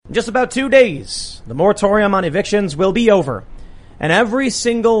In just about 2 days, the moratorium on evictions will be over. And every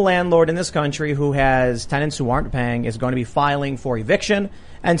single landlord in this country who has tenants who aren't paying is going to be filing for eviction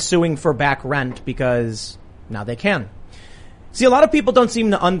and suing for back rent because now they can. See, a lot of people don't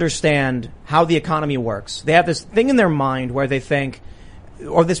seem to understand how the economy works. They have this thing in their mind where they think,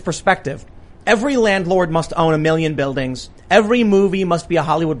 or this perspective, every landlord must own 1 million buildings. Every movie must be a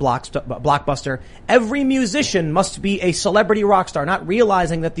Hollywood blockbuster. Every musician must be a celebrity rock star, not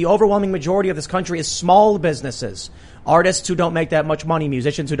realizing that the overwhelming majority of this country is small businesses. Artists who don't make that much money,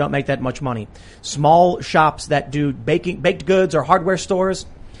 musicians who don't make that much money, small shops that do baked goods or hardware stores,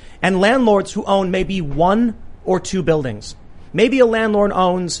 and landlords who own maybe 1 or 2 buildings. Maybe a landlord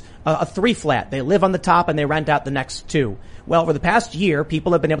owns a 3-flat. They live on the top and they rent out the next 2. Well, over the past year,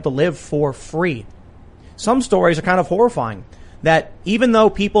 people have been able to live for free. Some stories are kind of horrifying that even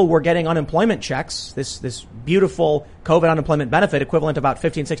though people were getting unemployment checks, this beautiful COVID unemployment benefit equivalent to about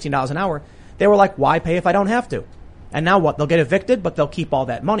 $15, $16 an hour, they were like, why pay if I don't have to? And now what? They'll get evicted, but they'll keep all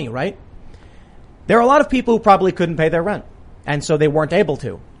that money, right? There are a lot of people who probably couldn't pay their rent, and so they weren't able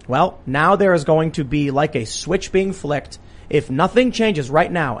to. Well, now there is going to be like a switch being flicked. If nothing changes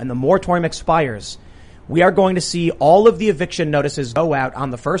right now and the moratorium expires, we are going to see all of the eviction notices go out on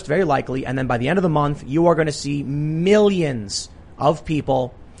the 1st, very likely, and then by the end of the month, you are going to see millions of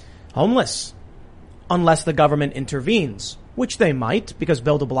people homeless unless the government intervenes, which they might, because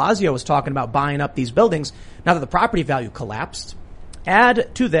Bill de Blasio was talking about buying up these buildings now that the property value collapsed.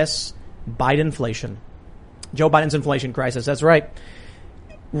 Add to this Biden-inflation. Joe Biden's inflation crisis, that's right.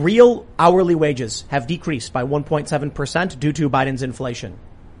 Real hourly wages have decreased by 1.7% due to Biden's inflation.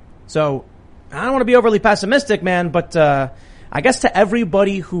 So I don't want to be overly pessimistic, man, but I guess to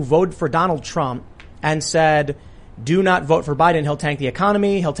everybody who voted for Donald Trump and said, do not vote for Biden, he'll tank the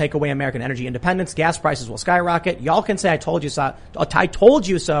economy, he'll take away American energy independence, gas prices will skyrocket. Y'all can say I told you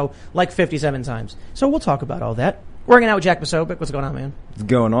so like 57 times. So we'll talk about all that. We're hanging out with Jack Posobiec. What's going on, man? What's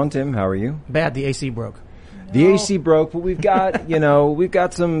going on, Tim? How are you? Bad. The AC broke. The AC broke, but we've got, we've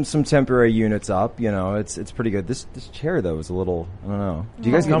got some temporary units up. It's pretty good. This chair though is a little, I don't know. Do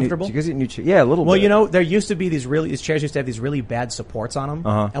you guys get comfortable? Do you guys get new chairs? Yeah, a little bit. Well, there used to be these chairs used to have these really bad supports on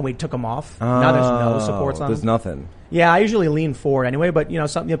them, and we took them off. Now there's no supports on them. There's nothing. Yeah, I usually lean forward anyway, but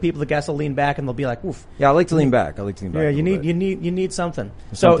people, I guess, will lean back and they'll be like, "Oof." Yeah, I like to lean back. Yeah, you need something.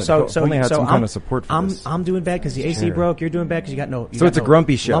 So only had some kind of support for this. I'm doing bad because the AC broke. You're doing bad because you got no. So it's a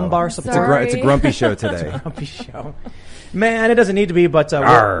grumpy show. Lumbar support. It's a grumpy show today. It's a grumpy show. Man, it doesn't need to be, but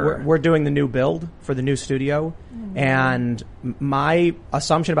we're doing the new build for the new studio, and my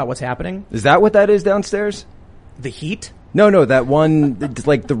assumption about what's happening is that what that is downstairs? The heat. No, that one, it's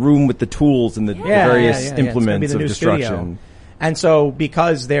like the room with the tools and the various implements of destruction. Studio. And so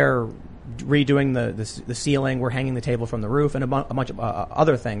because they're redoing the ceiling, we're hanging the table from the roof and a bunch of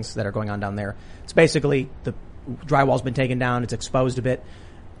other things that are going on down there. It's basically the drywall's been taken down. It's exposed a bit.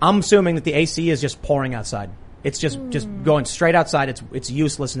 I'm assuming that the AC is just pouring outside. It's just going straight outside. It's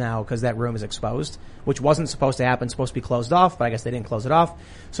useless now because that room is exposed, which wasn't supposed to happen. It's supposed to be closed off, but I guess they didn't close it off.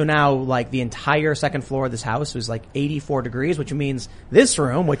 So now, like, the entire second floor of this house was like 84 degrees, which means this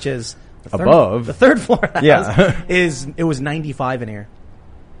room, which is the third floor of the house, it was 95 in here.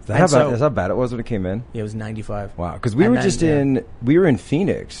 Is that how bad it was when it came in? Yeah, it was 95. Wow, because we were in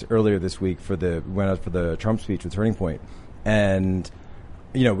Phoenix earlier this week for the Trump speech with Turning Point, and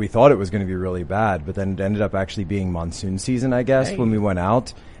we thought it was going to be really bad, but then it ended up actually being monsoon season, I guess, when we went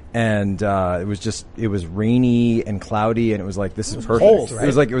out. And it was rainy and cloudy, and it was like, this is perfect. Cold, right?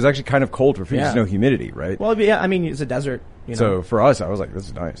 It was actually kind of cold for Phoenix. There's no humidity, right? Well, yeah, I mean, it's a desert. So for us, I was like, this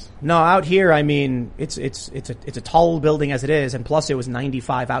is nice. No, out here, I mean, it's a tall building as it is, and plus it was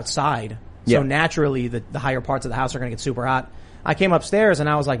 95 outside. So naturally, the higher parts of the house are going to get super hot. I came upstairs and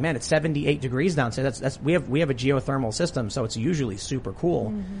I was like, man, it's 78 degrees downstairs. We have a geothermal system, so it's usually super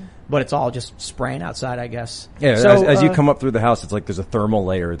cool, but it's all just spraying outside, I guess. Yeah. So, as you come up through the house, it's like there's a thermal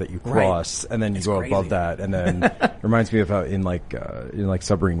layer that you cross, and then you go above that, and then it reminds me of how in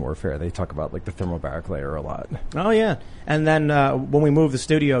submarine warfare they talk about like the thermobaric layer a lot. Oh yeah, and then when we move the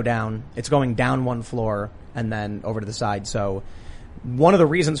studio down, it's going down one floor and then over to the side. So one of the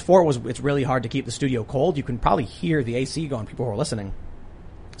reasons for it was it's really hard to keep the studio cold. You can probably hear the AC going, people who are listening.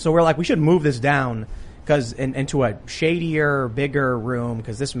 So we're like, we should move this down into a shadier, bigger room,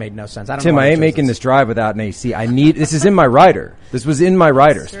 because this made no sense. Tim, I ain't making this drive without an AC. This is in my rider. This was in my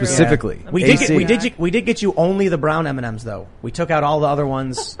rider specifically. Yeah. We did get you only the brown M&Ms though. We took out all the other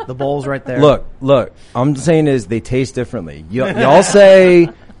ones, the bowls right there. Look, I'm saying is they taste differently. Y'all say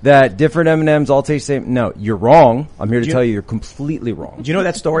that different M&Ms all taste the same. No, you're wrong. I'm here to tell you you're completely wrong. Do you know what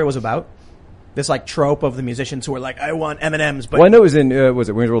that story was about? This like trope of the musicians who are like, I want M&Ms, but Well, I know it was in, was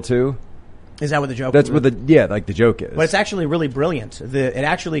it Wayne's World 2? is that what the joke? That's what like the joke is. But it's actually really brilliant. It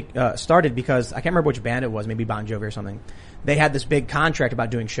actually started because I can't remember which band it was, maybe Bon Jovi or something. They had this big contract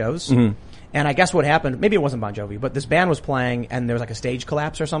about doing shows, and I guess what happened, maybe it wasn't Bon Jovi, but this band was playing and there was like a stage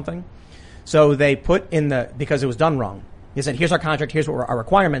collapse or something. So they put in because it was done wrong. They said, here's our contract, here's what our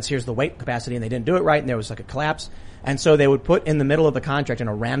requirements, here's the weight capacity, and they didn't do it right, and there was like a collapse. And so they would put in the middle of the contract in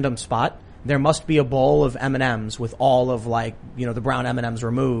a random spot, there must be a bowl of M&Ms with all of like, the brown M&Ms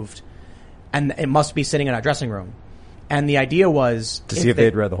removed. And it must be sitting in our dressing room. And the idea was to see if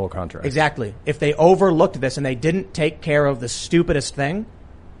they'd read the whole contract. Exactly. If they overlooked this and they didn't take care of the stupidest thing,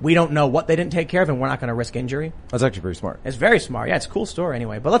 we don't know what they didn't take care of, and we're not going to risk injury. That's actually pretty smart. It's very smart. Yeah, it's a cool story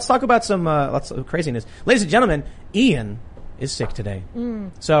anyway. But let's talk about some craziness. Ladies and gentlemen, Ian is sick today.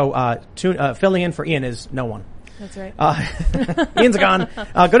 So filling in for Ian is no one. That's right. Ian's gone.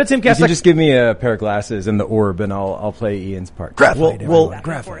 Go to Timcast. You can just give me a pair of glasses and the orb, and I'll play Ian's part. Graphite.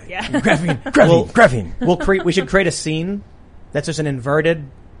 Graphene. We should create a scene that's just an inverted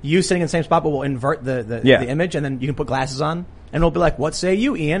you sitting in the same spot, but we'll invert the image, and then you can put glasses on, and it'll be like, "What say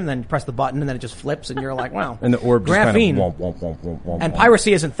you, Ian?" And then you press the button, and then it just flips, and you're like, "Wow!" And the orb graphene. Just kind of womp. And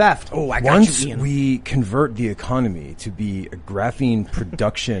piracy isn't theft. Oh, I got Once you, Ian. we convert the economy to be a graphene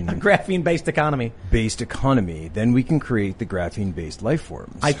production, graphene-based economy, then we can create the graphene-based life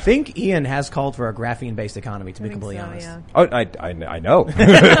forms. I think Ian has called for a graphene-based economy. To be completely honest, yeah. Oh, I know.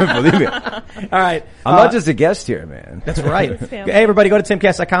 Believe me. All right, I'm not just a guest here, man. That's right. Hey, everybody, go to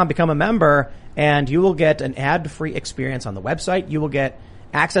timcast.com, become a member, and you will get an ad-free experience on the website. You will get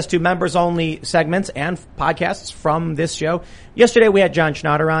access to members-only segments and podcasts from this show. Yesterday we had John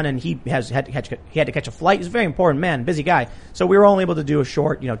Schnatter on, and he had to catch a flight. He's a very important man, busy guy. So we were only able to do a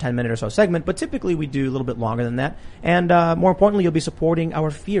short, 10-minute or so segment, but typically we do a little bit longer than that. And more importantly, you'll be supporting our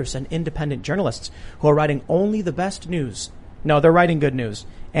fierce and independent journalists who are writing only the best news. No, they're writing good news.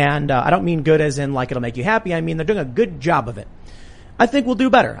 And I don't mean good as in like it'll make you happy. I mean they're doing a good job of it. I think we'll do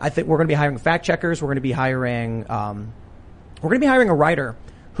better. I think we're going to be hiring fact checkers. We're going to be hiring a writer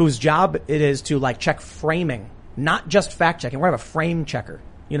whose job it is to like check framing, not just fact checking. We're going to have a frame checker,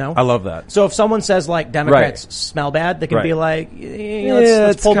 I love that. So if someone says like Democrats smell bad, they can be like,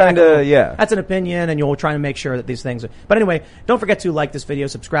 let's pull back. That's an opinion, and you'll try to make sure that these things are. But anyway, don't forget to like this video,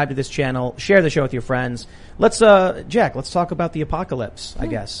 subscribe to this channel, share the show with your friends. Let's talk about the apocalypse, I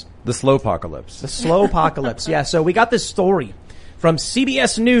guess. The slow apocalypse. The slow apocalypse. Yeah. So we got this story from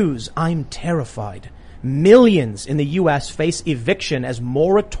CBS News. I'm terrified. Millions in the U.S. face eviction as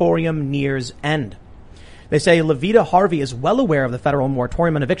moratorium nears end. They say Levita Harvey is well aware of the federal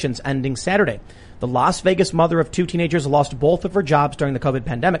moratorium on evictions ending Saturday. The Las Vegas mother of two teenagers lost both of her jobs during the COVID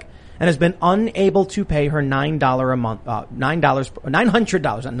pandemic and has been unable to pay her $9 a month,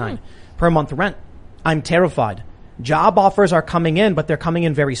 $900 per month rent. I'm terrified. Job offers are coming in, but they're coming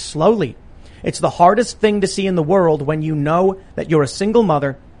in very slowly. It's the hardest thing to see in the world when you know that you're a single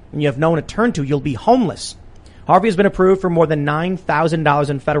mother and you have no one to turn to. You'll be homeless. Harvey has been approved for more than $9,000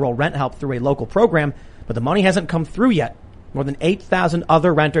 in federal rent help through a local program, but the money hasn't come through yet. More than 8,000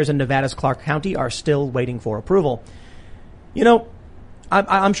 other renters in Nevada's Clark County are still waiting for approval.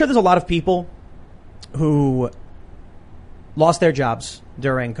 I'm sure there's a lot of people who lost their jobs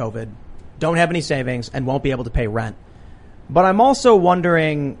during COVID, don't have any savings, and won't be able to pay rent. But I'm also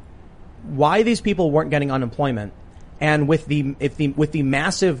wondering why these people weren't getting unemployment. And with the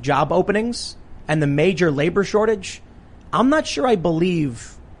massive job openings and the major labor shortage, I'm not sure I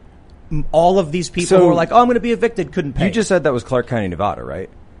believe all of these people who are like, I'm going to be evicted, couldn't pay. You just said that was Clark County, Nevada, right?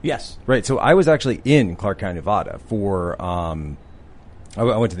 Yes. Right. So I was actually in Clark County, Nevada for, I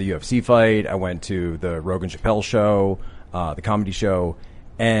went to the UFC fight. I went to the Rogan Chappelle show, the comedy show,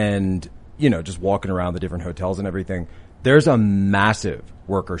 and, just walking around the different hotels and everything. There's a massive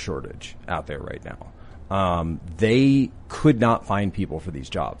worker shortage out there right now. They could not find people for these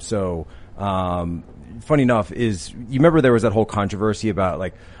jobs. So, funny enough you remember there was that whole controversy about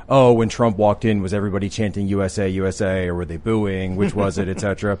like, when Trump walked in, was everybody chanting USA, USA, or were they booing? Which was it, et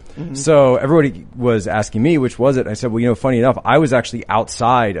cetera? Mm-hmm. So everybody was asking me, which was it? I said, well, funny enough, I was actually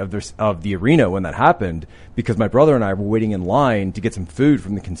outside of the arena when that happened because my brother and I were waiting in line to get some food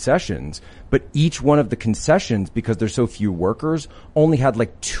from the concessions. But each one of the concessions, because there's so few workers, only had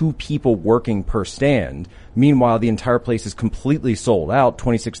like 2 people working per stand. Meanwhile, the entire place is completely sold out,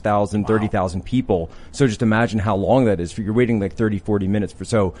 26,000, 30,000 people. So just imagine how long that is. You're waiting like 30, 40 minutes for,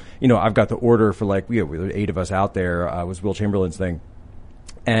 so, I've got the order for like, we were 8 of us out there. It was Will Chamberlain's thing.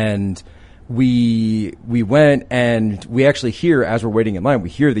 And we went and we actually hear, as we're waiting in line, we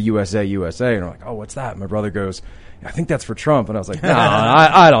hear the USA, USA. And we're like, oh, what's that? My brother goes, I think that's for Trump. And I was like, nah,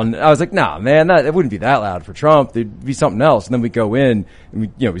 I don't, I was like, nah, man, it wouldn't be that loud for Trump. There'd be something else. And then we go in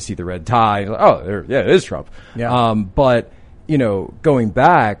and we see the red tie. And like, oh, yeah, it is Trump. Yeah. But, going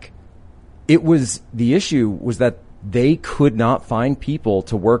back, the issue was that they could not find people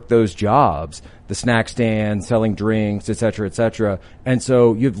to work those jobs, the snack stand, selling drinks, et cetera, et cetera. And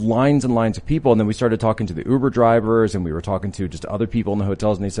so you have lines and lines of people. And then we started talking to the Uber drivers, and we were talking to just other people in the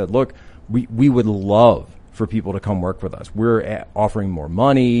hotels, and they said, look, we would love for people to come work with us. We're offering more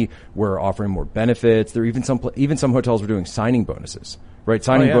money. We're offering more benefits. There are even some hotels were doing signing bonuses, right?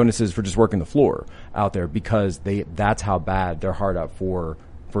 Signing bonuses for just working the floor out there, because that's how bad they're hard up for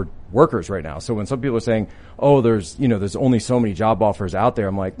workers right now. So when some people are saying, oh, there's only so many job offers out there,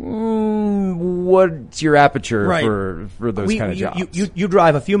 I'm like, what's your aperture for those kind of jobs? You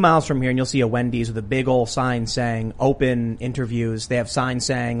drive a few miles from here and you'll see a Wendy's with a big old sign saying open interviews. They have signs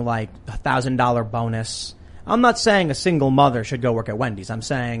saying like $1,000 bonus. I'm not saying a single mother should go work at Wendy's. I'm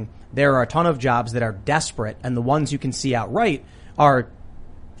saying there are a ton of jobs that are desperate, and the ones you can see outright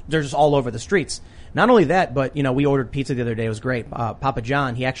they're just all over the streets. Not only that, but, we ordered pizza the other day. It was great. Papa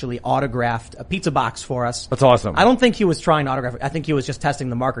John, he actually autographed a pizza box for us. That's awesome. I don't think he was trying to autograph it. I think he was just testing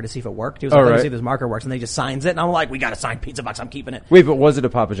the marker to see if it worked. He was like, let me see if this marker works. And then he just signs it. And I'm like, we got a signed pizza box. I'm keeping it. Wait, but was it a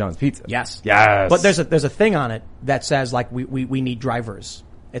Papa John's pizza? Yes. Yes. But there's a thing on it that says, like, we need drivers.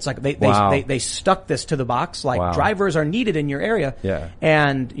 It's like they stuck this to the box, like drivers are needed in your area. Yeah.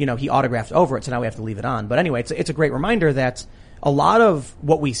 And, he autographed over it. So now we have to leave it on. But anyway, it's a great reminder that a lot of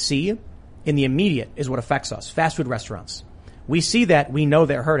what we see in the immediate is what affects us. Fast food restaurants. We see that. We know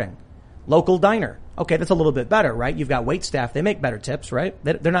they're hurting. Local diner. Okay, that's a little bit better, right? You've got wait staff. They make better tips, right?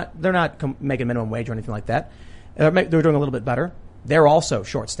 They're not making minimum wage or anything like that. They're doing a little bit better. They're also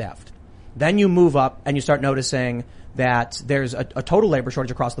short-staffed. Then you move up and you start noticing that there's a total labor shortage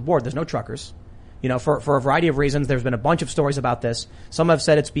across the board. There's no truckers. For a variety of reasons. There's been a bunch of stories about this. Some have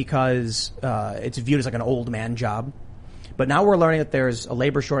said it's because it's viewed as like an old man job. But now we're learning that there's a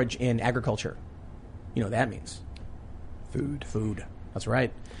labor shortage in agriculture. You know what that means? Food. That's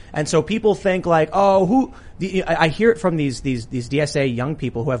right. And so people think like, I hear it from these DSA young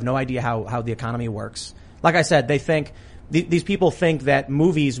people who have no idea how the economy works. Like I said, they think, these people think that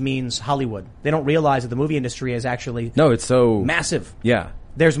movies means Hollywood. They don't realize that the movie industry is actually it's so massive. Yeah.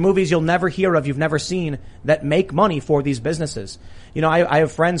 There's movies you'll never hear of, you've never seen, that make money for these businesses. I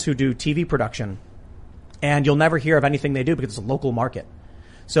have friends who do TV production. And you'll never hear of anything they do because it's a local market.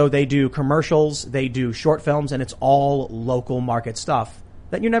 So they do commercials, they do short films, and it's all local market stuff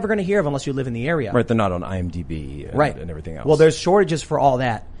that you're never going to hear of unless you live in the area. Right, they're not on IMDb and everything else. Well, there's shortages for all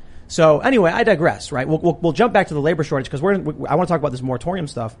that. So anyway, I digress, right? We'll jump back to the labor shortage because I want to talk about this moratorium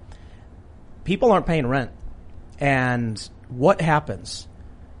stuff. People aren't paying rent. And what happens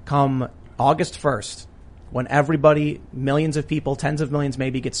come August 1st? When everybody, millions of people, tens of millions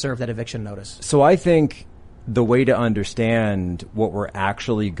maybe, get served that eviction notice. So I think the way to understand what we're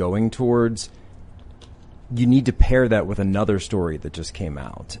actually going towards, you need to pair that with another story that just came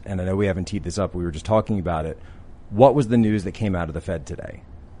out. And I know we haven't teed this up. We were just talking about it. What was the news that came out of the Fed today?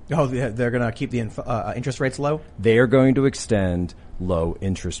 Oh, they're going to keep the interest rates low? They are going to extend low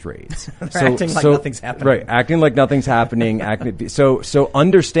interest rates. They're acting like nothing's happening. Right, acting like nothing's happening. So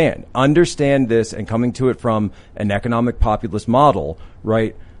understand this, and coming to it from an economic populist model,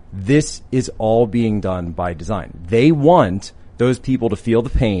 right? This is all being done by design. They want those people to feel the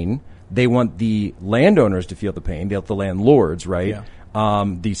pain. They want the landowners to feel the pain. They want the landlords, right? Yeah.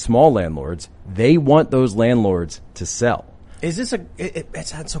 The small landlords. They want those landlords to sell. Is this it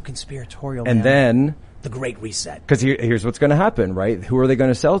sounds so conspiratorial, and man. Then the Great Reset. Because here's what's going to happen, right? Who are they going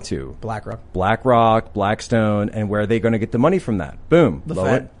to sell to? BlackRock, Blackstone, and where are they going to get the money from that? Boom.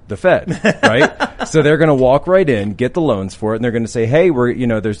 The Fed, right? So they're going to walk right in, get the loans for it, and they're going to say, hey,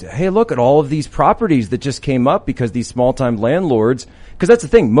 hey, look at all of these properties that just came up because these small-time landlords, because that's the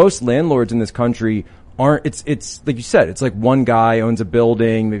thing, most landlords in this country aren't, it's like you said, it's like one guy owns a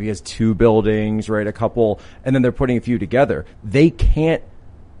building, maybe he has two buildings, right? A couple, and then they're putting a few together. They can't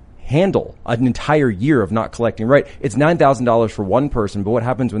handle an entire year of not collecting, right? It's $9,000 for one person, but what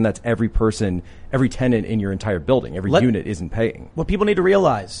happens when that's every person, every tenant in your entire building, every unit isn't paying? What people need to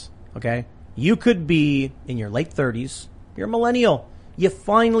realize, okay? You could be in your late 30s, you're a millennial. You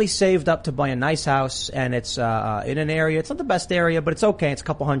finally saved up to buy a nice house, and it's in an area. It's not the best area, but it's okay. It's a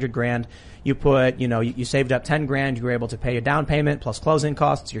couple $100,000. You put, you saved up $10,000. You were able to pay a down payment plus closing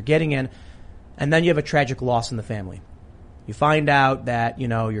costs. You're getting in, and then you have a tragic loss in the family. You find out that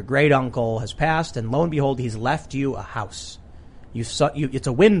your great uncle has passed, and lo and behold, he's left you a house. It's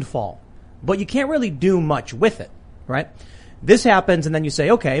a windfall, but you can't really do much with it, right? This happens, and then you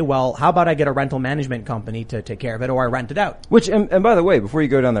say, okay, well, how about I get a rental management company to take care of it, or I rent it out? Which, and by the way, before you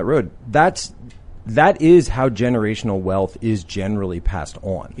go down that road, that is how generational wealth is generally passed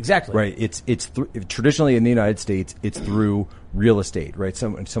on. Exactly. Right. It's traditionally in the United States, it's through real estate, right?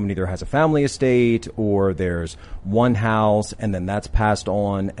 Someone either has a family estate or there's one house, and then that's passed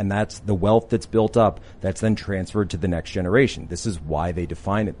on, and that's the wealth that's built up that's then transferred to the next generation. This is why they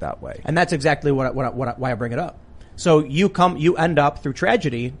define it that way. And that's exactly why I bring it up. So you end up through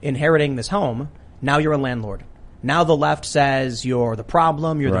tragedy inheriting this home. Now you're a landlord. Now the left says you're the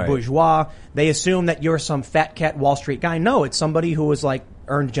problem, you're the bourgeois. They assume that you're some fat cat Wall Street guy. No, it's somebody who has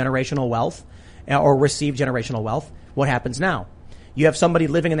earned generational wealth or received generational wealth. What happens now? You have somebody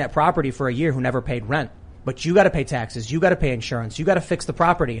living in that property for a year who never paid rent, but you got to pay taxes, you got to pay insurance, you got to fix the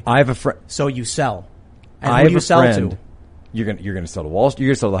property. I have a friend. So you sell. And who do you sell to? You're going to sell to Wall Street. You're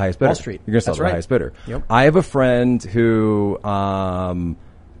going to sell to the highest bidder. Wall Street. You're going to sell to the highest bidder. Yep. I have a friend who,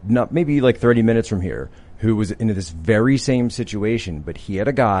 not maybe 30 minutes from here, who was in this very same situation, but he had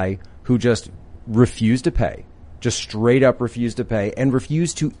a guy who just refused to pay, just straight up refused to pay, and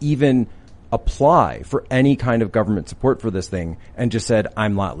refused to even apply for any kind of government support for this thing, and just said,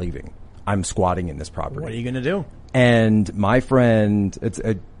 I'm not leaving. I'm squatting in this property. What are you going to do? And my friend,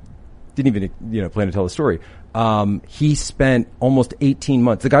 didn't even, plan to tell the story. He spent almost 18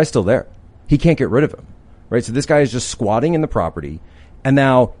 months. The guy's still there. He can't get rid of him, right? So this guy is just squatting in the property. And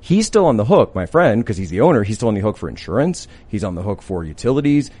now he's still on the hook, my friend, because he's the owner. He's still on the hook for insurance. He's on the hook for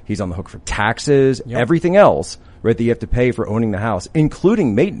utilities. He's on the hook for taxes, everything else, right, that you have to pay for owning the house,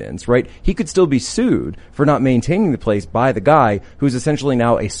 including maintenance, right? He could still be sued for not maintaining the place by the guy who's essentially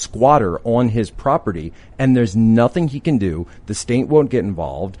now a squatter on his property. And there's nothing he can do. The state won't get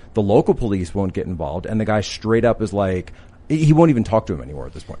involved. The local police won't get involved. And the guy straight up is like, he won't even talk to him anymore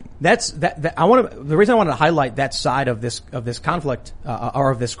at this point. The reason I wanted to highlight that side of this conflict,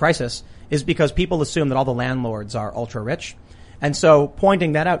 or of this crisis is because people assume that all the landlords are ultra rich. And so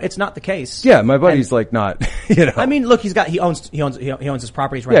pointing that out, it's not the case. Yeah, my buddy's not, I mean, look, he owns his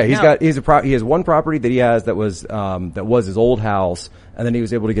properties right now. Yeah, he has one property that he has that was his old house, and then he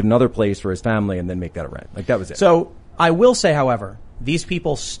was able to get another place for his family and then make that a rent. That was it. So I will say, however, these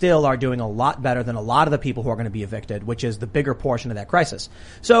people still are doing a lot better than a lot of the people who are going to be evicted, which is the bigger portion of that crisis.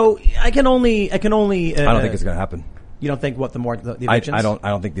 So I can only. I don't think it's going to happen. You don't think the evictions? I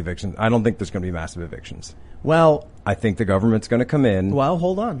don't think the evictions. I don't think there's going to be massive evictions. Well, I think the government's going to come in. Well,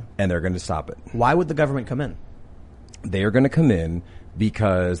 hold on. And they're going to stop it. Why would the government come in? They are going to come in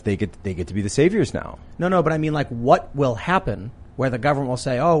because they get to be the saviors now. No, but I mean, what will happen where the government will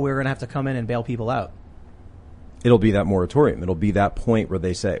say, "Oh, we're going to have to come in and bail people out"? It'll be that moratorium. It'll be that point where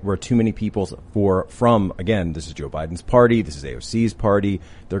they say, where too many people again, this is Joe Biden's party, this is AOC's party,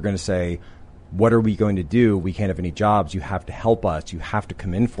 they're going to say, what are we going to do? We can't have any jobs. You have to help us. You have to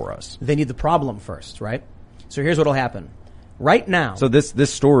come in for us. They need the problem first, right? So here's what'll happen. Right now. So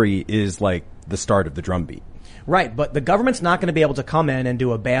this story is like the start of the drumbeat. Right, but the government's not going to be able to come in and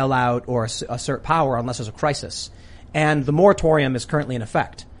do a bailout or assert power unless there's a crisis. And the moratorium is currently in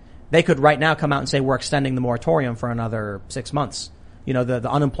effect. They could right now come out and say we're extending the moratorium for another 6 months. The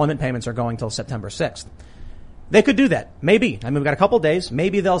unemployment payments are going till September 6th. They could do that. Maybe. I mean, we've got a couple of days.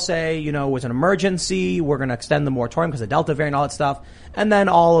 Maybe they'll say, it was an emergency. We're going to extend the moratorium because of the Delta variant, all that stuff. And then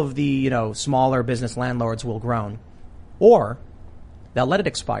all of the, smaller business landlords will groan. Or they'll let it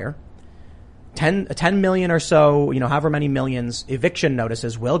expire. 10 million or so, however many millions eviction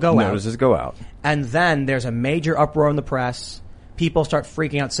notices will go out. Notices go out. And then there's a major uproar in the press. People start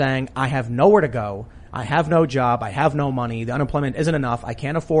freaking out saying, I have nowhere to go. I have no job. I have no money. The unemployment isn't enough. I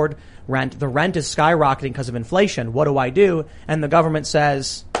can't afford rent. The rent is skyrocketing because of inflation. What do I do? And the government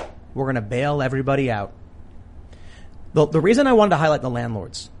says, we're going to bail everybody out. The reason I wanted to highlight the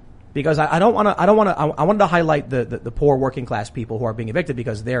landlords, because I wanted to highlight the poor working class people who are being evicted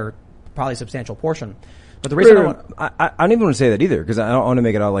because they're probably a substantial portion. But the reason I don't even want to say that either, because I don't want to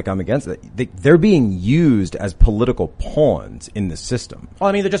make it out like I'm against it. They're being used as political pawns in the system. Well,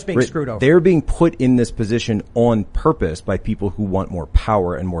 I mean, they're just being screwed over. They're being put in this position on purpose by people who want more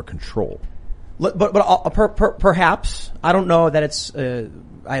power and more control. But perhaps, I don't know that it's,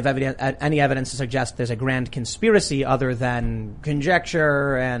 I have any evidence to suggest there's a grand conspiracy other than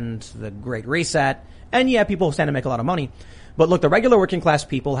conjecture and the Great Reset. And yeah, people stand to make a lot of money. But look, the regular working class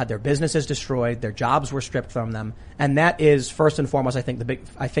people had their businesses destroyed, their jobs were stripped from them, and that is first and foremost, I think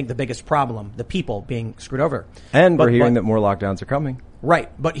the biggest problem, the people being screwed over. And we're hearing that more lockdowns are coming.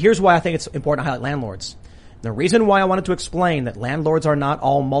 Right, but here's why I think it's important to highlight landlords. The reason why I wanted to explain that landlords are not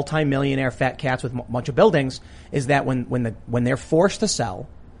all multimillionaire fat cats with a bunch of buildings is that when they're forced to sell,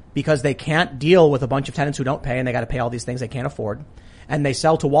 because they can't deal with a bunch of tenants who don't pay and they got to pay all these things they can't afford. And they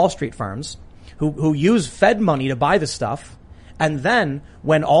sell to Wall Street firms who use Fed money to buy this stuff. And then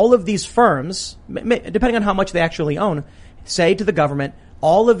when all of these firms, depending on how much they actually own, say to the government,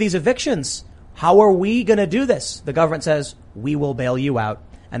 all of these evictions, how are we going to do this? The government says, we will bail you out.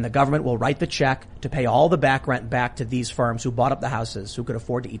 And the government will write the check to pay all the back rent back to these firms who bought up the houses, who could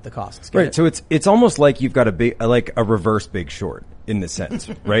afford to eat the costs. Get right. it? So it's almost like you've got a reverse Big Short in this sense,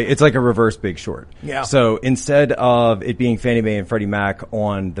 right? It's like a reverse Big Short. Yeah. So instead of it being Fannie Mae and Freddie Mac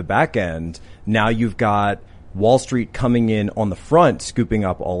on the back end, now you've got Wall Street coming in on the front, scooping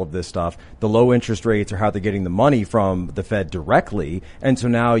up all of this stuff. The low interest rates are how they're getting the money from the Fed directly. And so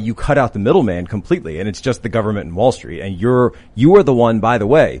now you cut out the middleman completely, and it's just the government and Wall Street. And you are the one, by the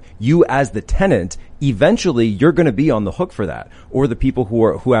way, you as the tenant, eventually you're going to be on the hook for that. Or the people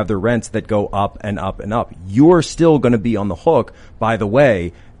who have their rents that go up and up and up. You're still going to be on the hook, by the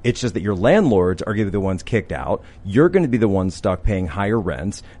way. It's just that your landlords are going to be the ones kicked out. You're going to be the ones stuck paying higher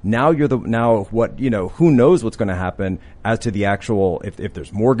rents. Now who knows what's going to happen as to the actual, if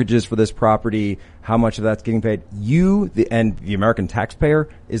there's mortgages for this property, how much of that's getting paid. And the American taxpayer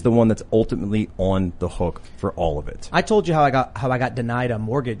is the one that's ultimately on the hook for all of it. I told you how I got denied a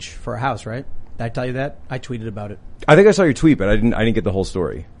mortgage for a house, right? Did I tell you that? I tweeted about it. I think I saw your tweet, but I didn't get the whole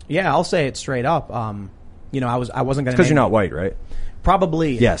story. Yeah, I'll say it straight up. I wasn't going to. Because you're not white, right?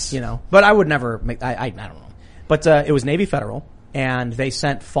 Probably. Yes. But I would never make, I don't know. But, it was Navy Federal and they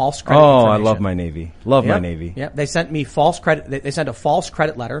sent false credit information. I love my Navy. My Navy. Yep. They sent me false credit. They sent a false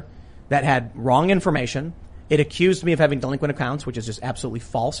credit letter that had wrong information. It accused me of having delinquent accounts, which is just absolutely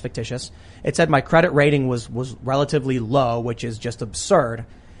false, fictitious. It said my credit rating was relatively low, which is just absurd.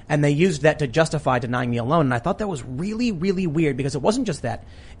 And they used that to justify denying me a loan. And I thought that was really, really weird because it wasn't just that.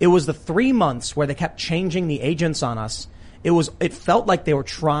 It was the 3 months where they kept changing the agents on us. It felt like they were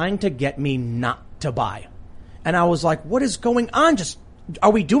trying to get me not to buy. And I was like, what is going on?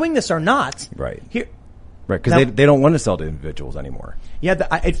 Are we doing this or not? Right. Here. Right. Because they don't want to sell to individuals anymore. Yeah.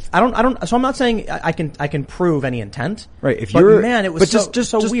 I don't, so I'm not saying I can prove any intent. Right. It was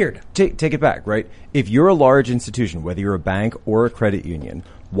just so weird. Take it back, right? If you're a large institution, whether you're a bank or a credit union,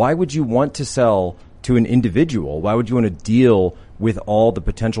 why would you want to sell to an individual? Why would you want to deal with all the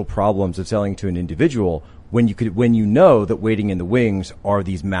potential problems of selling to an individual when you know that waiting in the wings are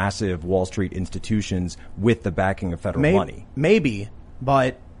these massive Wall Street institutions with the backing of federal money? Maybe,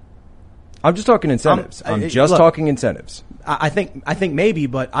 but I'm just talking incentives. Talking incentives. I think maybe,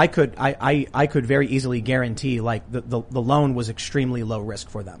 but I could very easily guarantee like the loan was extremely low risk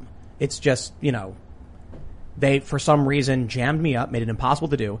for them. It's just, they for some reason jammed me up, made it impossible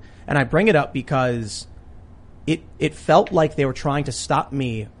to do. And I bring it up because it felt like they were trying to stop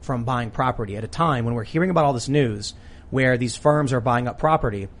me from buying property at a time when we're hearing about all this news where these firms are buying up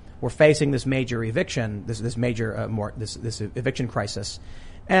property. We're facing this major eviction, this eviction crisis.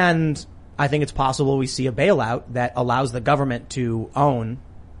 And I think it's possible we see a bailout that allows the government to own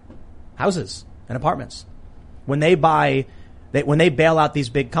houses and apartments. When they bail out these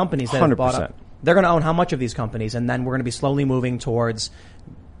big companies that have bought up, they're going to own how much of these companies? And then we're going to be slowly moving towards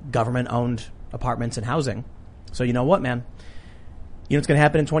government-owned apartments and housing. So you know what, man? You know what's going to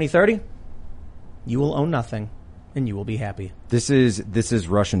happen in 2030? You will own nothing, and you will be happy. This is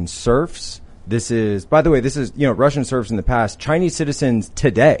Russian serfs. By the way, Russian serfs in the past. Chinese citizens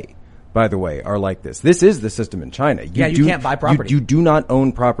today, by the way, are like this. This is the system in China. You can't buy property. You do not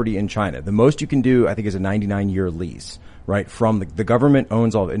own property in China. The most you can do, I think, is a 99-year lease, right? From the government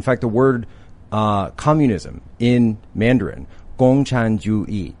owns all of it. In fact, the word communism in Mandarin, 共产主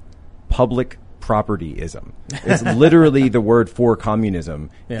义, public propertyism. It's literally the word for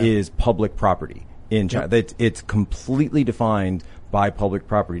communism is public property in China. Yep. It's completely defined by public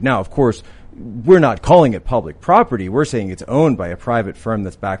property. Now, of course, we're not calling it public property. We're saying it's owned by a private firm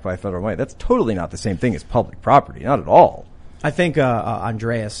that's backed by federal money. That's totally not the same thing as public property. Not at all. I think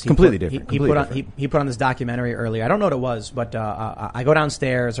Andreas completely different. He put on this documentary earlier. I don't know what it was, but I go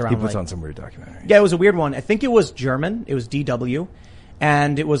downstairs around. He puts on some weird documentary. Yeah, it was a weird one. I think it was German. It was DW.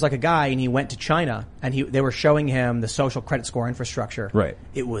 And it was like a guy, and he went to China, and they were showing him the social credit score infrastructure. Right.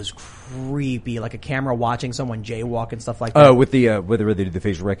 It was creepy, like a camera watching someone jaywalk and stuff like that. Oh, with where they do the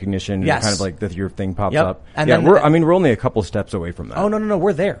facial recognition, yes. And kind of like your thing pops up. And yeah, we're only a couple steps away from that. Oh no,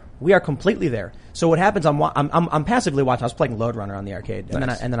 we're there. We are completely there. So what happens? I'm passively watching. I was playing Lode Runner on the arcade, and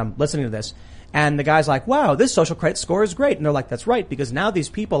nice. then I'm listening to this. And the guy's like, wow, this social credit score is great. And they're like, that's right, because now these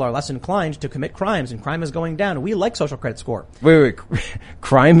people are less inclined to commit crimes, and crime is going down. We like social credit score. Wait.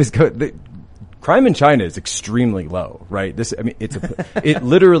 Crime is crime in China is extremely low, right? It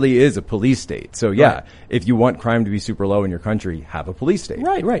literally is a police state. So yeah, right. If you want crime to be super low in your country, have a police state.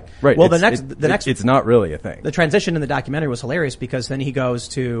 Right. Well, it's not really a thing. The transition in the documentary was hilarious because then he goes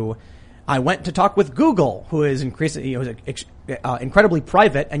to, I went to talk with Google, who is incredibly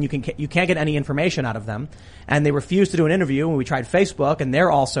private, and you can't get any information out of them. And they refused to do an interview, and we tried Facebook, and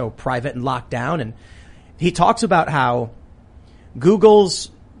they're also private and locked down. And he talks about how Google's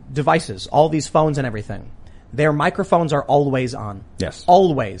devices, all these phones and everything, their microphones are always on. Yes.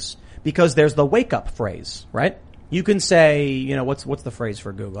 Always. Because there's the wake up phrase, right? You can say, what's the phrase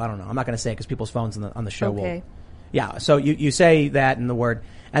for Google? I don't know. I'm not going to say it because people's phones on the show will. Yeah. So you say that in the word,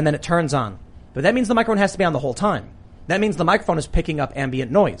 and then it turns on. But that means the microphone has to be on the whole time. That means the microphone is picking up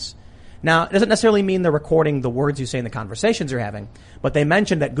ambient noise. Now, it doesn't necessarily mean they're recording the words you say in the conversations you're having, but they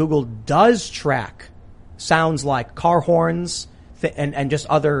mentioned that Google does track sounds like car horns and just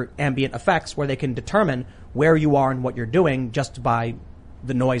other ambient effects where they can determine where you are and what you're doing just by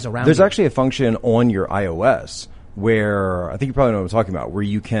the noise around you. There's actually a function on your iOS where, I think you probably know what I'm talking about, where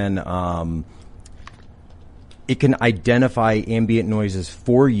you can, it can identify ambient noises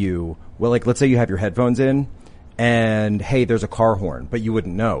for you. Well, like let's say you have your headphones in and hey, there's a car horn, but you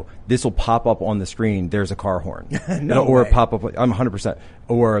wouldn't know. This will pop up on the screen. There's a car horn. Or pop up. I'm 100%.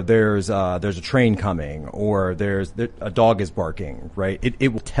 Or there's a train coming, or a dog is barking, right?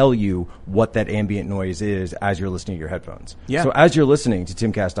 It will tell you what that ambient noise is as you're listening to your headphones. Yeah. So as you're listening to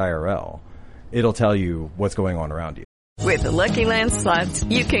Timcast IRL, it'll tell you what's going on around you. With the Lucky Land Slots,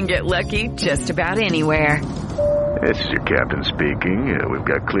 you can get lucky just about anywhere. This is your captain speaking. We've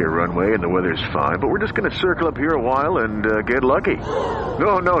got clear runway and the weather's fine, but we're just going to circle up here a while and get lucky.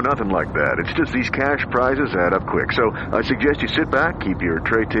 No, nothing like that. It's just these cash prizes add up quick. So I suggest you sit back, keep your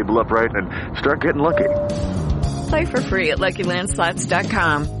tray table upright, and start getting lucky. Play for free at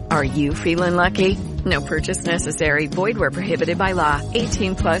LuckyLandSlots.com. Are you feeling lucky? No purchase necessary. Void where prohibited by law.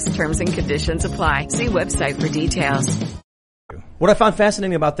 18+ terms and conditions apply. See website for details. What I found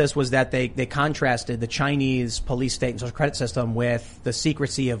fascinating about this was that they contrasted the Chinese police state and social credit system with the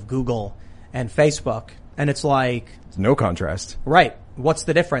secrecy of Google and Facebook. And it's like... There's no contrast. Right. What's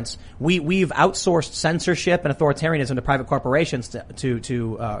the difference? We've outsourced censorship and authoritarianism to private corporations to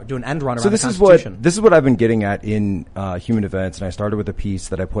do an end run around the Constitution. This is what I've been getting at in Human Events, and I started with a piece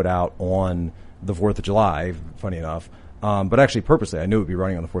that I put out on the 4th of July, funny enough. But actually purposely, I knew it would be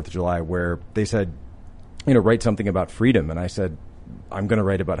running on the 4th of July, where they said, write something about freedom. And I said, I'm going to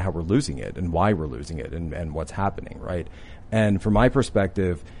write about how we're losing it and why we're losing it and what's happening, right? And from my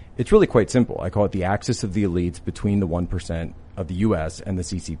perspective, it's really quite simple. I call it the axis of the elites between the 1% of the U.S. and the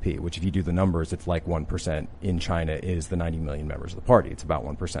CCP, which if you do the numbers, it's like 1% in China is the 90 million members of the party. It's about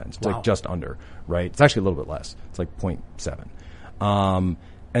 1%. It's like just under, right? It's actually a little bit less. It's like 0.7.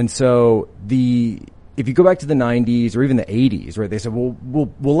 And so if you go back to the 90s or even the 80s, right, they said, well,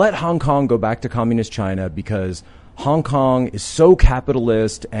 we'll let Hong Kong go back to communist China because Hong Kong is so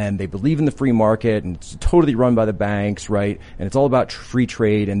capitalist and they believe in the free market and it's totally run by the banks, right? And it's all about free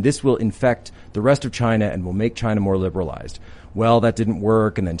trade and this will infect the rest of China and will make China more liberalized. Well, that didn't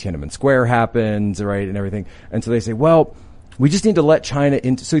work, and then Tiananmen Square happens, right, and everything. And so they say, well, we just need to let China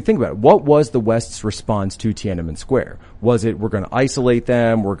into... So you think about it. What was the West's response to Tiananmen Square? Was it, we're going to isolate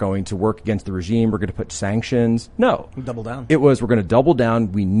them, we're going to work against the regime, we're going to put sanctions? No. Double down. It was, we're going to double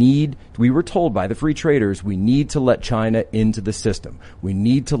down. We were told by the free traders, we need to let China into the system. We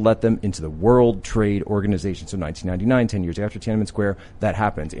need to let them into the World Trade Organization. So 1999, 10 years after Tiananmen Square, that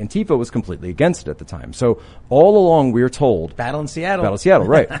happens. Antifa was completely against it at the time. So all along we were told... Battle in Seattle,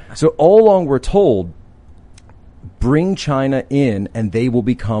 right. So all along we're told, bring China in and they will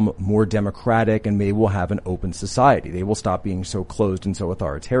become more democratic and they will have an open society. They will stop being so closed and so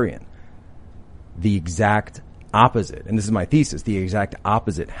authoritarian. The exact opposite, and this is my thesis, the exact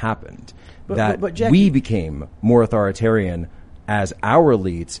opposite happened. But Jackie, we became more authoritarian as our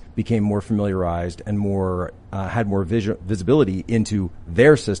elites became more familiarized and more had more visibility into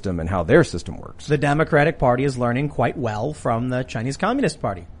their system and how their system works. The Democratic Party is learning quite well from the Chinese Communist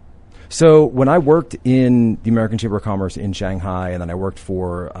Party. So when I worked in the American Chamber of Commerce in Shanghai, and then I worked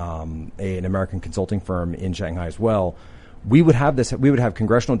for an American consulting firm in Shanghai as well, we would have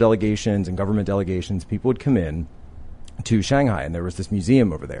congressional delegations and government delegations. People would come in to Shanghai, and there was this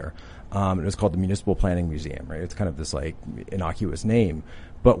museum over there. It was called the Municipal Planning Museum, right? It's kind of this like innocuous name.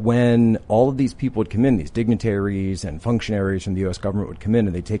 But when all of these people would come in, these dignitaries and functionaries from the U.S. government would come in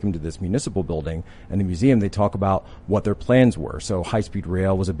and they'd take them to this municipal building and the museum, they'd talk about what their plans were. So high-speed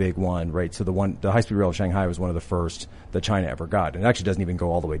rail was a big one, right? So the high-speed rail of Shanghai was one of the first that China ever got. And it actually doesn't even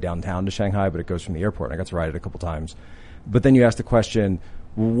go all the way downtown to Shanghai, but it goes from the airport. And I got to ride it a couple times. But then you ask the question,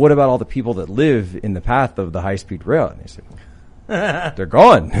 what about all the people that live in the path of the high-speed rail? And they say, they're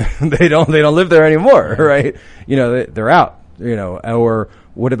gone. they don't live there anymore, right? They're out, or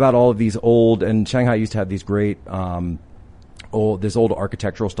what about all of these old, and Shanghai used to have these great, this old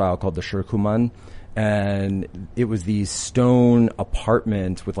architectural style called the Shikuman. And it was these stone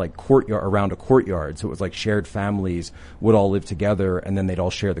apartments with like courtyard around a courtyard. So it was like shared families would all live together and then they'd all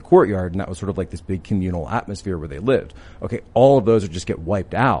share the courtyard. And that was sort of like this big communal atmosphere where they lived. Okay. All of those would just get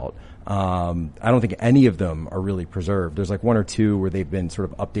wiped out. I don't think any of them are really preserved. There's like one or two where they've been sort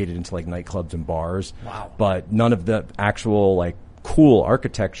of updated into like nightclubs and bars. Wow. But none of the actual like cool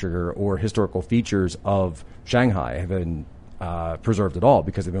architecture or historical features of Shanghai have been preserved at all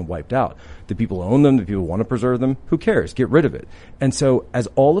because they've been wiped out. The people who own them, the people who want to preserve them, who cares? Get rid of it. And so as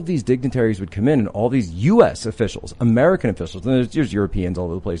all of these dignitaries would come in and all these U.S. officials, American officials, and there's Europeans all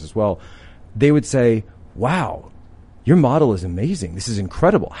over the place as well, they would say, wow, your model is amazing. This is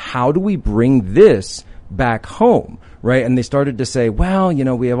incredible. How do we bring this back home? Right. And they started to say, well,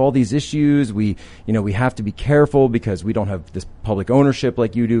 we have all these issues. We have to be careful because we don't have this public ownership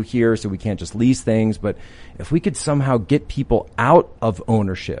like you do here. So we can't just lease things. But if we could somehow get people out of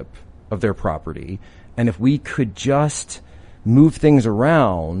ownership of their property, and if we could just move things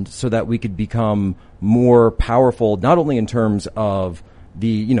around so that we could become more powerful, not only in terms of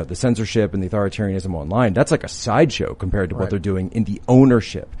the censorship and the authoritarianism online, that's like a sideshow compared to what they're doing in the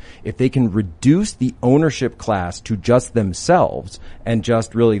ownership. If they can reduce the ownership class to just themselves and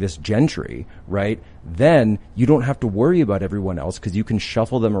just really this gentry, right, then you don't have to worry about everyone else because you can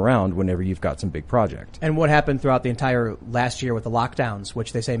shuffle them around whenever you've got some big project. And what happened throughout the entire last year with the lockdowns,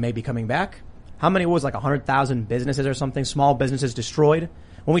 which they say may be coming back? How many was like 100,000 businesses or something, small businesses destroyed?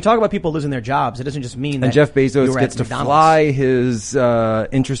 When we talk about people losing their jobs, it doesn't just mean that. And Jeff Bezos gets to fly his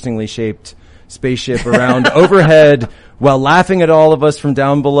interestingly shaped spaceship around overhead while laughing at all of us from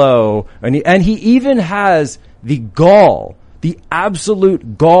down below. And he even has the gall, the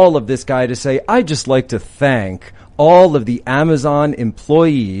absolute gall of this guy to say, I'd just like to thank all of the Amazon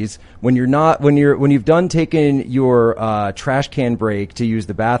employees when you've done taking your trash can break to use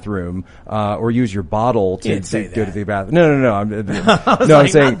the bathroom or use your bottle to go to the bathroom. No. I'm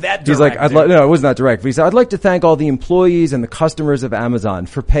saying he's like no, it wasn't that direct. But he said I'd like to thank all the employees and the customers of Amazon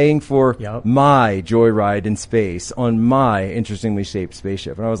for paying for my joyride in space on my interestingly shaped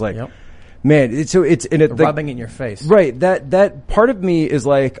spaceship. And I was like, man, it's rubbing in your face. Right. That part of me is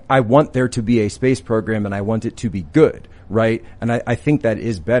like, I want there to be a space program and I want it to be good. Right. And I think that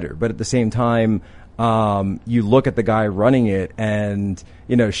is better. But at the same time, you look at the guy running it and,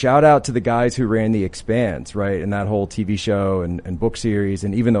 shout out to the guys who ran The Expanse, right? And that whole TV show and book series.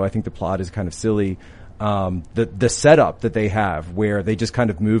 And even though I think the plot is kind of silly, the setup that they have where they just kind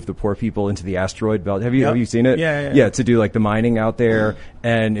of move the poor people into the asteroid belt. Have you seen it? Yeah. To do like the mining out there.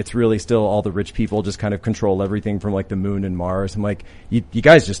 And it's really still all the rich people just kind of control everything from like the moon and Mars. I'm like, you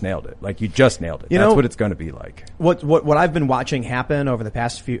guys just nailed it. Like you just nailed it. That's what it's going to be like. What I've been watching happen over the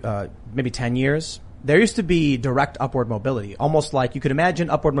past few, maybe 10 years, there used to be direct upward mobility. Almost like you could imagine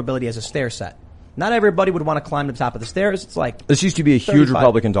upward mobility as a stair set. Not everybody would want to climb to the top of the stairs. It's like this used to be a huge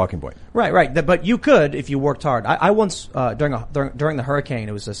Republican talking point. Right. But you could if you worked hard. I once during the hurricane,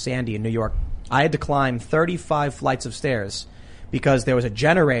 it was a Sandy in New York. I had to climb 35 flights of stairs because there was a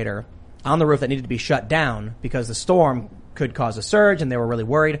generator on the roof that needed to be shut down because the storm could cause a surge, and they were really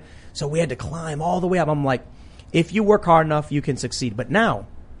worried. So we had to climb all the way up. I'm like, if you work hard enough, you can succeed. But now,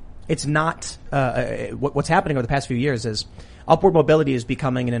 it's not. What's happening over the past few years is upward mobility is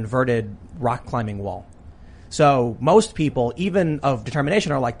becoming an inverted rock climbing wall. So most people, even of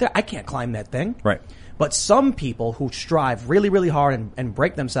determination, are like, I can't climb that thing. Right. But some people who strive really, really hard and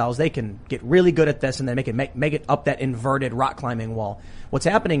break themselves, they can get really good at this and then make it up that inverted rock climbing wall. What's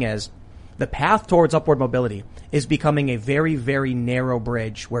happening is the path towards upward mobility is becoming a very, very narrow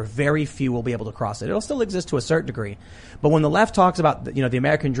bridge where very few will be able to cross it. It'll still exist to a certain degree. But when the left talks about, the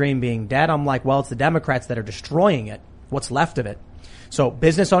American dream being dead, I'm like, well, it's the Democrats that are destroying it. What's left of it. So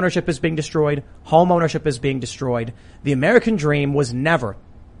business ownership is being destroyed. Home ownership is being destroyed. The American dream was never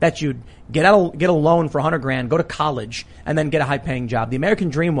that you'd get a loan for $100,000, go to college, and then get a high-paying job. The American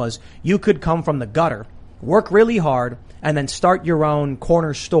dream was you could come from the gutter, work really hard, and then start your own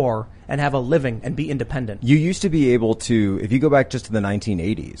corner store and have a living and be independent. You used to be able to, if you go back just to the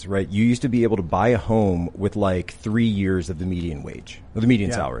 1980s, right, you used to be able to buy a home with like 3 years of the median wage, or the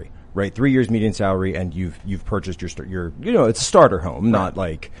median salary. right? 3 years median salary, and you've purchased your it's a starter home, not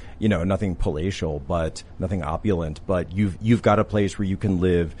like, nothing palatial, but nothing opulent, but you've got a place where you can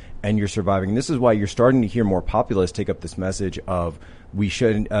live and you're surviving. And this is why you're starting to hear more populists take up this message of we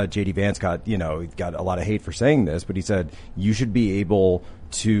should, JD Vance got a lot of hate for saying this, but he said you should be able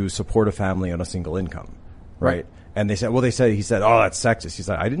to support a family on a single income, right? And he said, oh, that's sexist. He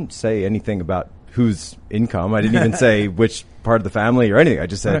said, I didn't say anything about whose income. I didn't even say which part of the family or anything. I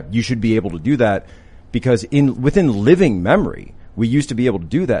just said you should be able to do that because within living memory, we used to be able to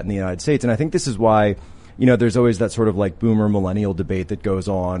do that in the United States. And I think this is why, there's always that sort of like boomer millennial debate that goes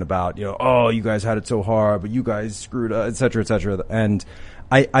on about, oh, you guys had it so hard, but you guys screwed up, et cetera, et cetera. And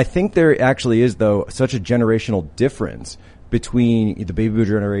I think there actually is, though, such a generational difference between the baby boomer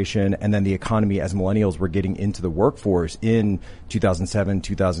generation and then the economy as millennials were getting into the workforce in 2007,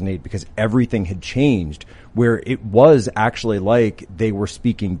 2008, because everything had changed where it was actually like they were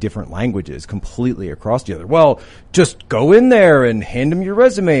speaking different languages completely across the other. Well, just go in there and hand them your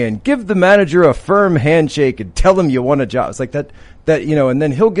resume and give the manager a firm handshake and tell them you want a job. It's like that, and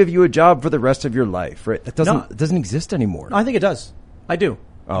then he'll give you a job for the rest of your life, right? That doesn't exist anymore. No, I think it does. I do.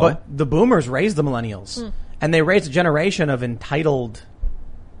 Oh. But the boomers raised the millennials. And they raised a generation of entitled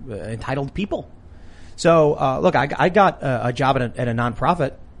people. So, look, I got a job at a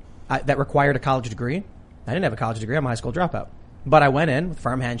nonprofit that required a college degree. I didn't have a college degree. I'm a high school dropout. But I went in with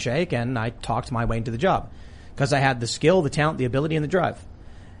firm handshake and I talked my way into the job because I had the skill, the talent, the ability, and the drive.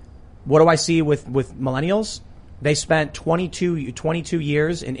 What do I see with millennials? They spent 22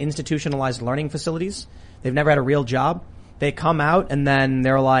 years in institutionalized learning facilities. They've never had a real job. They come out and then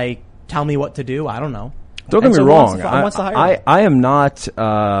they're like, tell me what to do. I don't know. Don't get me wrong. I am not.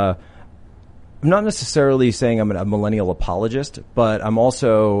 I'm not necessarily saying I'm a millennial apologist, but I'm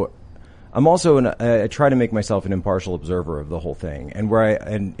also I try to make myself an impartial observer of the whole thing,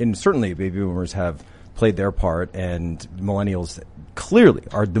 and certainly baby boomers have played their part, and millennials clearly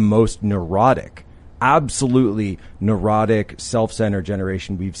are the most neurotic, absolutely neurotic, self-centered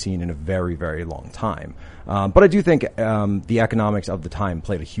generation we've seen in a very, very long time. But I do think the economics of the time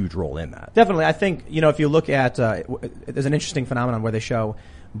played a huge role in that. Definitely. I think, if you look at there's an interesting phenomenon where they show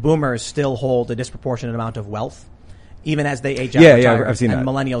boomers still hold a disproportionate amount of wealth, even as they age out. Yeah, I've seen and that.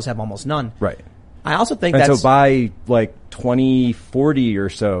 Millennials have almost none. Right. I also think so by like 2040 or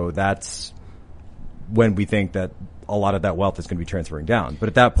so, that's when we think that a lot of that wealth is going to be transferring down. But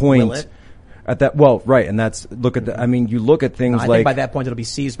at that point... Will it? Right, and you look at things I like... think by that point it'll be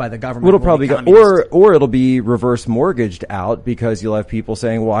seized by the government. It'll probably go, or it'll be reverse mortgaged out because you'll have people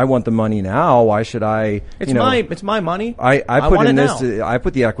saying, well, I want the money now, why should I... It's my money. I put in this, I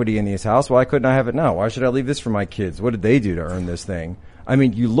put the equity in this house, why couldn't I have it now? Why should I leave this for my kids? What did they do to earn this thing? I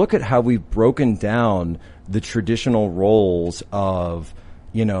mean, you look at how we've broken down the traditional roles of...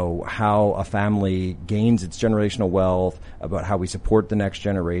 how a family gains its generational wealth, about how we support the next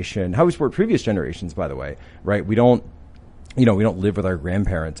generation, how we support previous generations, by the way, right? We don't live with our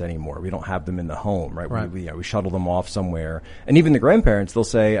grandparents anymore. We don't have them in the home, right? We shuttle them off somewhere. And even the grandparents, they'll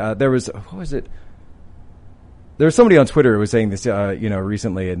say, there was somebody on Twitter who was saying this,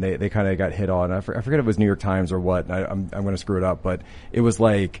 recently, and they kind of got hit on. I forget if it was New York Times or what. I'm going to screw it up, but it was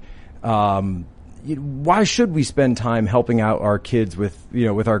like, why should we spend time helping out our kids with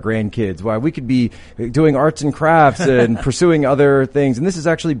our grandkids? Why we could be doing arts and crafts and pursuing other things, and this is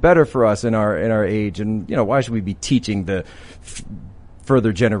actually better for us in our age. And why should we be teaching the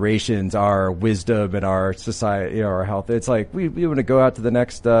further generations our wisdom and our society, our health? It's like we want to go out to the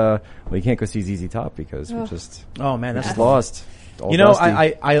next. We can't go see ZZ Top because we're just that's lost.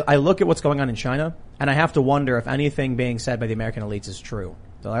 I look at what's going on in China, and I have to wonder if anything being said by the American elites is true.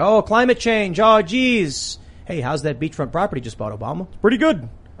 They're like, oh, climate change. Oh, geez. Hey, how's that beachfront property just bought, Obama? It's pretty good.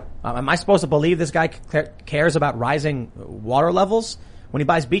 Am I supposed to believe this guy cares about rising water levels when he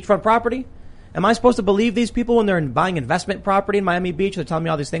buys beachfront property? Am I supposed to believe these people when they're buying investment property in Miami Beach? They're telling me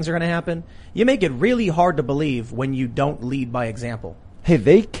all these things are going to happen. You make it really hard to believe when you don't lead by example. Hey,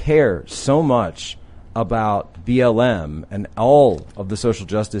 they care so much about BLM and all of the social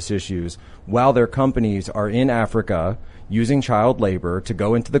justice issues while their companies are in Africa using child labor to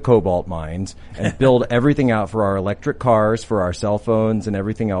go into the cobalt mines and build everything out for our electric cars, for our cell phones and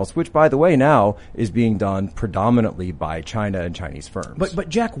everything else, which, by the way, now is being done predominantly by China and Chinese firms. But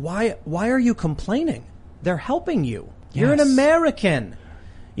Jack, why are you complaining? They're helping you. Yes. You're an American.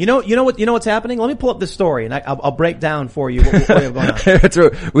 You know what's happening? Let me pull up this story and I'll break down for you what we have going on. That's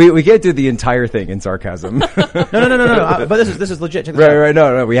right. We can't do the entire thing in sarcasm. No. But this is legit. Check this out. Right.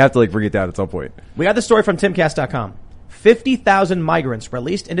 No. We have to bring it down at some point. We got the story from timcast.com. 50,000 migrants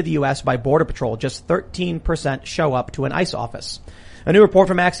released into the U.S. by Border Patrol. Just 13% show up to an ICE office. A new report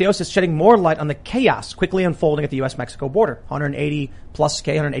from Axios is shedding more light on the chaos quickly unfolding at the U.S.-Mexico border.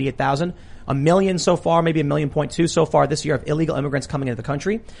 180,000+, a million so far, maybe 1.2 million so far this year of illegal immigrants coming into the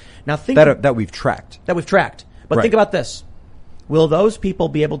country. Now think that we've tracked. But think about this. Will those people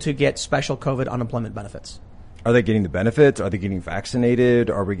be able to get special COVID unemployment benefits? Are they getting the benefits? Are they getting vaccinated?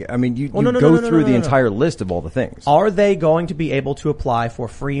 You go through the entire list of all the things. Are they going to be able to apply for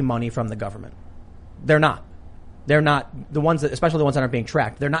free money from the government? They're not. They're not the ones that, especially the ones that aren't being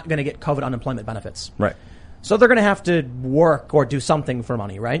tracked. They're not going to get COVID unemployment benefits. Right. So they're going to have to work or do something for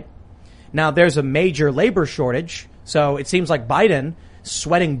money, right? Now there's a major labor shortage. So it seems like Biden,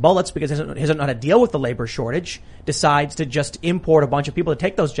 sweating bullets because he doesn't know how to deal with the labor shortage, decides to just import a bunch of people to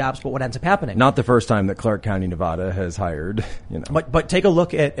take those jobs. But what ends up happening? Not the first time that Clark County, Nevada has hired, But take a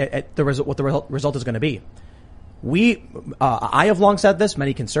look at the result, what the result is going to be. I have long said this,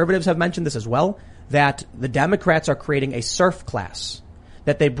 many conservatives have mentioned this as well, that the Democrats are creating a serf class,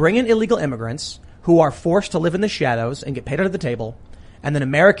 that they bring in illegal immigrants who are forced to live in the shadows and get paid under the table, and then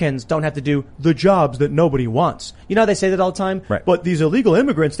Americans don't have to do the jobs that nobody wants. You know, they say that all the time, right. But these illegal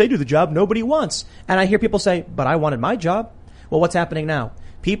immigrants, they do the job nobody wants. And I hear people say, but I wanted my job. Well, what's happening now?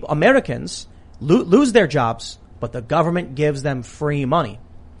 Americans lose their jobs, but the government gives them free money.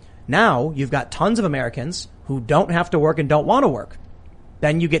 Now you've got tons of Americans who don't have to work and don't want to work.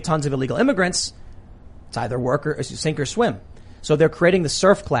 Then you get tons of illegal immigrants. It's either work or sink or swim. So they're creating the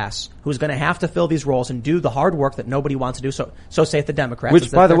serf class who's going to have to fill these roles and do the hard work that nobody wants to do. So say the Democrats.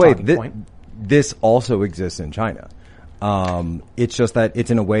 Which, by the way, this also exists in China. It's just that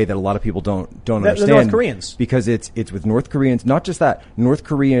it's in a way that a lot of people don't understand. The North Koreans. Because it's with North Koreans, not just that, North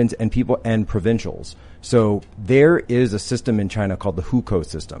Koreans and people and provincials. So there is a system in China called the hukou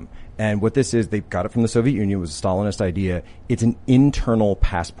system. And what this is, they got it from the Soviet Union. It was a Stalinist idea. It's an internal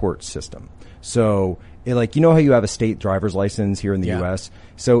passport system. So, like, you know how you have a state driver's license here in the U.S.?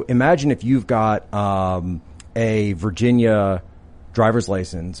 So imagine if you've got a Virginia driver's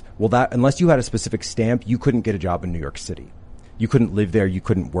license. Well, that unless you had a specific stamp, you couldn't get a job in New York City. You couldn't live there. You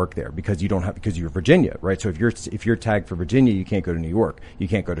couldn't work there because you're Virginia, right? So if you're tagged for Virginia, you can't go to New York. You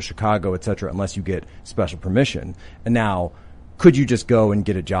can't go to Chicago, et cetera, unless you get special permission. And now, could you just go and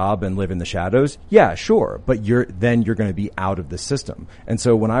get a job and live in the shadows? Yeah, sure. But you're going to be out of the system. And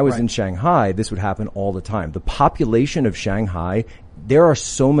so when I was in Shanghai, this would happen all the time. The population of Shanghai, there are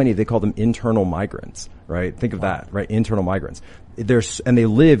so many, they call them internal migrants, right? Think of that, right? Internal migrants. And they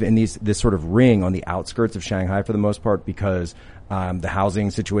live in this sort of ring on the outskirts of Shanghai for the most part because the housing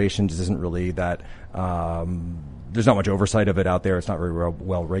situation just isn't really that there's not much oversight of it out there. It's not very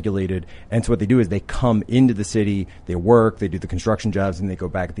well regulated. And so what they do is they come into the city, they work, they do the construction jobs, and they go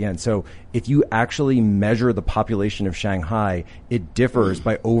back at the end. So if you actually measure the population of Shanghai, it differs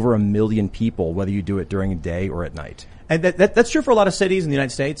by over 1 million people, whether you do it during a day or at night. And that's true for a lot of cities in the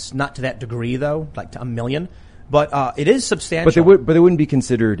United States, not to that degree though, like to 1 million. But it is substantial. But they wouldn't be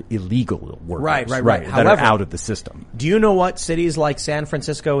considered illegal workers. Right. That However, are out of the system. Do you know what cities like San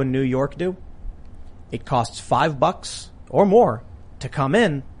Francisco and New York do? It costs $5 or more to come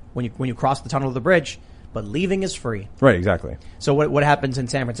in when you cross the tunnel of the bridge, but leaving is free. Right, exactly. So what happens in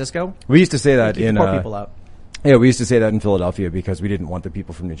San Francisco? We used to say that in poor people out. Yeah, we used to say that in Philadelphia because we didn't want the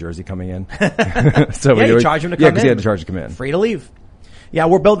people from New Jersey coming in. So you charge them to come in. Yeah, because you had to charge to come in. Free to leave. Yeah,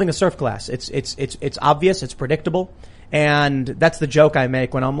 we're building a serf class. It's obvious, it's predictable. And that's the joke I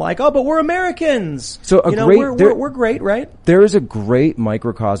make when I'm like, oh, but we're Americans. So we're great, right? There is a great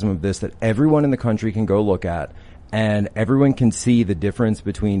microcosm of this that everyone in the country can go look at, and everyone can see the difference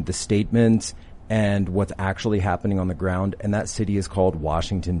between the statements and what's actually happening on the ground. And that city is called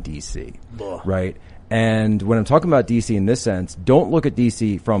Washington, D.C., right? And when I'm talking about D.C. in this sense, don't look at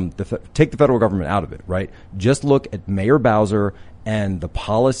D.C. take the federal government out of it, right? Just look at Mayor Bowser and the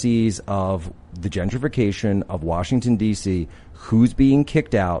policies of the gentrification of Washington, D.C., who's being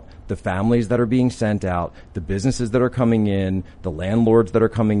kicked out, the families that are being sent out, the businesses that are coming in, the landlords that are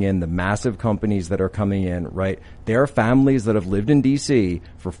coming in, the massive companies that are coming in, right? There are families that have lived in D.C.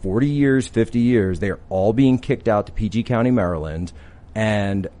 for 40 years, 50 years. They are all being kicked out to PG County, Maryland.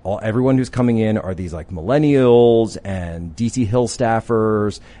 And everyone who's coming in are these like millennials and DC Hill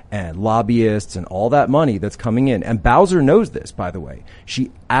staffers and lobbyists and all that money that's coming in. And Bowser knows this, by the way.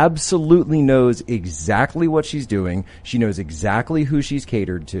 She absolutely knows exactly what she's doing. She knows exactly who she's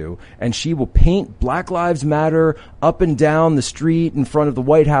catered to. And she will paint Black Lives Matter up and down the street in front of the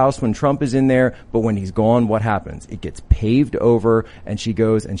White House when Trump is in there. But when he's gone, what happens? It gets paved over, and she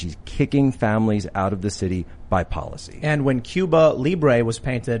goes and she's kicking families out of the city by policy. And when Cuba Libre was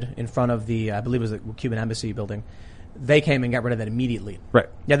painted in front of the, I believe it was the Cuban embassy building, they came and got rid of that immediately. Right.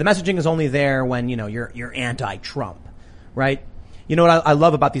 Yeah, the messaging is only there when, you're anti-Trump, right? You know what I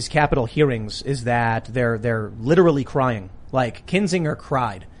love about these Capitol hearings is that they're literally crying. Like Kinzinger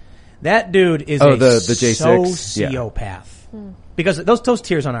cried. That dude is the J6 sociopath. Because those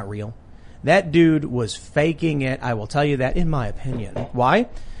tears are not real. That dude was faking it. I will tell you that in my opinion. Why?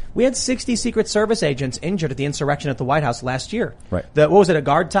 We had 60 Secret Service agents injured at the insurrection at the White House last year. Right. What was it? A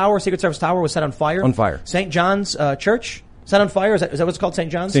guard tower, Secret Service tower was set on fire? On fire. St. John's Church set on fire? Is that what it's called?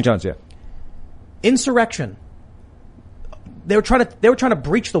 St. John's? St. John's, yeah. Insurrection. They were trying to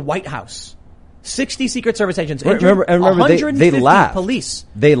breach the White House. 60 Secret Service agents injured. Remember they laughed. Police.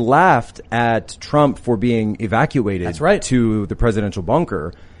 They laughed at Trump for being evacuated. That's right. To the presidential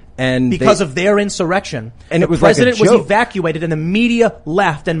bunker. And because of their insurrection. And the it was president like a joke. was evacuated and the media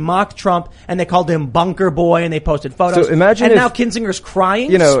left and mocked Trump and they called him bunker boy and they posted photos. So imagine and if, now Kinzinger's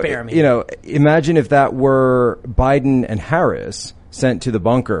crying? Spare me. Imagine if that were Biden and Harris sent to the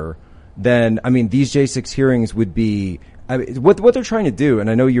bunker, then, these J6 hearings would be, what they're trying to do, and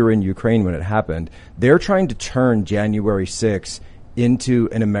I know you were in Ukraine when it happened, they're trying to turn January 6th into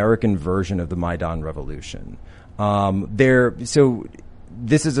an American version of the Maidan Revolution.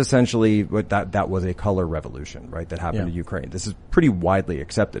 This is essentially what that was a color revolution, right? That happened in Ukraine. This is pretty widely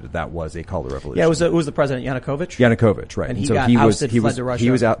accepted that was a color revolution. Yeah, it was the president Yanukovych. Yanukovych, right? And he got ousted, fled to Russia.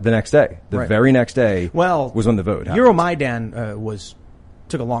 He was out the next day. The very next day. Was when the vote happened. Euromaidan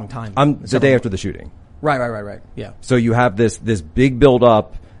took a long time. The day after the shooting. Right. Yeah. So you have this big build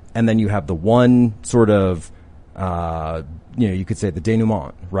up, and then you have the one sort of, you could say the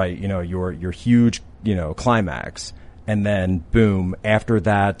denouement, right? Your huge, climax. And then, boom, after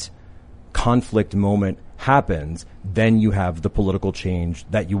that conflict moment happens, then you have the political change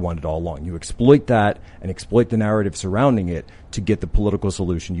that you wanted all along. You exploit that and exploit the narrative surrounding it to get the political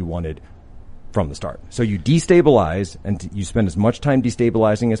solution you wanted from the start. So you destabilize and you spend as much time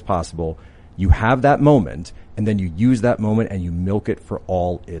destabilizing as possible. You have that moment, and then you use that moment and you milk it for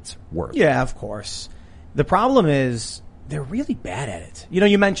all it's worth. Yeah, of course. The problem is they're really bad at it.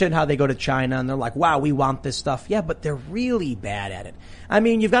 You mentioned how they go to China and they're like, wow, we want this stuff. Yeah, but they're really bad at it.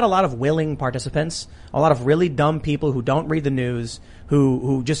 You've got a lot of willing participants, a lot of really dumb people who don't read the news,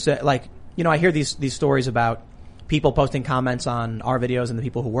 who just I hear these stories about people posting comments on our videos and the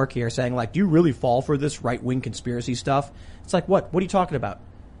people who work here saying like, do you really fall for this right-wing conspiracy stuff? It's like, what? What are you talking about?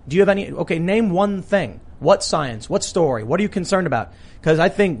 Do you have okay, name one thing. What science? What story? What are you concerned about? Because I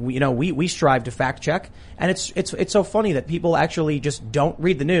think, we strive to fact check, and it's so funny that people actually just don't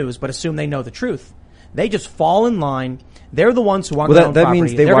read the news but assume they know the truth. They just fall in line. They're the ones who want their own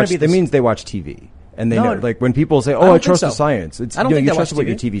property. That means they watch TV. And they know, like when people say, I trust the science. I don't think you they trust watch what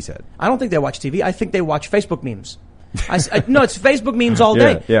TV. your TV said. I don't think they watch TV. I think they watch Facebook memes. No, it's Facebook memes all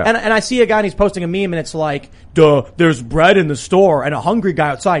day. Yeah. And I see a guy and he's posting a meme and it's like, duh, there's bread in the store and a hungry guy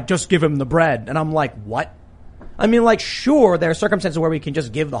outside, just give him the bread. And I'm like, what? Sure, there are circumstances where we can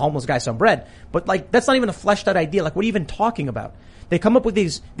just give the homeless guy some bread, but that's not even a fleshed out idea. What are you even talking about? They come up with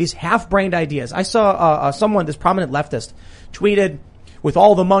these half-brained ideas. I saw, someone, this prominent leftist, tweeted, with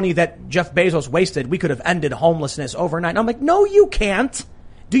all the money that Jeff Bezos wasted, we could have ended homelessness overnight. And I'm like, no, you can't.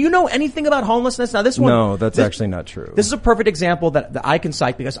 Do you know anything about homelessness? Now, No, that's actually not true. This is a perfect example that I can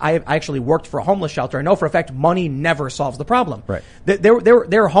cite because I actually worked for a homeless shelter. I know for a fact money never solves the problem. Right.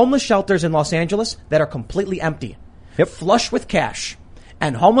 There are homeless shelters in Los Angeles that are completely empty. Yep. Flush with cash.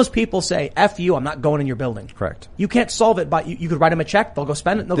 And homeless people say, F you, I'm not going in your building. Correct. You can't solve it by, you could write them a check, they'll go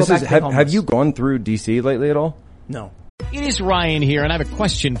spend it, and they'll go back to being homeless. Have you gone through DC lately at all? No. It is Ryan here, and I have a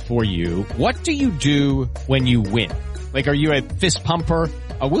question for you. What do you do when you win? Are you a fist pumper,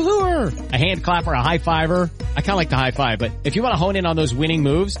 a woo-hooer, a hand clapper, a high-fiver? I kind of like the high-five, but if you want to hone in on those winning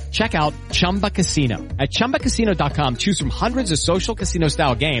moves, check out Chumba Casino. At ChumbaCasino.com, choose from hundreds of social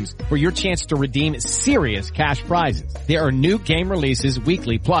casino-style games for your chance to redeem serious cash prizes. There are new game releases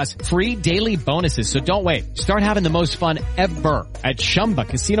weekly, plus free daily bonuses, so don't wait. Start having the most fun ever at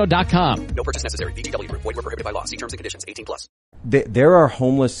ChumbaCasino.com. No purchase necessary. VGW. Void where prohibited by law. See terms and conditions. 18+. There are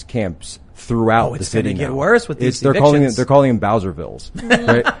homeless camps throughout the city now. It's going to get worse with these they're calling them Bowservilles,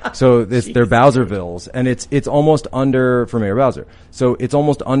 right? So they're Bowservilles, and it's almost under for Mayor Bowser. So it's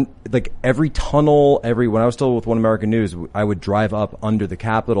almost every tunnel, when I was still with One American News, I would drive up under the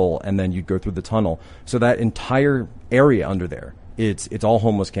Capitol, and then you'd go through the tunnel. So that entire area under there, it's all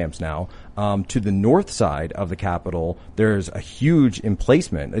homeless camps now. To the north side of the Capitol, there's a huge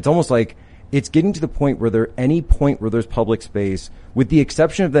emplacement. It's almost like it's getting to the point where any point where there's public space, with the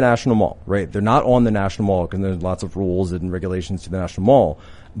exception of the National Mall, right? They're not on the National Mall because there's lots of rules and regulations to the National Mall.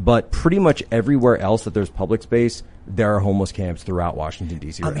 But pretty much everywhere else that there's public space, there are homeless camps throughout Washington,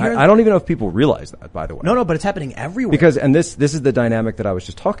 D.C. I don't even know if people realize that, by the way. No, but it's happening everywhere. Because, and this is the dynamic that I was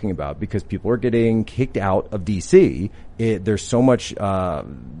just talking about, because people are getting kicked out of D.C. There's so much, so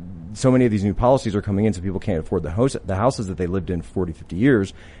many of these new policies are coming in, so people can't afford the houses that they lived in for 40, 50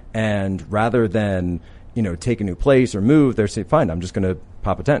 years. And rather than, take a new place or move, they're saying, fine, I'm just going to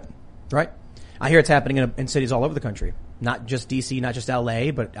pop a tent. Right. I hear it's happening in cities all over the country. Not just D.C., not just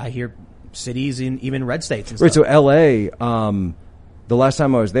L.A., but I hear cities in even red states and stuff. Right, so L.A., the last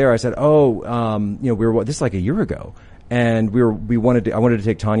time I was there, I said, we were, this is like a year ago. And I wanted to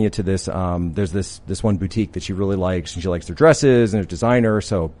take Tanya to this, there's this one boutique that she really likes, and she likes their dresses and their designer.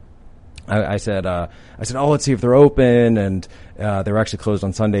 So I said, let's see if they're open. And, they were actually closed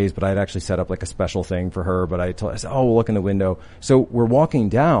on Sundays, but I had actually set up like a special thing for her. But I said, we'll look in the window. So we're walking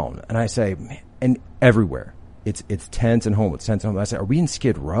down, and I say, man, and everywhere. It's tents and homeless, tents and homeless. I said, are we in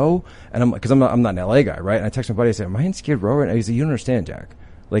Skid Row? And I'm like, cause I'm not an LA guy, right? And I text my buddy, I said, am I in Skid Row? And he said, you don't understand, Jack.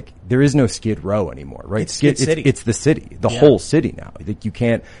 Like, there is no Skid Row anymore, right? It's city. It's the city, the whole city now. Like, you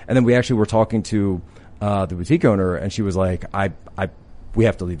can't, and then we actually were talking to, the boutique owner, and she was like, we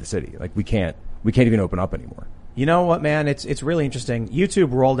have to leave the city. Like, we can't even open up anymore. You know what, man? It's really interesting.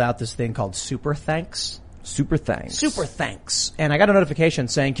 YouTube rolled out this thing called Super Thanks. Super thanks. And I got a notification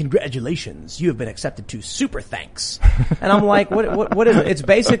saying, congratulations, you have been accepted to Super Thanks. And I'm like, what is it? It's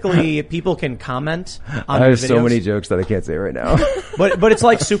basically people can comment on I have videos. So many jokes that I can't say right now. but it's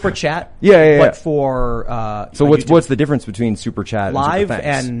like Super Chat. Yeah. But for, so what's the difference between Super Chat live and Super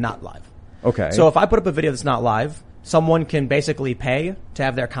Thanks? and not live? Okay. So if I put up a video that's not live, someone can basically pay to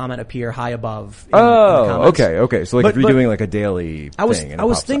have their comment appear high above in the comments. Okay. So if you're doing like a daily thing. I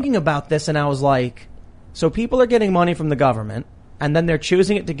was thinking about this, and I was like, so people are getting money from the government, and then they're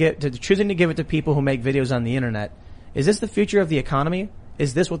choosing to give it to people who make videos on the internet. Is this the future of the economy?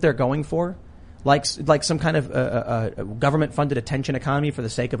 Is this what they're going for? Like some kind of government-funded attention economy for the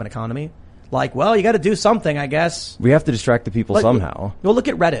sake of an economy? Like, well, you got to do something, I guess. We have to distract the people somehow. Well, look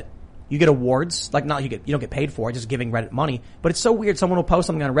at Reddit. You get awards, you don't get paid for it, just giving Reddit money. But it's so weird. Someone will post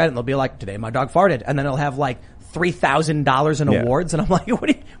something on Reddit and they'll be like, today my dog farted. And then it'll have like $3,000 in awards. And I'm like, what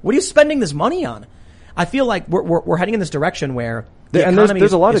are you spending this money on? I feel like we're heading in this direction where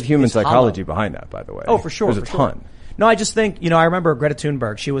there's a lot of human psychology behind that, by the way. Oh, for sure. There's a ton. No, I just think, I remember Greta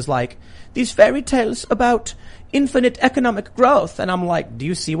Thunberg, she was like, these fairy tales about infinite economic growth. And I'm like, do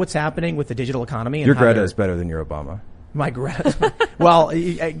you see what's happening with the digital economy? And your Greta is better than your Obama. My Greta. Well,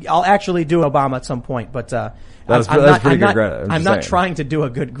 I'll actually do Obama at some point, but that's pretty good Greta. I'm not trying to do a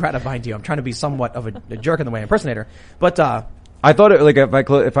good Greta, mind you. I'm trying to be somewhat of a jerk in the way impersonator. But I thought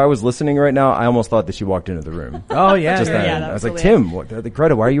if I was listening right now, I almost thought that she walked into the room. Oh yeah, just then. I was like, Tim,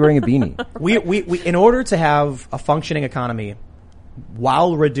 Greta, why are you wearing a beanie? We in order to have a functioning economy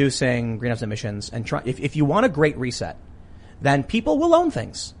while reducing greenhouse emissions and if you want a great reset, then people will own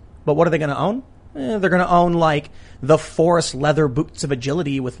things. But what are they going to own? They're going to own like the forest leather boots of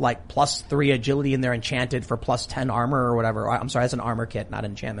agility with like +3 agility and they're enchanted for +10 armor or whatever. I'm sorry, that's an armor kit, not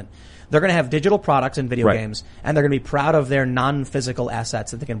enchantment. They're going to have digital products in video games, and they're going to be proud of their non-physical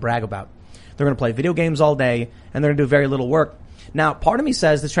assets that they can brag about. They're going to play video games all day, and they're going to do very little work. Now, part of me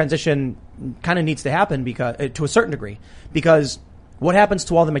says this transition kind of needs to happen because, to a certain degree, because what happens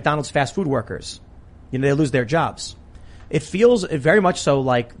to all the McDonald's fast food workers? They lose their jobs. It feels very much so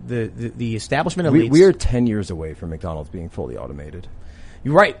like the establishment elites. We are 10 years away from McDonald's being fully automated.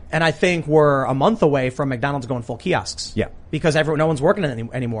 You're right. And I think we're a month away from McDonald's going full kiosks. Yeah. Because no one's working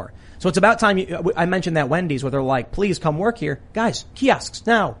anymore. So it's about time I mentioned that Wendy's where they're like, please come work here. Guys, kiosks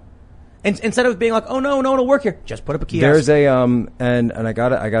now. And instead of being like, oh no one will work here, just put up a kiosk. There's a, and I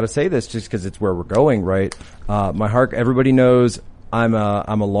gotta say this just cause it's where we're going, right? My heart, everybody knows I'm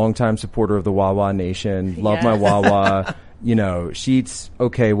a longtime supporter of the Wawa Nation. Love my Wawa. Sheets,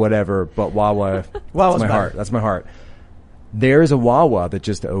 okay, whatever, but Wawa, that's my heart. That's my heart. There's a Wawa that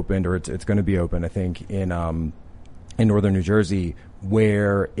just opened, or it's going to be open, I think, in northern New Jersey,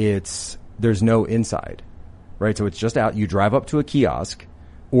 where there's no inside, right? So it's just out. You drive up to a kiosk,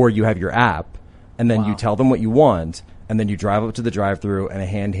 or you have your app, and then you tell them what you want, and then you drive up to the drive-thru, and a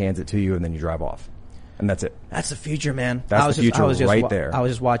hand hands it to you, and then you drive off. And that's it. That's the future, man. That's the future right there. I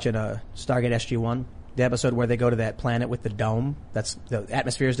was just watching Stargate SG-1, the episode where they go to that planet with the dome. That's the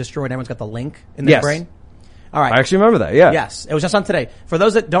atmosphere is destroyed. Everyone's got the link in their brain. All right. I actually remember that, yeah. Yes. It was just on today. For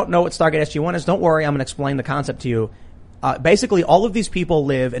those that don't know what Stargate SG-1 is, don't worry. I'm going to explain the concept to you. Basically, all of these people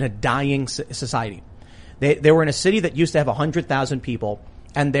live in a dying society. They were in a city that used to have 100,000 people,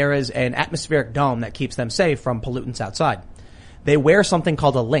 and there is an atmospheric dome that keeps them safe from pollutants outside. They wear something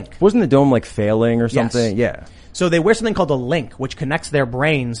called a link. Wasn't the dome like failing or something? Yes. Yeah. So they wear something called a link, which connects their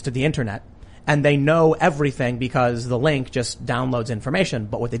brains to the internet. And they know everything because the link just downloads information.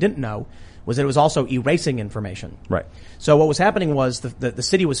 But what they didn't know was that it was also erasing information. Right. So what was happening was the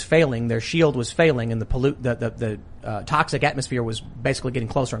city was failing, their shield was failing, and the toxic atmosphere was basically getting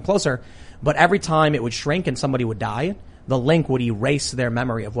closer and closer. But every time it would shrink and somebody would die, the link would erase their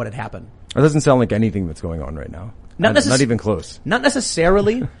memory of what had happened. It doesn't sound like anything that's going on right now. Not even close. Not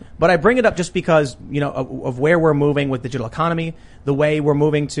necessarily, but I bring it up just because, of where we're moving with digital economy, the way we're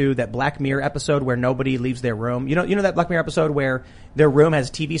moving to that Black Mirror episode where nobody leaves their room. You know that Black Mirror episode where their room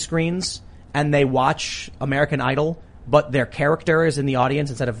has TV screens and they watch American Idol, but their character is in the audience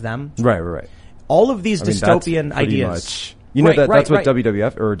instead of them? Right. All of these dystopian ideas. That's what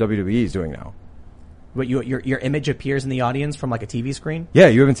WWF or WWE is doing now. But your image appears in the audience from like a TV screen? Yeah,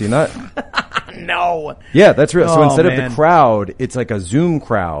 you haven't seen that? No. Yeah, that's real. So instead man. of the crowd, it's like a Zoom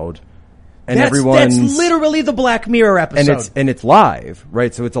crowd, and everyone's that's literally the Black Mirror episode. and it's live,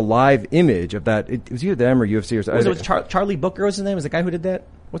 right? So it's a live image of that. It was either them or UFC or something. Was it Charlie Booker? Was his name? Was the guy who did that?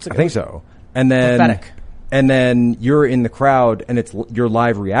 What's the guy? I think so. And then Pathetic. And then you're in the crowd, and it's your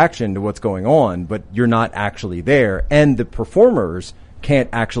live reaction to what's going on, but you're not actually there, and the performers can't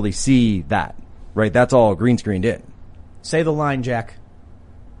actually see that, right? That's all green screened in. Say the line, Jack.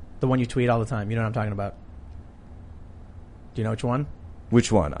 The one you tweet all the time. You know what I'm talking about. Do you know which one?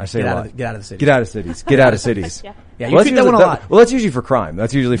 Which one? I say Get a out lot. of get out of the city. Get out of cities. Get out of cities. Yeah, you tweet that one a lot. Well, that's usually for crime.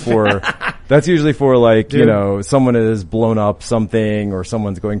 That's usually for like, Dude. someone has blown up something or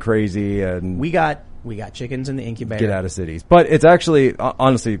someone's going crazy and We got chickens in the incubator. get out of cities. But it's actually,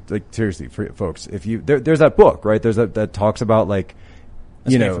 honestly, like seriously, for folks, if you, there's that book, right? There's that talks about like,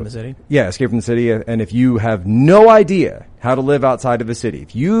 Escape from the City? Yeah, Escape from the City. And if you have no idea how to live outside of a city,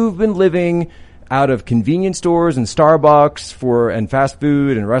 if you've been living out of convenience stores and Starbucks and fast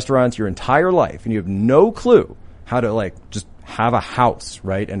food and restaurants your entire life, and you have no clue how to like just have a house,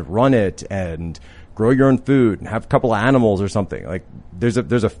 right? And run it and grow your own food and have a couple of animals or something. Like there's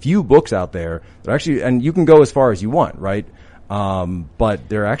a few books out there that actually, and you can go as far as you want, right? But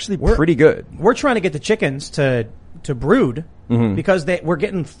they're actually pretty good. We're trying to get the chickens to brood because we're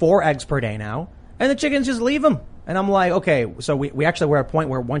getting 4 eggs per day now, and the chickens just leave them. And I'm like, okay, so we actually were at a point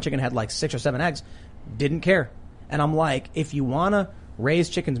where one chicken had like 6 or 7 eggs, didn't care. And I'm like, if you want to raise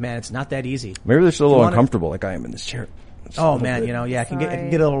chickens, man, it's not that easy. Maybe they're still a little uncomfortable, like I am in this chair. Oh man, it can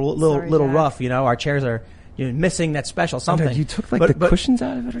get a little rough. Our chairs are missing that special something. You took like the cushions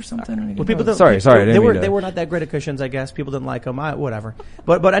out of it or something. Well, people sorry. They were not that great at cushions, I guess. People didn't like them. Whatever.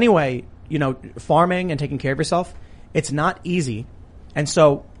 But anyway, farming and taking care of yourself, it's not easy. And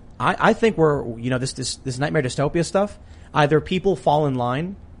so I think we're this nightmare dystopia stuff. Either people fall in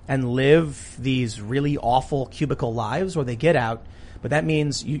line and live these really awful cubicle lives, or they get out. But that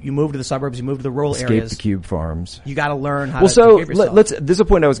means you move to the suburbs, you move to the rural areas. Escape the cube farms. You got to learn how to take care of yourself. This is a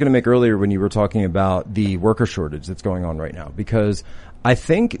point I was going to make earlier when you were talking about the worker shortage that's going on right now, because I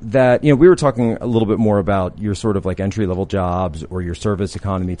think that, we were talking a little bit more about your sort of like entry level jobs or your service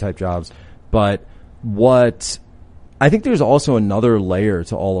economy type jobs. But what I think there's also another layer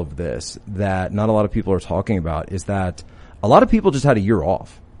to all of this that not a lot of people are talking about is that a lot of people just had a year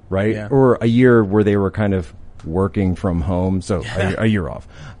off, right? Yeah. Or a year where they were kind of working from home, so a year off.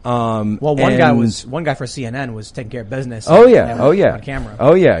 One guy for CNN was taking care of business. On camera.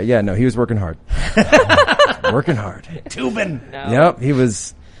 Oh yeah. No, he was working hard. Working hard. Tubing. No. Yep, he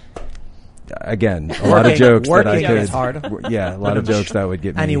was. Again, a lot of jokes that I could. Hard. Yeah, a lot of jokes that would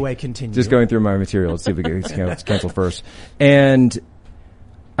get me. Anyway, continue. Just going through my material. Let's see if we get canceled first. And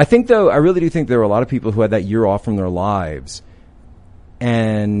I think, though, I really do think there were a lot of people who had that year off from their lives.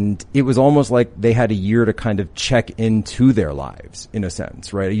 And it was almost like they had a year to kind of check into their lives, in a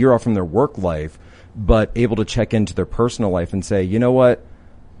sense, right? A year off from their work life, but able to check into their personal life and say, you know what?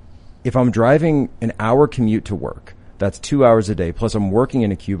 If I'm driving an hour commute to work, that's 2 hours a day, plus I'm working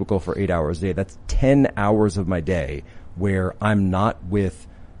in a cubicle for 8 hours a day. That's 10 hours of my day where I'm not with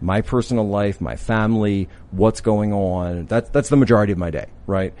my personal life, my family, what's going on. That's the majority of my day,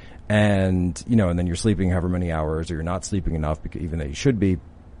 right? And, and then you're sleeping however many hours, or you're not sleeping enough, because even though you should be.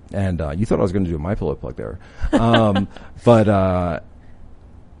 And, you thought I was going to do a My Pillow plug there. But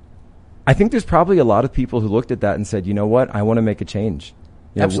I think there's probably a lot of people who looked at that and said, you know what? I want to make a change.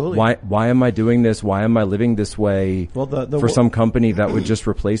 Absolutely. Why am I doing this? Why am I living this way for some company that would just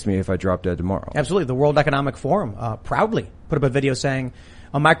replace me if I drop dead tomorrow? Absolutely. The World Economic Forum proudly put up a video saying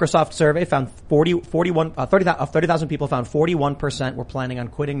a Microsoft survey found 30,000 people found 41% were planning on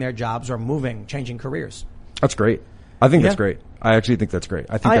quitting their jobs or changing careers. That's great. I think that's great. I actually think that's great.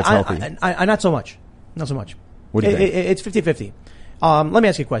 I think that's healthy. I not so much. Not so much. What do you think? It's 50-50. Let me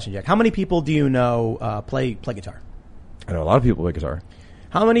ask you a question, Jack. How many people do you know play guitar? I know a lot of people play guitar.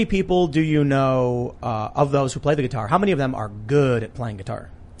 How many people do you know, of those who play the guitar, how many of them are good at playing guitar?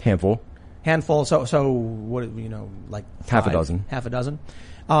 Handful. Handful. So what, you know, like half a dozen. Half a dozen.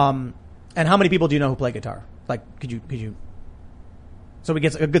 And how many people do you know who play guitar? Like, could you, so we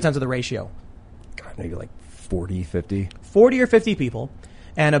get a good sense of the ratio. God, maybe like 40, 50. 40 or 50 people.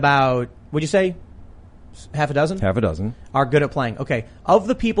 And about, would you say half a dozen? Half a dozen. Are good at playing. Okay. Of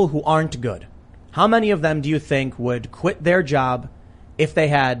the people who aren't good, how many of them do you think would quit their job if they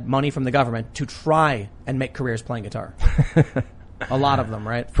had money from the government to try and make careers playing guitar? A lot of them,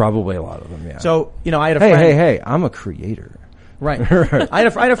 right? Probably a lot of them, yeah. So, you know, I had a friend. Hey, I'm a creator. Right. I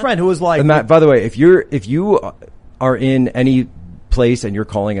had a friend who was like. And Matt, by the way, if you are in any place and you're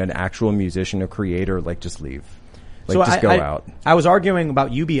calling an actual musician a creator, like just leave. Like so just go out. I was arguing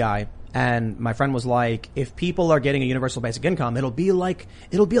about UBI, and my friend was like, if people are getting a universal basic income, it'll be like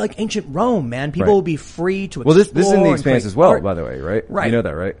ancient Rome, man. People will be free to explore. Well, this is in The Expanse as well, art. by the way, right? Right. You know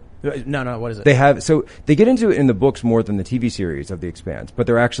that, right? No, what is it? They get into it in the books more than the TV series of The Expanse, but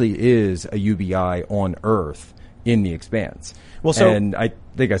there actually is a UBI on Earth in The Expanse. Well, so, and I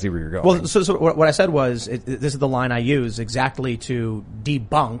think I see where you're going. Well, so what I said was, this is the line I use exactly to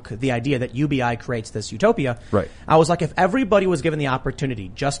debunk the idea that UBI creates this utopia. Right. I was like, if everybody was given the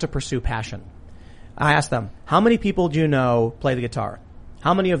opportunity just to pursue passion, I asked them, how many people do you know play the guitar?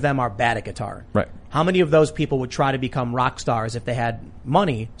 How many of them are bad at guitar? Right. How many of those people would try to become rock stars if they had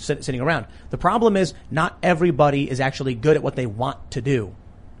money sitting around? The problem is not everybody is actually good at what they want to do.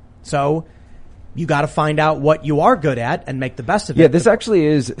 So you got to find out what you are good at and make the best of it. Yeah, this actually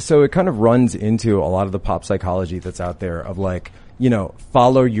is, so it kind of runs into a lot of the pop psychology that's out there of like, you know,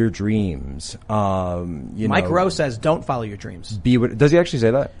 follow your dreams. Mike Rowe says, don't follow your dreams. Does he actually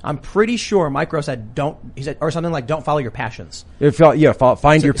say that? I'm pretty sure Mike Rowe said, he said, or something like, don't follow your passions.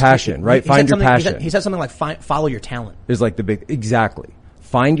 Find your passion, right? Find your passion. He said something like, follow your talent. Is like exactly.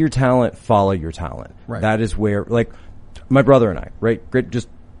 Find your talent, follow your talent. Right. That is where, like, my brother and I, right? Great, just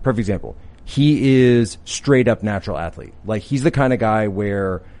perfect example. He is straight up natural athlete. Like, he's the kind of guy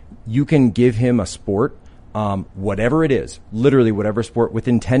where you can give him a sport, whatever it is, literally whatever sport,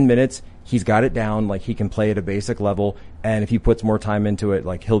 within 10 minutes, he's got it down. Like, he can play at a basic level. And if he puts more time into it,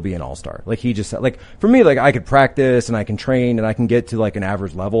 like, he'll be an all-star. Like, he just, like, for me, like, I could practice and I can train and I can get to like an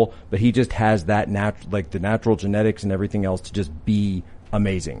average level, but he just has that the natural genetics and everything else to just be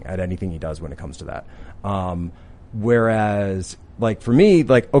amazing at anything he does when it comes to that. Whereas, like, for me,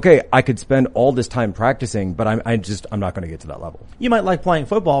 like, okay, I could spend all this time practicing, but I'm not going to get to that level. You might like playing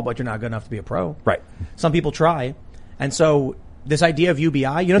football, but you're not good enough to be a pro. Right. Some people try. And so this idea of UBI,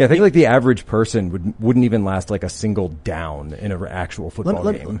 I think like the average person wouldn't even last like a single down in an actual football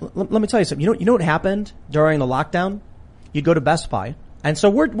game. Let me tell you something. You know what happened during the lockdown? You'd go to Best Buy. And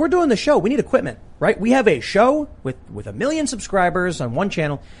so we're doing the show. We need equipment, right? We have a show with 1 million subscribers on one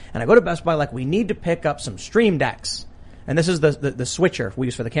channel, and I go to Best Buy like, we need to pick up some Stream Decks. And this is the switcher we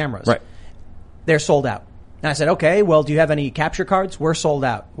use for the cameras. Right. They're sold out. And I said, okay, well, do you have any capture cards? We're sold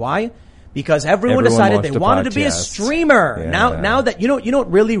out. Why? Because everyone decided they wanted to be a streamer. Yeah. Now that, you know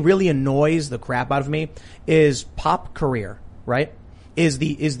what really, really annoys the crap out of me is pop career, right? Is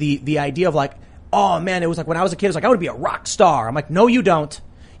the idea of like, oh man, it was like when I was a kid, it was like, I want to be a rock star. I'm like, no, you don't.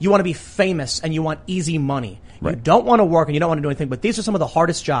 You want to be famous and you want easy money. Right. You don't want to work and you don't want to do anything, but these are some of the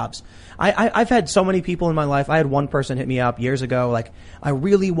hardest jobs. I've had so many people in my life. I had one person hit me up years ago, like, I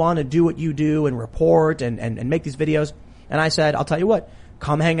really want to do what you do and report and make these videos. And I said, I'll tell you what,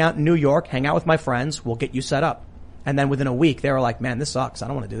 come hang out in New York, hang out with my friends, we'll get you set up. And then within a week, they were like, man, this sucks. I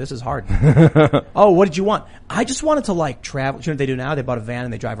don't want to do this. This is hard. Oh, what did you want? I just wanted to like travel. You know what they do now? They bought a van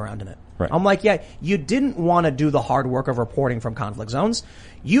and they drive around in it. Right. I'm like, yeah, you didn't want to do the hard work of reporting from conflict zones.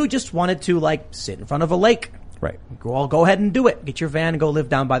 You just wanted to like sit in front of a lake. Right. Go ahead and do it. Get your van and go live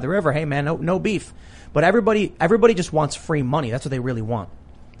down by the river. Hey man, no beef. But everybody just wants free money. That's what they really want.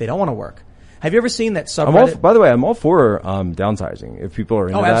 They don't want to work. Have you ever seen that subreddit? By the way, I'm all for downsizing. If people are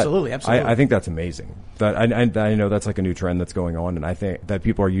into that, absolutely. I think that's amazing. That I know that's like a new trend that's going on, and I think that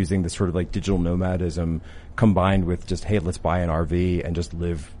people are using this sort of like digital nomadism combined with just, hey, let's buy an RV and just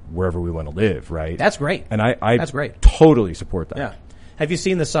live wherever we want to live, right? That's great. And I that's great. Totally support that. Yeah. Have you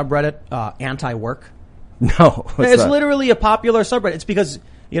seen the subreddit anti-work? No. It's literally a popular subreddit. It's because,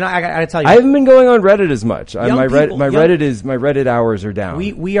 you know, I gotta tell you, I haven't been going on Reddit as much. My Reddit Reddit hours are down.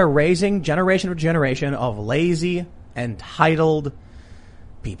 We are raising generation after generation of lazy, entitled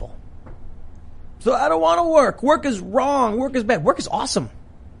people. So I don't want to work. Work is wrong. Work is bad. Work is awesome.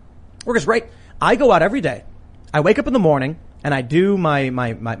 Work is great. I go out every day. I wake up in the morning and I do my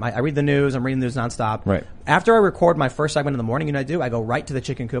I read the news. I'm reading the news nonstop. Right. After I record my first segment in the morning, I go right to the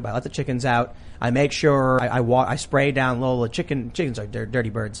chicken coop. I let the chickens out. I make sure I spray down little chickens are dirty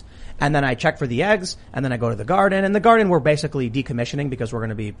birds. And then I check for the eggs, and then I go to the garden. And the garden we're basically decommissioning because we're going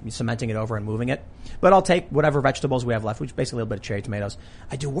to be cementing it over and moving it. But I'll take whatever vegetables we have left, which is basically a little bit of cherry tomatoes.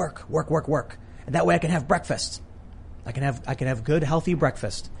 I do work. And that way I can have breakfast. I can have good, healthy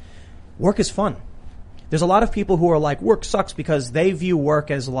breakfast. Work is fun. There's a lot of people who are like, work sucks because they view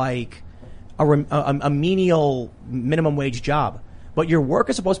work as like a menial minimum wage job. But your work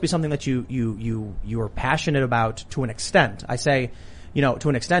is supposed to be something that you are passionate about to an extent. I say, to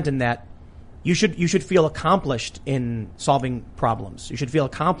an extent in that you should feel accomplished in solving problems. You should feel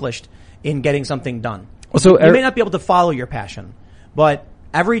accomplished in getting something done. So you may not be able to follow your passion, but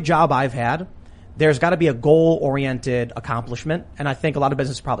every job I've had, there's got to be a goal-oriented accomplishment, and I think a lot of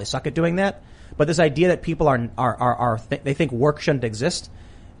businesses probably suck at doing that. But this idea that people they think work shouldn't exist,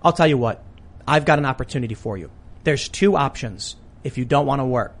 I'll tell you what, I've got an opportunity for you. There's two options if you don't want to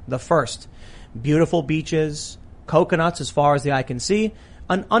work. The first, beautiful beaches, coconuts as far as the eye can see,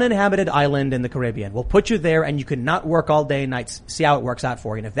 an uninhabited island in the Caribbean. We'll put you there and you can not work all day and nights, see how it works out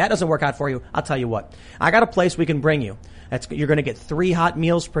for you. And if that doesn't work out for you, I'll tell you what, I got a place we can bring you. You're going to get 3 hot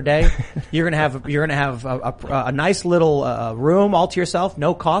meals per day. You're going to have a nice little room all to yourself,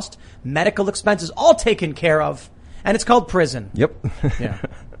 no cost, medical expenses all taken care of, and it's called prison. Yep. Yeah.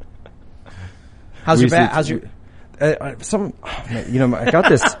 How's your back? How's your? I got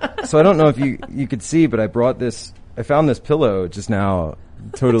this. So I don't know if you could see, but I found this pillow just now.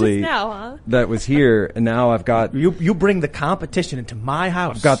 Totally. Just now, huh? That was here, and now I've got. You bring the competition into my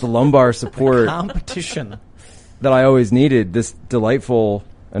house. I've got the lumbar support. Competition. That I always needed. This delightful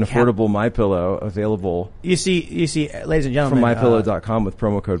and affordable MyPillow available. You see, ladies and gentlemen, from MyPillow.com with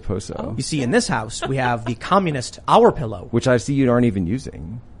promo code POSO. You see, in this house we have the communist Our Pillow, which I see you aren't even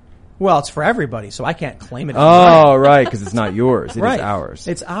using. Well, it's for everybody, so I can't claim it. Oh, right, because it's not yours. It right. is ours.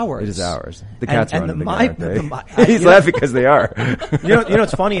 It's ours. It is ours. The cats are running He's laughing because they are. You know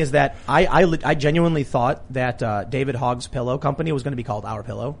what's funny is that I genuinely thought that David Hogg's pillow company was going to be called Our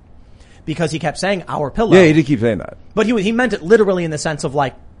Pillow. Because he kept saying Our Pillow. Yeah, he did keep saying that. But he meant it literally in the sense of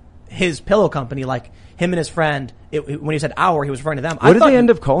like his pillow company, like him and his friend. When he said Our, he was referring to them. What did they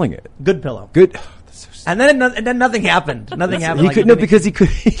end up calling it? Good Pillow. Good. And then nothing happened. Nothing happened.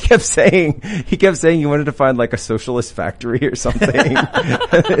 He kept saying he wanted to find like a socialist factory or something, and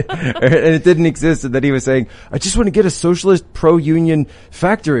it didn't exist. And then he was saying, "I just want to get a socialist pro-union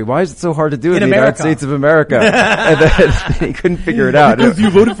factory. Why is it so hard to do in the United States of America?" And then he couldn't figure it out because you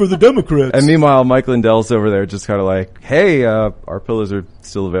voted for the Democrats. And meanwhile, Mike Lindell's over there, just kind of like, "Hey, our pillows are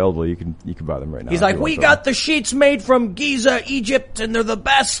still available. You can buy them right now." He's like, "We got the sheets made from Giza, Egypt, and they're the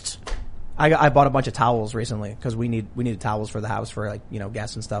best." I bought a bunch of towels recently because we needed towels for the house for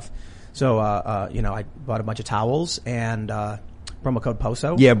guests and stuff. So I bought a bunch of towels and promo code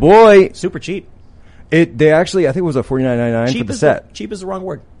POSO. Yeah, boy, super cheap. They actually, I think it was a $49.99 for the set. Cheap is the wrong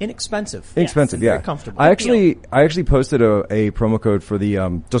word. Inexpensive. Inexpensive, yeah. Very comfortable. I actually posted a promo code for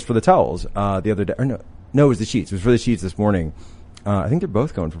the just for the towels the other day. Or no, it was the sheets. It was for the sheets this morning. I think they're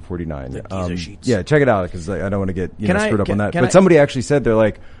both going for $49. The Giza sheets. Yeah, check it out because I don't want to get screwed up on that. But somebody somebody actually said, they're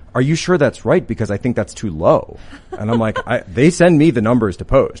like, "Are you sure that's right? Because I think that's too low." And I'm like, they send me the numbers to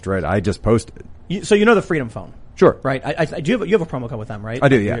post, right? I just posted. So you know the Freedom Phone, sure, right? You have a promo code with them, right? I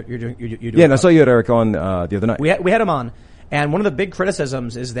do, yeah. You're doing yeah, and I saw you at Eric on the other night. We had him on, and one of the big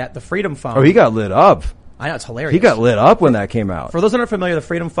criticisms is that the Freedom Phone. Oh, he got lit up. I know, it's hilarious. He got lit up when that came out. For those that aren't familiar, the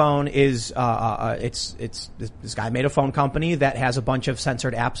Freedom Phone is this guy made a phone company that has a bunch of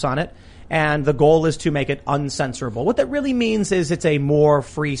censored apps on it, and the goal is to make it uncensorable. What that really means is it's a more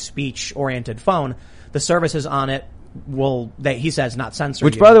free speech oriented phone. The services on it he says, not censor.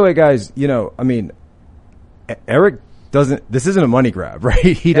 Which, by the way, guys, Eric doesn't. This isn't a money grab, right?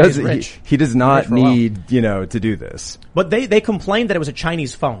 He doesn't. He does not need to do this. But they complained that it was a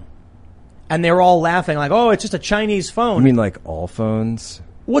Chinese phone. And they were all laughing like, "Oh, it's just a Chinese phone." You mean like all phones?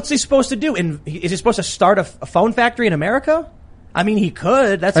 What's he supposed to do? Is he supposed to start a phone factory in America? I mean, he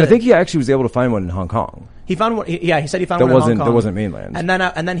could. I think he actually was able to find one in Hong Kong. He found one. Yeah, he said he found one in Hong Kong. That wasn't mainland. And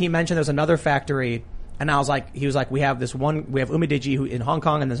then he mentioned there was another factory. And he was like, we have Umidigi who in Hong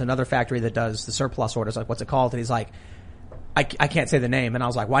Kong, and there's another factory that does the surplus orders. Like, what's it called? And he's like, I can't say the name. And I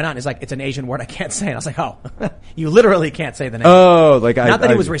was like, why not? And he's like, it's an Asian word. I can't say it. I was like, oh, you literally can't say the name. Oh, not that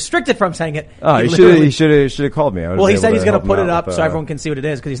he was restricted from saying it. Oh, he should have called me. Well, he said he's going to put it up so everyone can see what it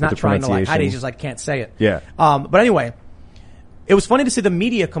is because he's not trying to hide it. He's just like, can't say it. Yeah. But anyway, it was funny to see the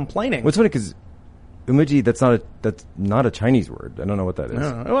media complaining. What's funny because Umuji, that's not a Chinese word. I don't know what that is.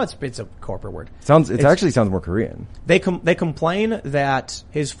 No. Well, it's a corporate word. It actually sounds more Korean. They complain that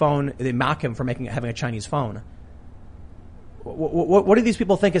his phone, they mock him for having a Chinese phone. What do these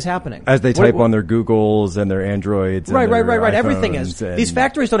people think is happening? As they type on their Googles and their Androids. Right. iPhones, Everything is. These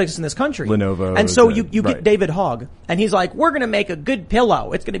factories don't exist in this country. Lenovo. And so you get David Hogg, and he's like, we're going to make a good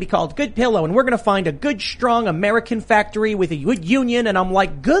pillow. It's going to be called Good Pillow, and we're going to find a good, strong American factory with a good union. And I'm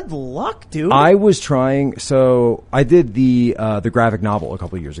like, good luck, dude. I was trying. So I did the graphic novel a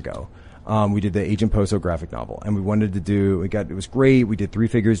couple of years ago. We did the Agent Poso graphic novel, and we wanted to do, it was great. We did 3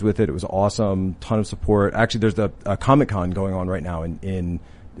 figures with it. It was awesome. Ton of support. Actually, there's a Comic-Con going on right now it's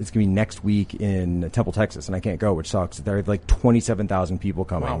going to be next week in Temple, Texas, and I can't go, which sucks. There are like 27,000 people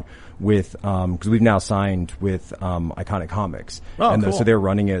coming with, cause we've now signed with, Iconic Comics. Oh, cool. So they're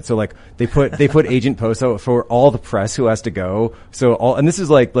running it. So like, they put Agent Poso for all the press who has to go. And this is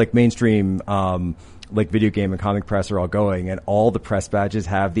like mainstream, like video game and comic press are all going, and all the press badges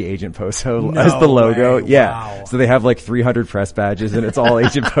have the Agent Poso as the logo. Way. Yeah. Wow. So they have like 300 press badges, and it's all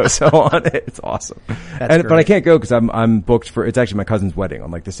Agent Poso on it. It's awesome. But I can't go because I'm booked it's actually my cousin's wedding on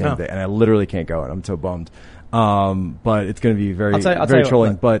like the same day, and I literally can't go, and I'm so bummed. But it's going to be very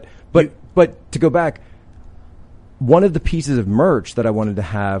trolling. But to go back, one of the pieces of merch that I wanted to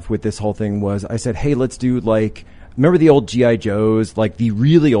have with this whole thing was I said, hey, let's do like, remember the old G.I. Joes, like the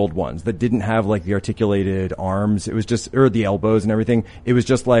really old ones that didn't have like the articulated arms? It was just, or the elbows and everything. It was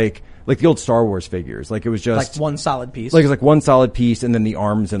just like the old Star Wars figures. Like it was just like one solid piece. Like it was like one solid piece, and then the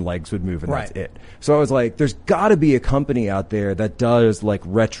arms and legs would move, and right. That's it. So I was like, there's gotta be a company out there that does like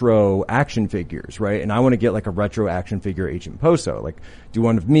retro action figures, right? And I want to get like a retro action figure Agent Poso, like do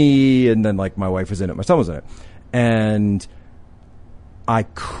one of me, and then like my wife was in it, my son was in it. And I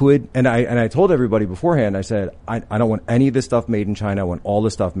told everybody beforehand, I said, I don't want any of this stuff made in China. I want all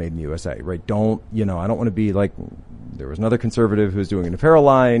this stuff made in the USA, right? I don't want to be like, there was another conservative who was doing an apparel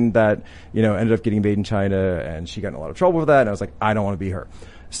line that, ended up getting made in China, and she got in a lot of trouble with that. And I was like, I don't want to be her.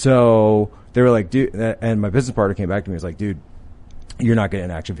 So they were like, dude, and my business partner came back to me and was like, dude, you're not getting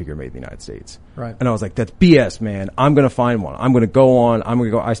an action figure made in the United States. Right. And I was like, that's BS, man. I'm going to find one. I'm going to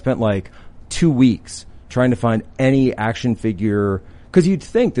go. I spent like 2 weeks trying to find any action figure. Because you'd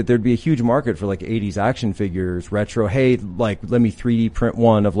think that there'd be a huge market for like 80s action figures, retro. Hey, like let me 3D print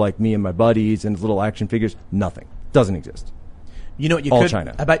one of like me and my buddies and little action figures. Nothing. Doesn't exist. You know what? All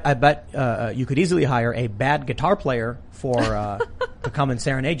China. I bet you could easily hire a bad guitar player to come and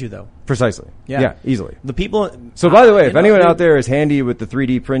serenade you, though. Precisely. Yeah, easily. The people. So by the way, if anyone out there is handy with the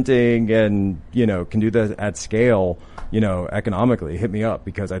 3D printing and can do that at scale, economically, hit me up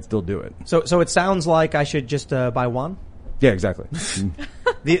because I'd still do it. So it sounds like I should just buy one. Yeah, exactly.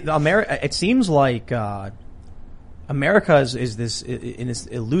 It seems like America is this in this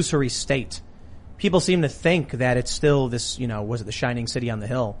illusory state. People seem to think that it's still this, was it the shining city on the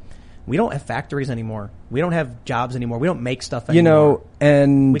hill? We don't have factories anymore. We don't have jobs anymore. We don't make stuff anymore.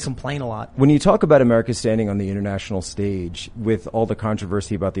 And we complain a lot. When you talk about America standing on the international stage with all the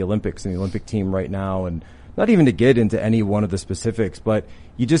controversy about the Olympics and the Olympic team right now, and not even to get into any one of the specifics, but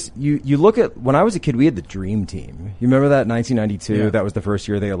you look at, when I was a kid, we had the Dream Team. You remember that in 1992? Yeah. That was the first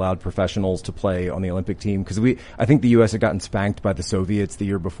year they allowed professionals to play on the Olympic team. Cause I think the U.S. had gotten spanked by the Soviets the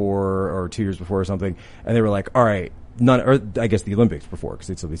year before or 2 years before or something. And they were like, all right, I guess the Olympics before, cause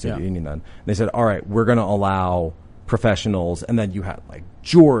they'd still be Soviet Union then. And they said, all right, we're going to allow professionals. And then you had like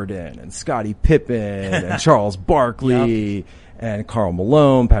Jordan and Scottie Pippen and Charles Barkley. Yep. And Karl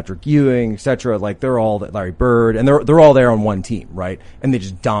Malone, Patrick Ewing, etc. Like they're all Larry Bird, and they're all there on one team, right? And they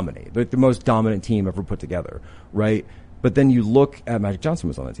just dominate. They're the most dominant team ever put together, right? But then you look at Magic Johnson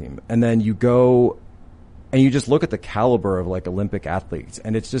was on the team, and then you go and you just look at the caliber of like Olympic athletes,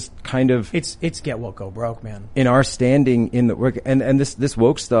 and it's just kind of it's get woke, go broke, man. In our standing in the work, and this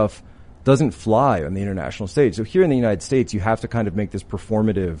woke stuff doesn't fly on the international stage. So here in the United States, you have to kind of make this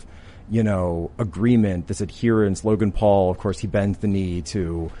performative, agreement, this adherence. Logan Paul, of course, he bends the knee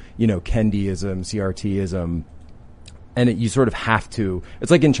to, Kendyism, CRTism. And you sort of have to,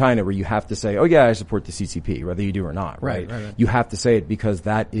 it's like in China where you have to say, oh yeah, I support the CCP, whether you do or not, right? Right. You have to say it because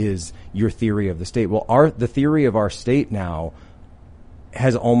that is your theory of the state. Well, the theory of our state now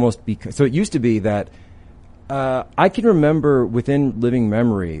has almost become, so it used to be that, I can remember within living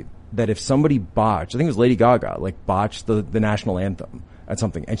memory that if somebody botched, I think it was Lady Gaga, like botched the national anthem at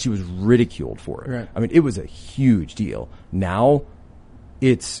something, and she was ridiculed for it. Right. I mean, it was a huge deal. Now,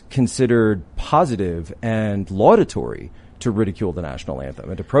 it's considered positive and laudatory to ridicule the national anthem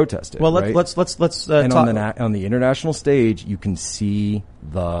and to protest it. Well, right? let's and talk on the international stage, you can see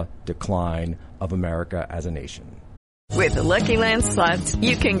the decline of America as a nation. With the Lucky Land Slots,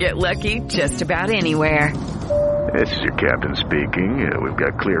 you can get lucky just about anywhere. This is your captain speaking. We've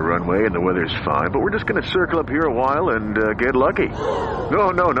got clear runway and the weather's fine, but we're just going to circle up here a while and get lucky.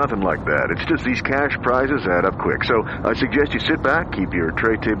 No, nothing like that. It's just these cash prizes add up quick. So I suggest you sit back, keep your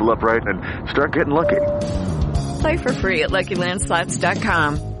tray table upright, and start getting lucky. Play for free at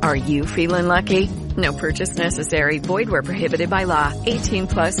LuckyLandSlots.com. Are you feeling lucky? No purchase necessary. Void where prohibited by law. 18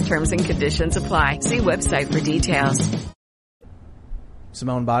 plus terms and conditions apply. See website for details.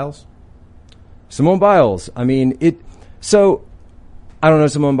 Simone Biles? Simone Biles. I mean, so I don't know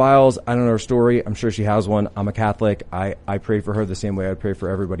Simone Biles. I don't know her story. I'm sure she has one. I'm a Catholic. I pray for her the same way I pray for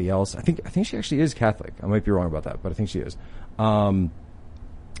everybody else. I think she actually is Catholic. I might be wrong about that, but I think she is.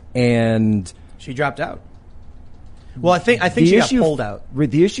 And she dropped out. Well, I think she got pulled out.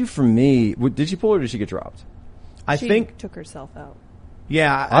 The issue for me, did she pull or did she get dropped? She think took herself out.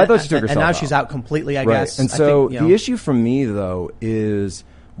 Yeah, I thought she took herself out. And now she's out completely, I guess. And so the issue for me though is,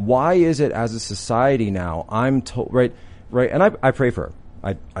 why is it as a society now I'm told, right, and I pray for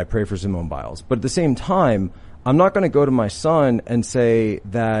her. I pray for Simone Biles. But at the same time, I'm not going to go to my son and say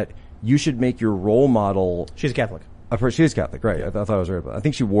that you should make your role model. She's Catholic. She is Catholic, right. I thought I was right about that. I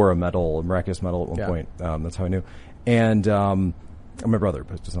think she wore a miraculous medal at one point. That's how I knew. And my brother,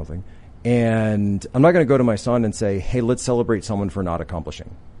 but just something. And I'm not going to go to my son and say, hey, let's celebrate someone for not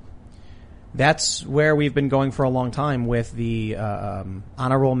accomplishing. That's where we've been going for a long time with the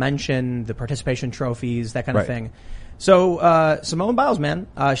honorable mention, the participation trophies, that kind of thing. So Simone Biles, man,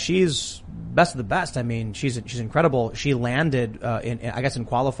 she's best of the best. I mean, she's incredible. She landed in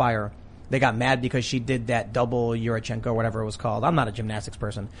qualifier. They got mad because she did that double Yurchenko or whatever it was called. I'm not a gymnastics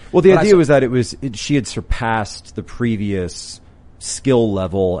person. Well, the idea was that she had surpassed the previous skill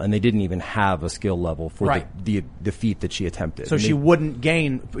level, and they didn't even have a skill level for the feat that she attempted. So she wouldn't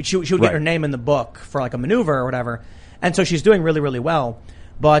gain. She would get her name in the book for like a maneuver or whatever. And so she's doing really, really well.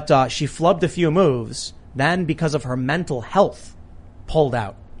 But she flubbed a few moves. Then, because of her mental health, pulled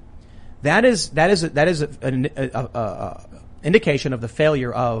out. That is an indication of the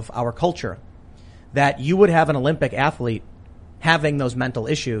failure of our culture, that you would have an Olympic athlete having those mental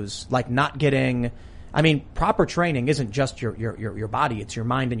issues, like not getting, I mean, proper training isn't just your body, it's your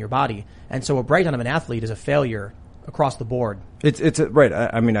mind and your body. And so a breakdown of an athlete is a failure across the board. It's right.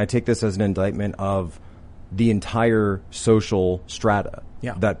 I mean, I take this as an indictment of the entire social strata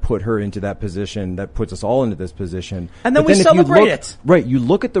that put her into that position, that puts us all into this position. And then we celebrate it. Right. You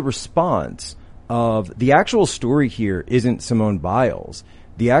look at the response of the actual story here isn't Simone Biles.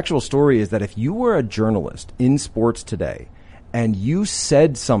 The actual story is that if you were a journalist in sports today and you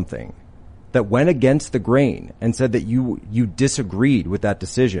said something that went against the grain and said that you disagreed with that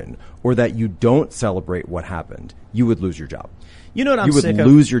decision, or that you don't celebrate what happened, you would lose your job. You know what I'm sick of? You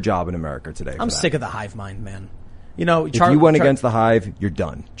would lose your job in America today. I'm sick of the hive mind, man. You know, if you went against the hive, you're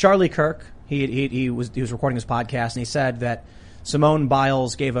done. Charlie Kirk, he was recording his podcast and he said that Simone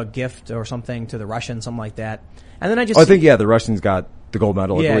Biles gave a gift or something to the Russians, something like that. And then I think the Russians got the gold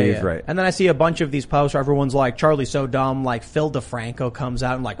medal, I believe, right. And then I see a bunch of these posts where everyone's like, Charlie's so dumb, like Phil DeFranco comes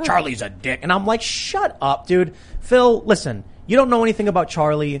out and like, Charlie's a dick. And I'm like, shut up, dude. Phil, listen, you don't know anything about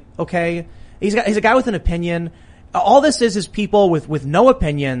Charlie, okay? He's a guy with an opinion. All this is people with no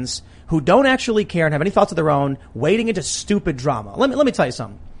opinions who don't actually care and have any thoughts of their own, wading into stupid drama. Let me tell you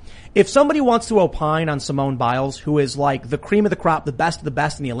something. If somebody wants to opine on Simone Biles, who is like the cream of the crop, the best of the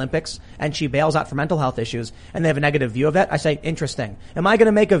best in the Olympics, and she bails out for mental health issues, and they have a negative view of that, I say, interesting. Am I going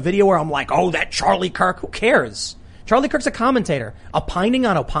to make a video where I'm like, oh, that Charlie Kirk? Who cares? Charlie Kirk's a commentator. Opining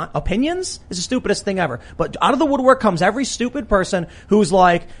on opinions is the stupidest thing ever. But out of the woodwork comes every stupid person who's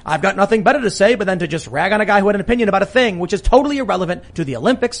like, I've got nothing better to say, but then to just rag on a guy who had an opinion about a thing, which is totally irrelevant to the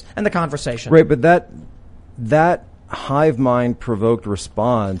Olympics and the conversation. Right, but that hive mind provoked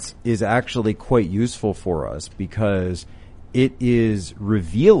response is actually quite useful for us, because it is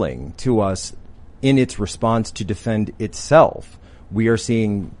revealing to us in its response to defend itself. We are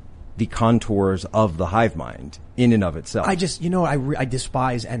seeing the contours of the hive mind in and of itself. I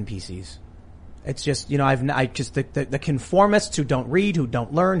despise NPCs. It's just, the conformists who don't read, who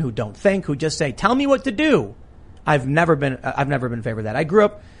don't learn, who don't think, who just say, tell me what to do. I've never been in favor of that. I grew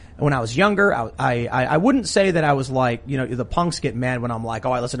up, when I was younger, I wouldn't say that I was like, the punks get mad when I'm like,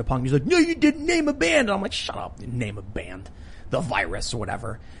 oh, I listen to punk music. No, you didn't name a band. And I'm like, shut up, name a band. The Virus or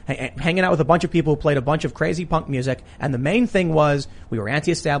whatever. Hanging out with a bunch of people who played a bunch of crazy punk music. And the main thing was we were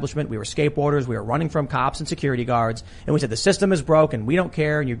anti-establishment. We were skateboarders. We were running from cops and security guards. And we said the system is broken. We don't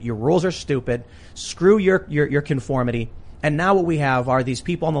care. And your rules are stupid. Screw your conformity. And now what we have are these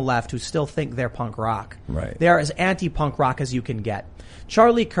people on the left who still think they're punk rock. Right. They are as anti-punk rock as you can get.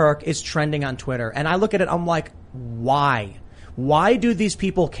 Charlie Kirk is trending on Twitter, and I look at it, I'm like, Why? Why do these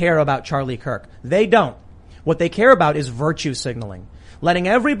people care about Charlie Kirk? They don't. What they care about is virtue signaling. Letting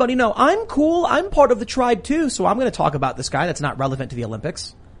everybody know, I'm cool, I'm part of the tribe too, so I'm going to talk about this guy that's not relevant to the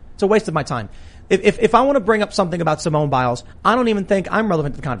Olympics. It's a waste of my time. If I want to bring up something about Simone Biles, I don't even think I'm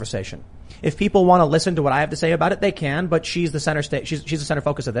relevant to the conversation. If people want to listen to what I have to say about it, they can, but she's the center she's the center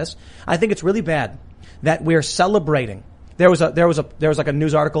focus of this. I think it's really bad that we're celebrating. There was like a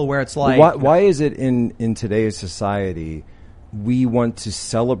news article where it's like, why is it in today's society we want to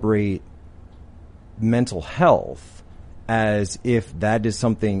celebrate mental health as if that is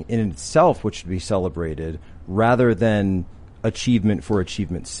something in itself which should be celebrated rather than achievement for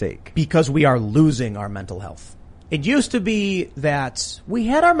achievement's sake? Because we are losing our mental health. It used to be that we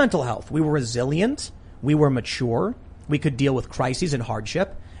had our mental health. We were resilient. We were mature. We could deal with crises and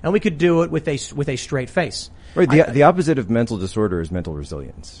hardship, and we could do it with a straight face. Right. The opposite of mental disorder is mental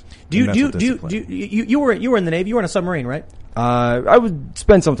resilience. You were in the Navy. You were on a submarine, right? I would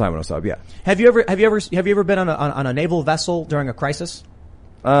spend some time on a sub. Yeah. Have you ever been on a naval vessel during a crisis?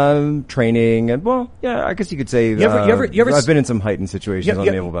 Training and yeah, I guess you could say. I've been in some heightened situations on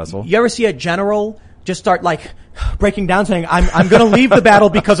a naval vessel. You ever see a general just start like breaking down, saying, "I'm going to leave the battle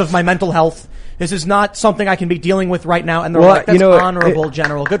because of my mental health. This is not something I can be dealing with right now." And they're like, "That's honorable,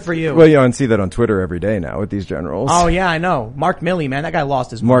 General. Good for you." Well, and see that on Twitter every day now with these generals. Oh yeah, I know. Mark Milley, man, that guy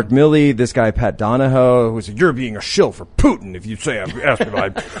lost his mind. Mark Milley, this guy Pat Donahoe, who said, "You're being a shill for Putin if you say I'm asking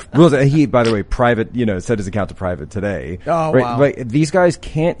about." He, by the way, set his account to private today. Oh right? Wow! Like, these guys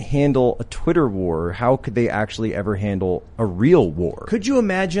can't handle a Twitter war. How could they actually ever handle a real war? Could you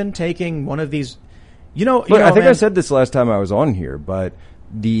imagine taking one of these? I think I said this last time I was on here, but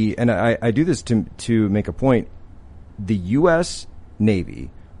I do this to make a point. The U.S. Navy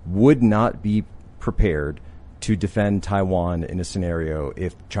would not be prepared to defend Taiwan in a scenario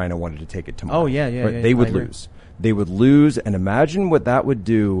if China wanted to take it tomorrow. Oh yeah. They would lose. They would lose, and imagine what that would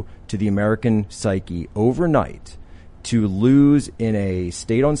do to the American psyche overnight. To lose in a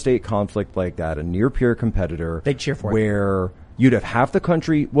state-on-state conflict like that, a near-peer competitor, they'd cheer for it. Where you'd have half the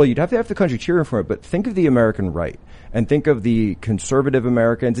country. Well, you'd have to have the country cheering for it. But think of the American right, and think of the conservative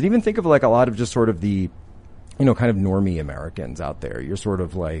Americans, and even think of like a lot of just sort of the, kind of normie Americans out there. You're sort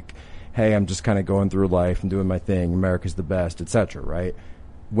of like, hey, I'm just kind of going through life and doing my thing. America's the best, etc. Right?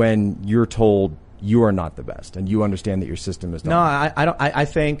 When you're told you are not the best, and you understand that your system is not. No, I don't. I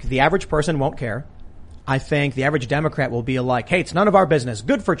think the average person won't care. I think the average Democrat will be like, hey, it's none of our business.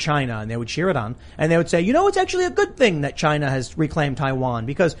 Good for China. And they would cheer it on. And they would say, it's actually a good thing that China has reclaimed Taiwan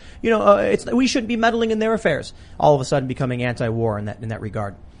because, we shouldn't be meddling in their affairs. All of a sudden becoming anti-war in that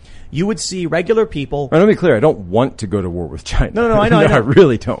regard. You would see regular people. Let me be clear. I don't want to go to war with China. No, I know. I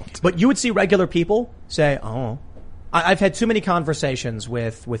really don't. But you would see regular people say, I've had too many conversations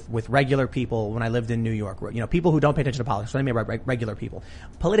with regular people when I lived in New York. People who don't pay attention to politics. What I mean by regular people,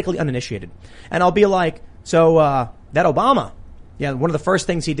 politically uninitiated. And I'll be like, that Obama, one of the first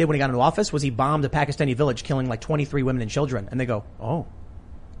things he did when he got into office was he bombed a Pakistani village, killing like 23 women and children. And they go, oh.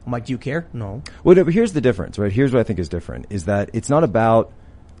 I'm like, do you care? No. Well, but here's the difference, right? Here's what I think is different is that it's not about,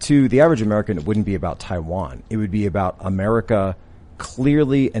 to the average American, it wouldn't be about Taiwan. It would be about America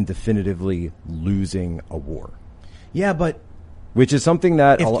clearly and definitively losing a war. Yeah, but which is something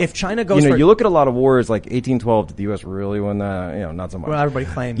that if China goes, you look at a lot of wars like 1812. Did the U.S. really win that? Not so much. Well, everybody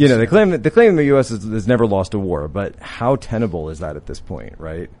claims. They claim the U.S. has never lost a war, but how tenable is that at this point,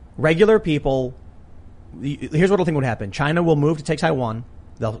 right? Regular people. Here's what I think would happen: China will move to take Taiwan.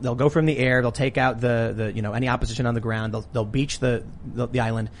 They'll go from the air. They'll take out the any opposition on the ground. They'll beach the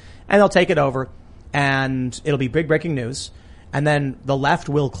island, and they'll take it over, and it'll be big breaking news. And then the left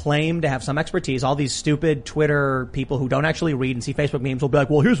will claim to have some expertise. All these stupid Twitter people who don't actually read and see Facebook memes will be like,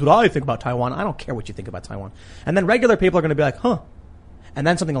 well, here's what I think about Taiwan. I don't care what you think about Taiwan. And then regular people are going to be like, huh. And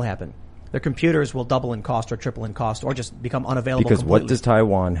then something will happen. Their computers will double in cost or triple in cost or just become unavailable because completely. What does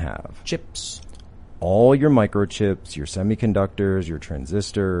Taiwan have? Chips. All your microchips, your semiconductors, your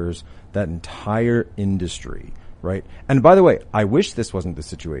transistors, that entire industry. Right. And by the way, I wish this wasn't the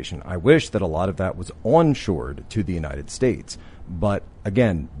situation. I wish that a lot of that was onshored to the United States. But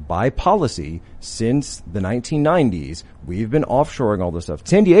again, by policy, since the 1990s, we've been offshoring all this stuff.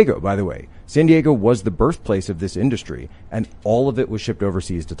 San Diego, by the way, San Diego was the birthplace of this industry, and all of it was shipped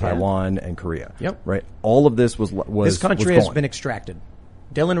overseas to Taiwan and Korea. Yep. Right. All of this was this country has been extracted.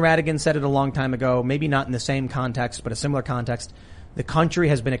 Dylan Radigan said it a long time ago, maybe not in the same context, but a similar context. The country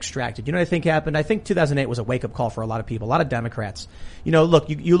has been extracted. You know what I think happened? I think 2008 was a wake-up call for a lot of people, a lot of Democrats. Look,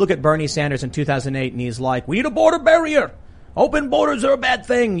 you look at Bernie Sanders in 2008 and he's like, we need a border barrier. Open borders are a bad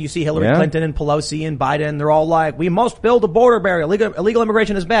thing. You see Hillary Clinton and Pelosi and Biden. They're all like, we must build a border barrier. Illegal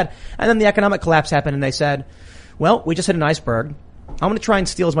immigration is bad. And then the economic collapse happened and they said, well, we just hit an iceberg. I'm going to try and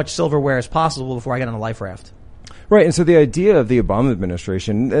steal as much silverware as possible before I get on a life raft. Right, and so the idea of the Obama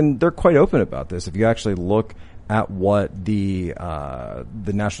administration, and they're quite open about this, if you actually look at what the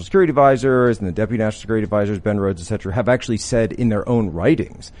national security advisors and the deputy national security advisors, Ben Rhodes, et cetera, have actually said in their own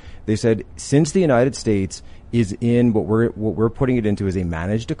writings. They said, since the United States is in what we're putting it into is a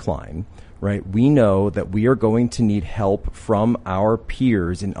managed decline, right? We know that we are going to need help from our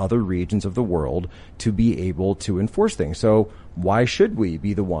peers in other regions of the world to be able to enforce things. So why should we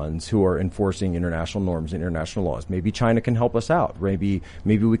be the ones who are enforcing international norms and international laws? Maybe China can help us out. Maybe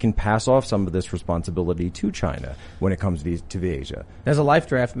we can pass off some of this responsibility to China when it comes to Asia. There's a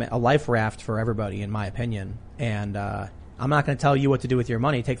life raft for everybody, in my opinion. And I'm not going to tell you what to do with your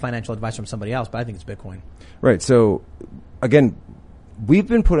money. Take financial advice from somebody else, but I think it's Bitcoin. Right. So again, we've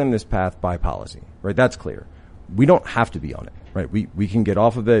been put on this path by policy, right? That's clear. We don't have to be on it, right? We can get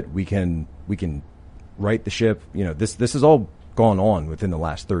off of it. We can right the ship. You know, this has all gone on within the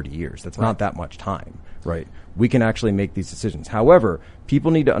last 30 years. That's not that much time, right? We can actually make these decisions. However,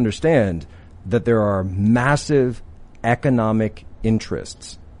 people need to understand that there are massive economic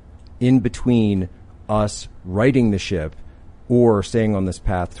interests in between us righting the ship or staying on this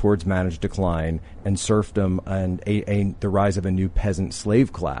path towards managed decline and serfdom and the rise of a new peasant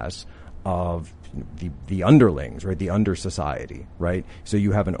slave class of the underlings, right? The under society, right? So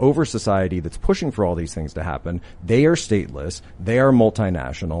you have an over society that's pushing for all these things to happen. They are stateless. They are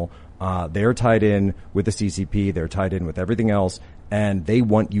multinational. They are tied in with the CCP. They're tied in with everything else. And they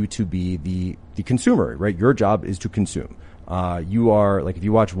want you to be the consumer, right? Your job is to consume. You are, like, if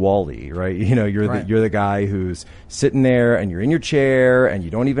you watch WALL-E, right? You know, you're the guy who's sitting there and you're in your chair and you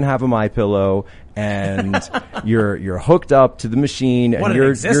don't even have a MyPillow and you're hooked up to the machine and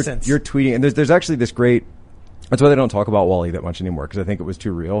you're tweeting. And there's actually this great, that's why they don't talk about WALL-E that much anymore, because I think it was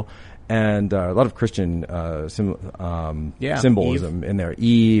too real. And a lot of Christian symbolism in there.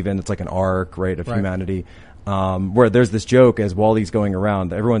 Eve, and it's like an arc, right, of humanity. Where there's this joke as WALL-E's going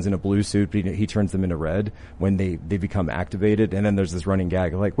around, everyone's in a blue suit, but he turns them into red when they become activated. And then there's this running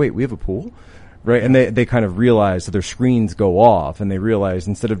gag of like, wait, we have a pool? Right? And they kind of realize, so their screens go off and they realize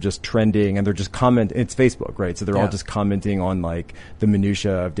instead of just trending and they're just it's Facebook, right? So they're all just commenting on like the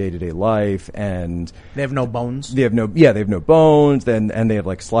minutia of day-to-day life, and they have no bones. They have no bones. And they have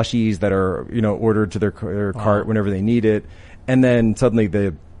like slushies that are, you know, ordered to their cart whenever they need it. And then suddenly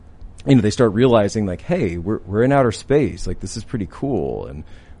they start realizing like, hey, we're in outer space. Like, this is pretty cool. And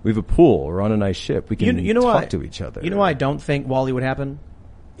we have a pool. We're on a nice ship. We can talk to each other. You know why I don't think WALL-E would happen?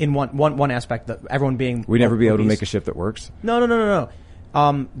 In one aspect, that everyone being... We'd never be able to make a ship that works? No.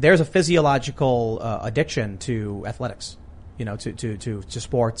 There's a physiological addiction to athletics, you know, to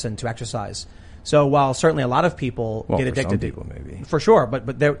sports and to exercise. So while certainly a lot of people get addicted for some people, maybe. For sure,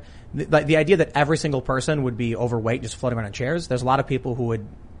 but the idea that every single person would be overweight just floating around in chairs, there's a lot of people who would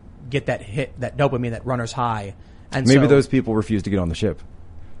get that hit, that dopamine, that runner's high. And maybe those people refuse to get on the ship.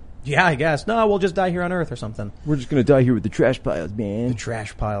 Yeah, I guess. No, we'll just die here on Earth or something. We're just going to die here with the trash piles, man. The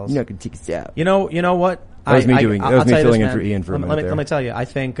trash piles. You're not going to take us out. You know what? That was me filling in for Ian for a minute there. Let me tell you, I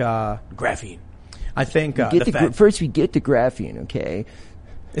think graphene. I think first we get the graphene, okay?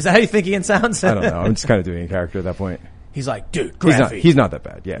 Is that how you think Ian sounds? I don't know. I'm just kind of doing a character at that point. He's like, dude, graphene. He's not that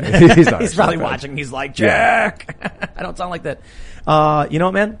bad. Yeah, he's not. He's probably watching. He's like, Jack. Yeah. I don't sound like that. You know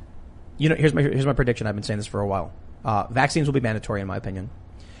what, man? You know, here's my prediction. I've been saying this for a while. Vaccines will be mandatory, in my opinion.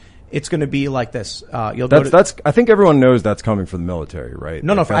 It's going to be like this. I think everyone knows that's coming from the military, right?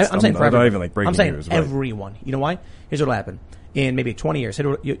 No, like I'm saying for everyone. Not even like breaking news. I'm saying everyone. You know why? Here's what'll happen. In maybe 20 years,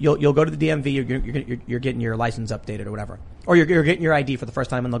 you'll go to the DMV, you're getting your license updated or whatever. Or you're getting your ID for the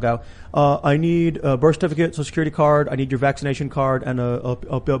first time, and they'll go, I need a birth certificate, social security card, I need your vaccination card, and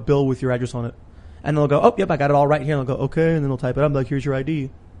a bill with your address on it. And they'll go, oh, yep, I got it all right here. And they'll go, okay, and then they'll type it up, like, here's your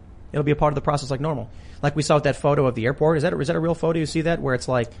ID. It'll be a part of the process like normal. Like we saw with that photo of the airport. Is that a real photo? You see that? Where it's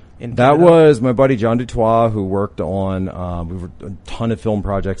like in That Canada? Was my buddy John Dutois, who worked on, we were a ton of film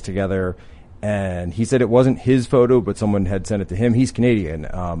projects together. And he said it wasn't his photo, but someone had sent it to him. He's Canadian.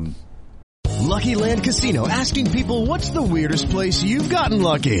 Lucky Land Casino, asking people, what's the weirdest place you've gotten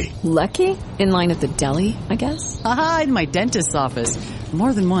lucky? Lucky? In line at the deli, I guess? Aha, in my dentist's office.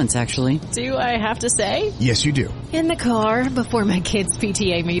 More than once, actually. Do I have to say? Yes, you do. In the car before my kids'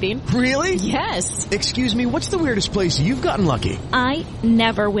 PTA meeting. Really? Yes. Excuse me, what's the weirdest place you've gotten lucky? I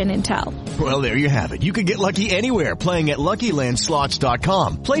never win and tell. Well, there you have it. You can get lucky anywhere, playing at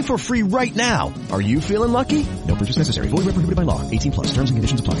LuckyLandSlots.com. Play for free right now. Are you feeling lucky? No purchase necessary. Void where prohibited by law. 18+. Terms and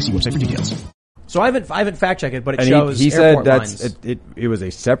conditions apply. See website for details. So I haven't fact checked it, but it and shows he airport said lines. It was a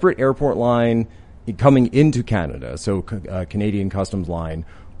separate airport line coming into Canada, so Canadian customs line,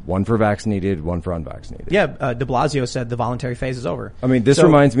 One for vaccinated, one for unvaccinated. Yeah, de Blasio said the voluntary phase is over. I mean, this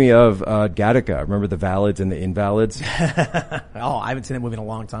reminds me of Gattaca. Remember the Valids and the Invalids? Oh, I haven't seen that movie in a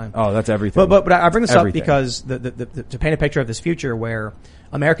long time. Oh, that's everything. But I bring this up because to paint a picture of this future where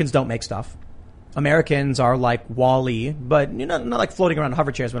Americans don't make stuff. Americans are like Wall-E, but not like floating around in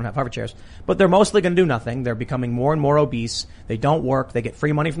hover chairs. We don't have hover chairs. But they're mostly going to do nothing. They're becoming more and more obese. They don't work. They get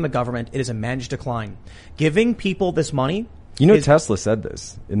free money from the government. It is a managed decline. Giving people this money. Tesla said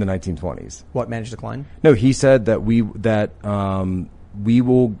this in the 1920s. What, managed decline? No, he said that we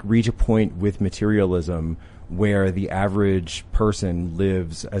will reach a point with materialism where the average person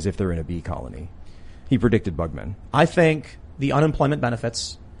lives as if they're in a bee colony. He predicted bugmen. I think the unemployment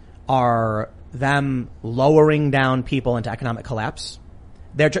benefits are them lowering down people into economic collapse.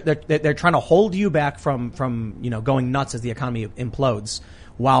 They're trying to hold you back from going nuts as the economy implodes,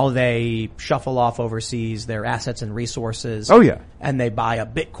 while they shuffle off overseas their assets and resources. Oh yeah, and they buy a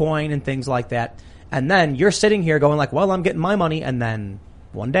Bitcoin and things like that. And then you're sitting here going like, well, I'm getting my money, and then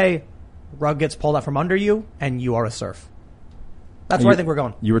one day, rug gets pulled out from under you, and you are a serf. That's where I think we're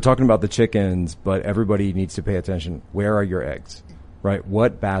going. You were talking about the chickens, but everybody needs to pay attention. Where are your eggs? Right?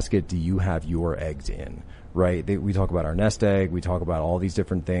 What basket do you have your eggs in? Right? We talk about our nest egg. We talk about all these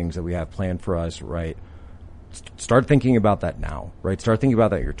different things that we have planned for us. Right? Start thinking about that now. Right? Start thinking about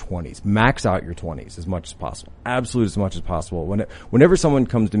that in your 20s. Max out your 20s as much as possible. Absolute as much as possible. Whenever someone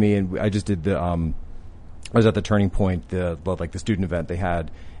comes to me, and I just did I was at the Turning Point, the student event they had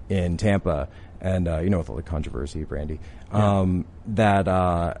in Tampa. And, with all the controversy, Brandy, and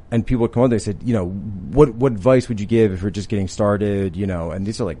people would come on, they said, what advice would you give if you're just getting started, and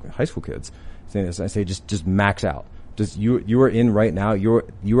these are like high school kids saying this. I say, just max out. You are in right now. You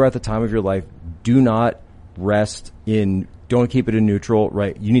are at the time of your life. Do not rest don't keep it in neutral,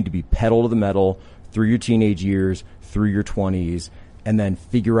 right? You need to be pedal to the metal through your teenage years, through your 20s, and then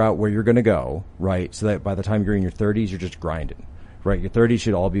figure out where you're going to go, right? So that by the time you're in your 30s, you're just grinding. Right, your 30s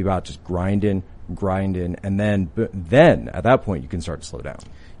should all be about just grinding, and then at that point you can start to slow down.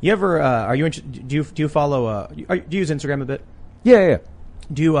 You ever do you follow? Do you use Instagram a bit? Yeah.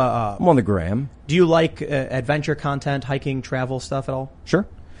 Do you? I'm on the gram. Do you like adventure content, hiking, travel stuff at all? Sure.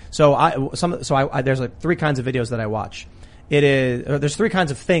 So there's like 3 kinds of videos that I watch. There's 3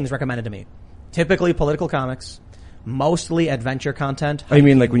 kinds of things recommended to me. Typically political comics. Mostly adventure content. Oh, you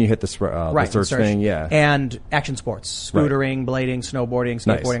mean like when you hit the search thing? Yeah. And action sports. Scootering, blading, snowboarding,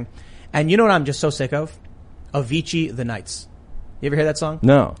 skateboarding. Nice. And you know what I'm just so sick of? Avicii The Nights. You ever hear that song?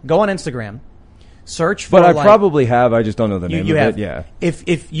 No. Go on Instagram. Search for But I probably have. I just don't know the name of it. Yeah.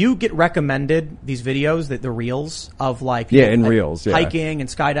 If you get recommended these videos, the reels of like... reels, yeah. Hiking and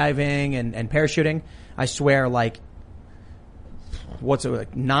skydiving and parachuting, I swear 9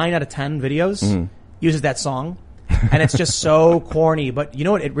 out of 10 videos uses that song. And it's just so corny. But you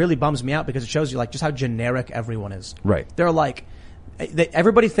know what? It really bums me out because it shows you like just how generic everyone is. Right. They're like,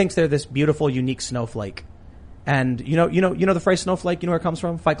 everybody thinks they're this beautiful, unique snowflake. And you know the phrase snowflake, you know where it comes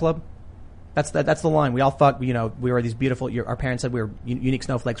from? Fight Club? That's the line. We all thought, we were these beautiful, our parents said we were unique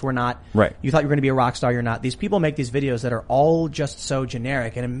snowflakes. We're not. Right. You thought you were going to be a rock star. You're not. These people make these videos that are all just so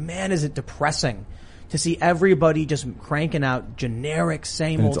generic. And man, is it depressing to see everybody just cranking out generic,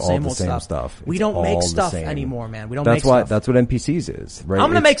 same old stuff. We don't make stuff anymore, man. We don't make stuff. That's what NPCs is, right? I'm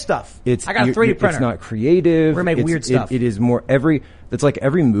going to make stuff. I got a 3D printer. It's not creative. We're going to make weird stuff. It is more it's like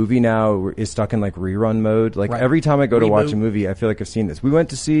every movie now is stuck in like rerun mode. Like every time I go to watch a movie, I feel like I've seen this. We went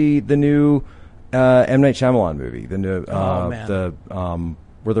to see the new, M. Night Shyamalan movie. The new,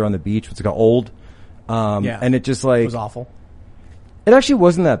 where they're on the beach. What's it called? Old. And it just like. It was awful. It actually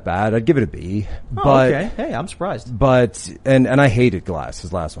wasn't that bad. I'd give it a B. But, okay. Hey, I'm surprised. But, and I hated Glass,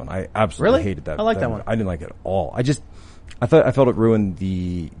 his last one. I absolutely hated that. I like that one. I didn't like it at all. I felt it ruined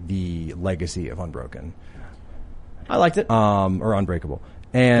the legacy of Unbroken. I liked it. Or Unbreakable.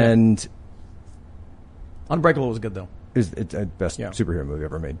 And. Unbreakable was good though. It's the best superhero movie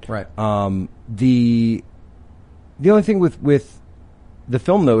ever made. Right. The only thing with the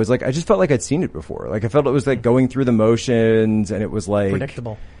film though is like I just felt like I'd seen it before. Like I felt it was like going through the motions, and it was like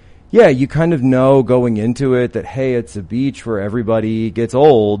predictable. Yeah, you kind of know going into it that hey, it's a beach where everybody gets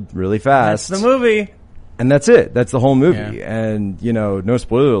old really fast. That's the movie. And that's it. That's the whole movie. Yeah. And no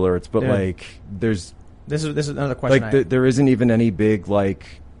spoiler alerts, but like there's this is another question. Like there isn't even any big like.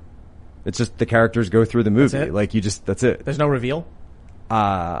 It's just the characters go through the movie. Like that's it. There's no reveal.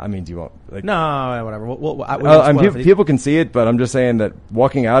 I mean, do you want like? No, whatever. People can see it, but I'm just saying that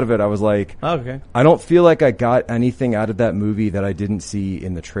walking out of it, I was like, okay. I don't feel like I got anything out of that movie that I didn't see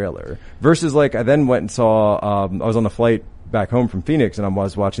in the trailer. Versus, like, I then went and saw. I was on the flight back home from Phoenix, and I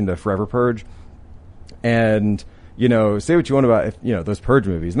was watching the Forever Purge, and say what you want about, those Purge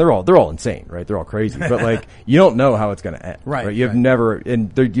movies, and they're all insane, right? They're all crazy, but like, you don't know how it's going to end. Right. You have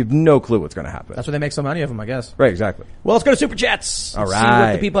you have no clue what's going to happen. That's why they make so many of them, I guess. Right, exactly. Well, let's go to Super Chats. All See right.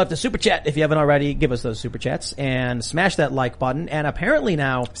 what the people have to Super Chat. If you haven't already, give us those Super Chats and smash that like button. And apparently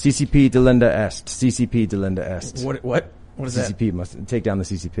now... CCP delenda est. CCP delenda est. What is that? CCP must take down the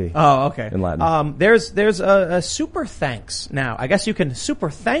CCP. Oh, okay. In Latin. There's a super thanks now. I guess you can super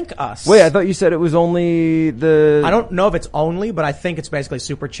thank us. Wait, I thought you said it was only the... I don't know if it's only, but I think it's basically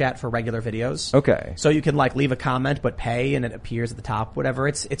super chat for regular videos. Okay. So you can like leave a comment but pay and it appears at the top, whatever.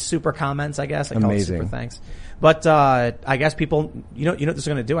 It's super comments, I guess. I call it super thanks. But I guess people, you know what this is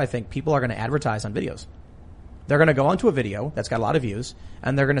going to do? I think people are going to advertise on videos. They're going to go onto a video that's got a lot of views,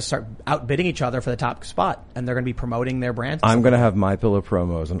 and they're going to start outbidding each other for the top spot, and they're going to be promoting their brand. I'm going to have MyPillow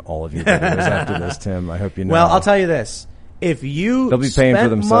promos on all of your videos after this, Tim. I hope you know. Well, I'll tell you this. If you They'll be paying for spent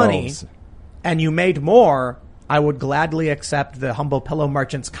themselves. money and you made more, I would gladly accept the humble pillow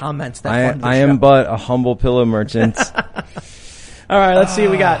merchant's comments that fund the I show. am but a humble pillow merchant. All right, let's see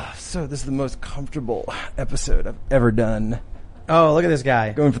what we got. So this is the most comfortable episode I've ever done. Oh, look at this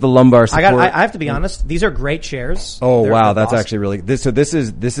guy. Going for the lumbar support. I have to be honest. These are great chairs. Oh, They're wow. That's awesome. actually really this. So this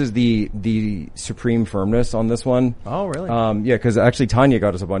is the supreme firmness on this one. Oh, really? Yeah, because actually Tanya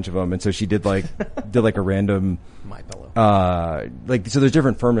got us a bunch of them, and so she did like a random. MyPillow. So there's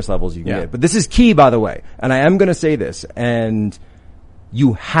different firmness levels you can Yeah. get, but this is key, by the way. And I am going to say this, and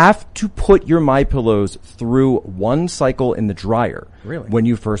you have to put your MyPillows through one cycle in the dryer. Really? When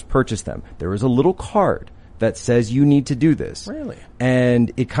you first purchase them, there is a little card that says you need to do this. Really?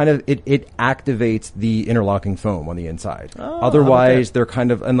 And it kind of, it activates the interlocking foam on the inside. Oh, otherwise, they're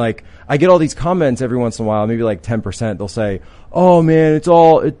kind of, and like, I get all these comments every once in a while, maybe like 10%, they'll say, oh man,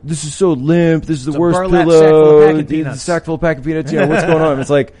 this is so limp, this is the worst pillow, sack full of pack of peanuts, what's going on?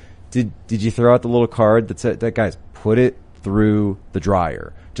 It's like, did you throw out the little card that said, that guys, put it through the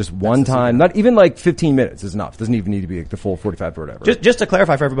dryer. Just one time, not even like 15 minutes is enough. Doesn't even need to be like the full 45 or whatever. Just to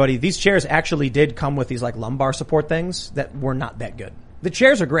clarify for everybody, these chairs actually did come with these like lumbar support things that were not that good. The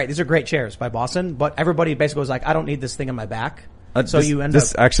chairs are great. These are great chairs by Boston, but everybody basically was like, I don't need this thing on my back. So you end up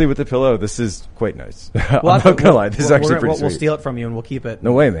actually with the pillow, this is quite nice. Well, I'm not gonna lie, this is actually pretty sweet. We'll steal it from you and we'll keep it.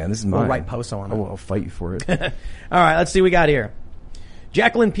 No way, man. This is mine. We'll write Poso on it. I'll fight you for it. All right, let's see what we got here.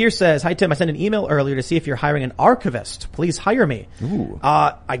 Jacqueline Pierce says, hi Tim, I sent an email earlier to see if you're hiring an archivist. Please hire me. Ooh.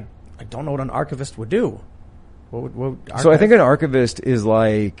 I don't know what an archivist would do. So I think an archivist is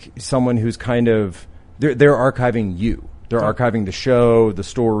like someone who's kind of, they're archiving you. They're archiving the show, the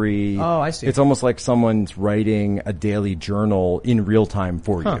story. Oh, I see. It's almost like someone's writing a daily journal in real time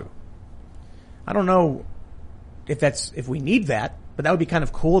for you. I don't know if we need that, but that would be kind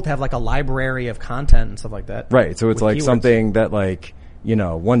of cool to have like a library of content and stuff like that. Right. So it's like keywords. something that like,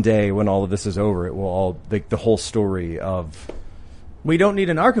 one day when all of this is over, it will all, like the whole story of. We don't need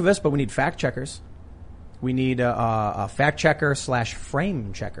an archivist, but we need fact checkers. We need a fact checker /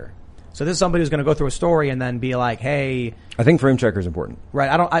 frame checker. So this is somebody who's going to go through a story and then be like, hey. I think frame checker is important.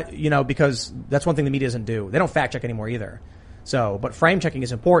 Right. Because that's one thing the media doesn't do. They don't fact check anymore either. So, but frame checking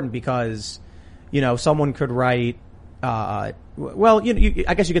is important because, someone could write, I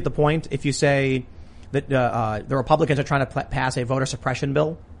guess you get the point. If you say that, the Republicans are trying to pass a voter suppression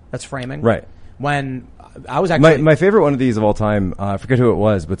bill, that's framing. Right. When I was actually. My favorite one of these of all time, I forget who it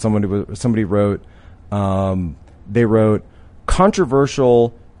was, but somebody wrote, they wrote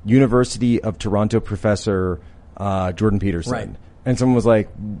controversial University of Toronto professor, Jordan Peterson. Right. And someone was like,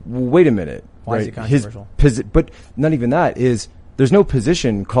 wait a minute. Why is he controversial? But not even that there's no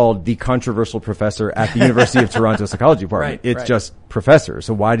position called the controversial professor at the University of Toronto Psychology Department. It's just professor.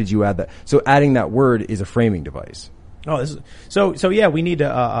 So why did you add that? So adding that word is a framing device. Oh, so yeah, we need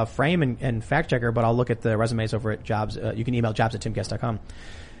a frame and fact checker, but I'll look at the resumes over at Jobs. You can email jobs@timguest.com.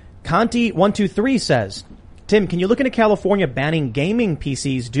 Conti123 says, Tim, can you look into California banning gaming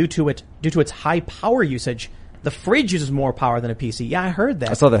PCs due to its high power usage? The fridge uses more power than a PC. Yeah, I heard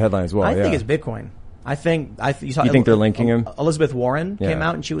that. I saw the headline as well. I think it's Bitcoin. You think they're linking him? Elizabeth Warren came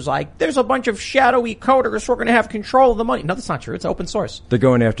out and she was like, there's a bunch of shadowy coders who are going to have control of the money. No, that's not true. It's open source. They're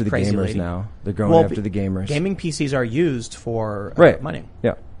going after the Crazy gamers lady. now. They're going after the gamers. Gaming PCs are used for money.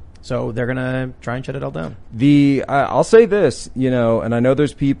 Yeah. So they're going to try and shut it all down. I'll say this, and I know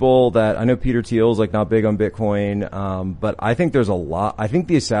there's people that, I know Peter Thiel's like not big on Bitcoin, but I think there's a lot, I think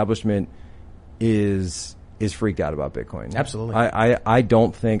the establishment is freaked out about Bitcoin. Absolutely. I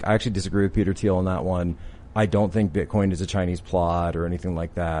don't think, I actually disagree with Peter Thiel on that one. I don't think Bitcoin is a Chinese plot or anything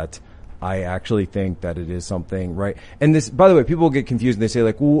like that. I actually think that it is something, right? And this, by the way, people get confused and they say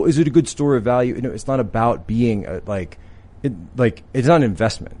like, well, is it a good store of value? It's not about being it's not an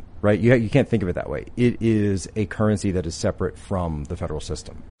investment. right? You can't think of it that way. It is a currency that is separate from the federal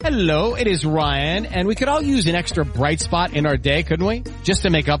system. Hello, it is Ryan, and we could all use an extra bright spot in our day, couldn't we? Just to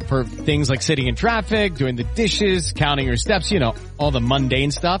make up for things like sitting in traffic, doing the dishes, counting your steps, all the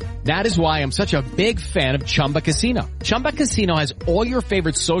mundane stuff. That is why I'm such a big fan of Chumba Casino. Chumba Casino has all your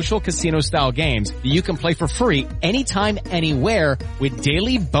favorite social casino-style games that you can play for free anytime, anywhere with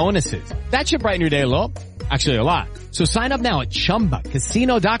daily bonuses. That should brighten your day a little. Actually, a lot. So sign up now at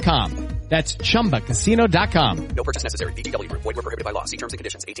ChumbaCasino.com. That's ChumbaCasino.com. No purchase necessary. VGW Group. Void where prohibited by law. See terms and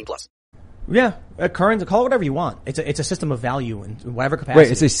conditions. 18+. Yeah, a currency, call it whatever you want. It's a system of value in whatever capacity.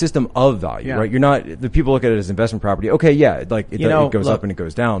 Right, it's a system of value, right? You're not, the people look at it as investment property. Okay, yeah, like it goes up and it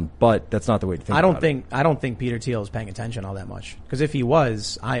goes down, but that's not the way to think about it. I don't think Peter Thiel is paying attention all that much. Because if he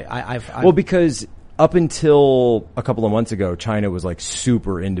was, because up until a couple of months ago, China was like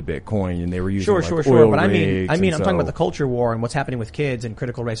super into Bitcoin and they were using oil But I mean, I'm so talking about the culture war and what's happening with kids and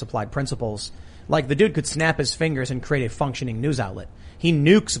critical race applied principles. Like the dude could snap his fingers and create a functioning news outlet. He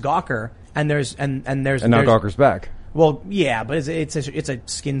nukes Gawker and now Gawker's back. Well, yeah, but it's a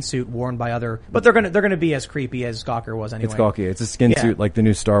skin suit worn by other, but they're gonna be as creepy as Gawker was anyway. It's gawky. It's a skin suit like the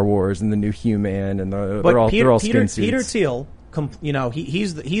new Star Wars and the new He-Man and they're all skin suits. Peter Thiel,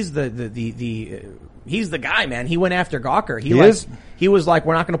 he's the guy, man. He went after Gawker. He was like,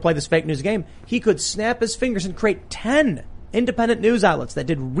 we're not going to play this fake news game. He could snap his fingers and create 10 independent news outlets that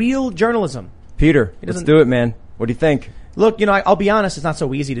did real journalism. Peter, let's do it, man. What do you think? Look, I'll be honest, it's not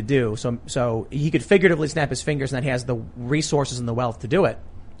so easy to do. So he could figuratively snap his fingers and then he has the resources and the wealth to do it.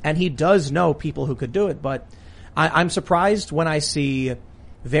 And he does know people who could do it, but I'm surprised when I see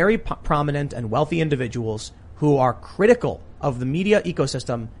very prominent and wealthy individuals who are critical of the media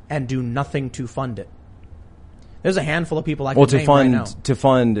ecosystem and do nothing to fund it. There's a handful of people I can name right now. To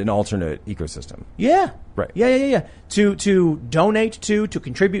fund an alternate ecosystem. Yeah. Right. Yeah. To donate to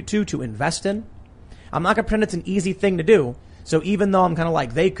contribute to invest in. I'm not going to pretend it's an easy thing to do. So even though I'm kind of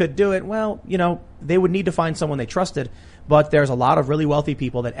like, they could do it, well, they would need to find someone they trusted. But there's a lot of really wealthy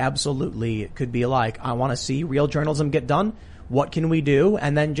people that absolutely could be like, I want to see real journalism get done. What can we do?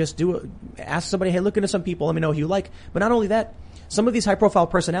 And then just ask somebody, hey, look into some people. Let me know who you like. But not only that, some of these high profile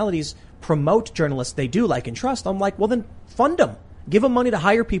personalities promote journalists they do like and trust. I'm like, well, then fund them. Give them money to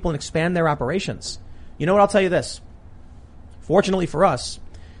hire people and expand their operations. You know what? I'll tell you this. Fortunately for us,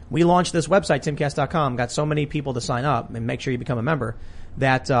 we launched this website, timcast.com, got so many people to sign up and make sure you become a member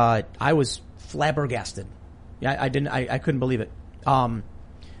that, I was flabbergasted. Yeah, I couldn't believe it.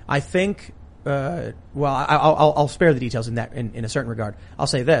 I think, I'll spare the details in that, in a certain regard. I'll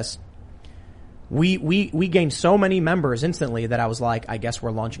say this. We gained so many members instantly that I was like, I guess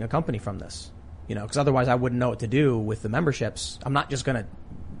we're launching a company from this. Cause otherwise I wouldn't know what to do with the memberships. I'm not just gonna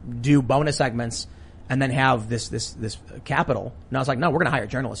do bonus segments and then have this capital. And I was like, no, we're gonna hire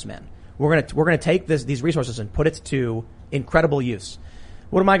journalists, man. We're gonna take this, resources and put it to incredible use.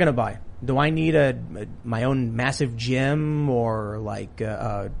 What am I gonna buy? Do I need my own massive gym or like,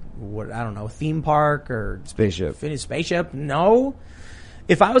 I don't know, theme park or spaceship? No.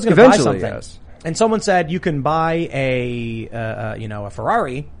 If I was going to buy something, yes. And someone said you can buy a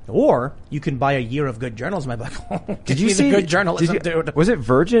Ferrari or you can buy a year of good journalism, I'd be like, oh, did you see the good journalism, dude? Was it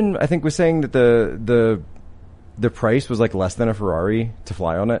Virgin? I think was saying that the price was like less than a Ferrari to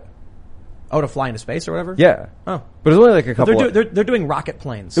fly on it. Oh, to fly into space or whatever? Yeah. Oh. But it was only like a couple they're doing rocket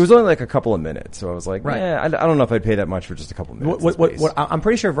planes. It was only like a couple of minutes. So I was like, right. I don't know if I'd pay that much for just a couple of minutes. What I'm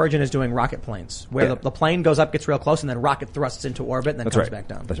pretty sure Virgin is doing rocket planes where the plane goes up, gets real close, and then rocket thrusts into orbit and then comes back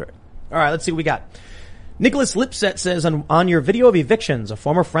down. That's right. All right, let's see what we got. Nicholas Lipset says, on your video of evictions, a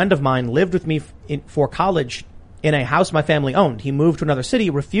former friend of mine lived with me for college in a house my family owned. He moved to another city,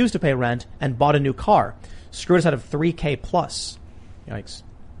 refused to pay rent, and bought a new car. Screwed us out of $3,000 plus. Yikes.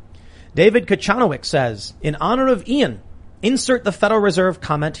 David Kachanowicz says, in honor of Ian, insert the Federal Reserve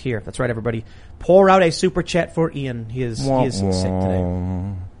comment here. That's right, everybody. Pour out a super chat for Ian. He is sick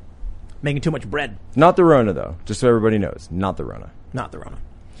today. Making too much bread. Not the Rona, though. Just so everybody knows. Not the Rona. Not the Rona.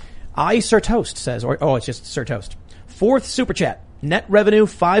 Sir Toast says, it's just Sir Toast. Fourth super chat. Net revenue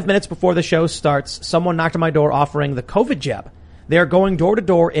 5 minutes before the show starts. Someone knocked on my door offering the COVID jab. They are going door to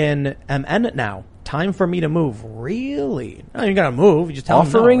door in MN now. Time for me to move. Really? No, you gotta move. You just tell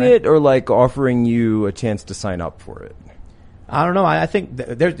offering them no, right? it or like offering you a chance to sign up for it? I don't know. I think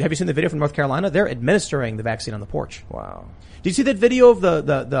have you seen the video from North Carolina? They're administering the vaccine on the porch. Wow. Did you see that video of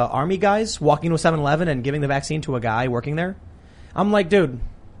the army guys walking to a 7-Eleven and giving the vaccine to a guy working there? I'm like, dude,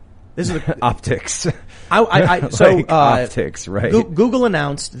 this is optics. Optics, right? Google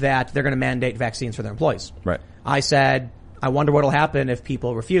announced that they're going to mandate vaccines for their employees. Right. I said, I wonder what'll happen if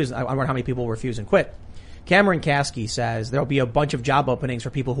people refuse. I wonder how many people refuse and quit. Cameron Kasky says there'll be a bunch of job openings for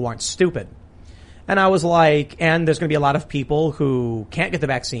people who aren't stupid. And I was like, and there's going to be a lot of people who can't get the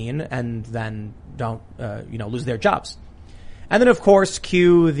vaccine and then don't, lose their jobs. And then, of course,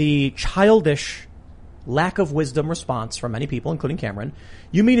 cue the childish lack of wisdom response from many people, including Cameron.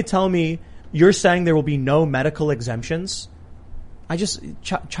 You mean to tell me you're saying there will be no medical exemptions?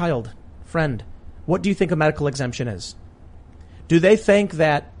 Friend, what do you think a medical exemption is? Do they think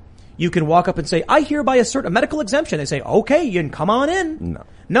that you can walk up and say, I hereby assert a medical exemption? They say, okay, you can come on in.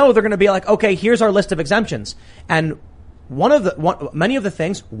 No, they're going to be like, okay, here's our list of exemptions. And many of the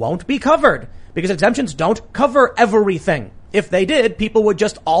things won't be covered because exemptions don't cover everything. If they did, people would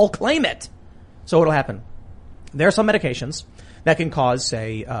just all claim it. So what'll happen? There are some medications that can cause,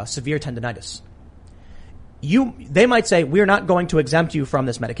 say, severe tendinitis. They might say, we're not going to exempt you from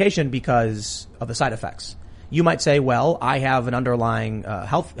this medication because of the side effects. You might say, well, I have an underlying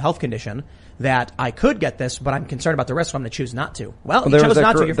health condition that I could get this, but I'm concerned about the risk, so I'm going to choose not to. Well, you chose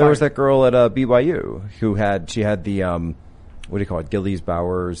not to, you're There fired. was that girl at BYU who had the, what do you call it,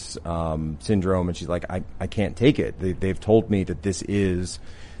 Gillies-Bowers syndrome, and she's like, I can't take it. They've told me that this is,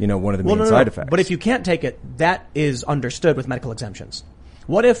 one of the main side effects. But if you can't take it, that is understood with medical exemptions.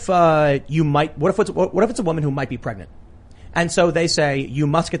 What if what if it's a woman who might be pregnant? And so they say, you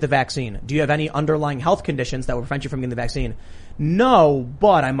must get the vaccine. Do you have any underlying health conditions that will prevent you from getting the vaccine? No,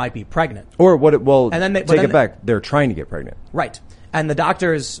 but I might be pregnant. Or take it back. back. They're trying to get pregnant. Right. And the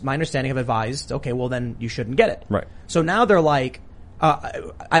doctors, my understanding, have advised, okay, well then you shouldn't get it. Right. So now they're like,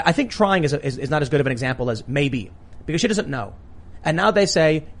 I think trying is not as good of an example as maybe, because she doesn't know. And now they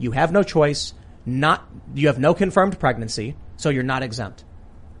say, you have no choice, you have no confirmed pregnancy, so you're not exempt.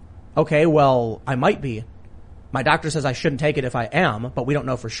 Okay, well, I might be. My doctor says I shouldn't take it if I am, but we don't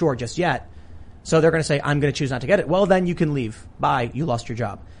know for sure just yet. So they're going to say, I'm going to choose not to get it. Well, then you can leave. Bye. You lost your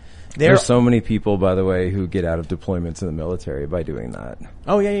job. There's so many people, by the way, who get out of deployments in the military by doing that.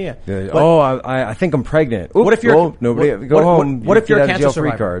 Oh, yeah. I think I'm pregnant. Oops, what if you're go home? What if you're a cancer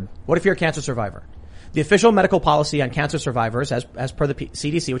survivor? survivor? What if you're a cancer survivor? The official medical policy on cancer survivors, as per the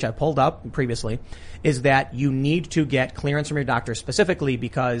CDC, which I pulled up previously, is that you need to get clearance from your doctor specifically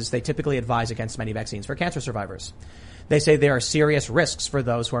because they typically advise against many vaccines for cancer survivors. They say there are serious risks for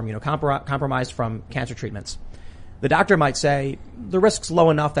those who are immunocompromised from cancer treatments. The doctor might say, the risk's low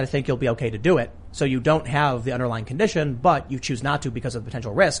enough that I think you'll be okay to do it. So you don't have the underlying condition, but you choose not to because of the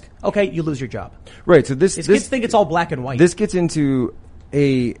potential risk. Okay, you lose your job. Right, so kids think it's all black and white. This gets into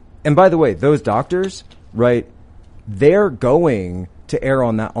and by the way, those doctors, right, they're going to err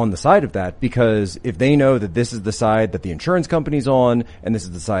on the side of that because if they know that this is the side that the insurance company's on and this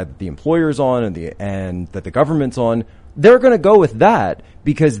is the side that the employer's on and that the government's on, they're going to go with that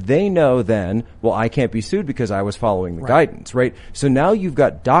because they know then, well, I can't be sued because I was following the guidance, right? So now you've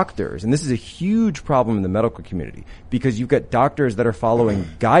got doctors, and this is a huge problem in the medical community because you've got doctors that are following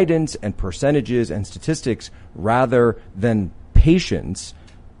guidance and percentages and statistics rather than patients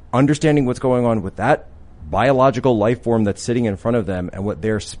understanding what's going on with that biological life form that's sitting in front of them and what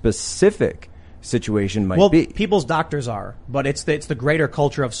their specific situation might be. Well, people's doctors are, but it's the greater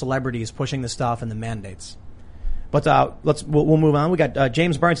culture of celebrities pushing the stuff and the mandates. But we'll move on. We got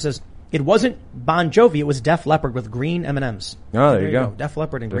James Burns says it wasn't Bon Jovi, it was Def Leppard with green M&Ms. Oh, there you go. Def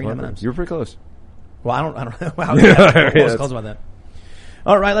Leppard and green M&Ms. You were pretty close. Well, I don't know how close about that.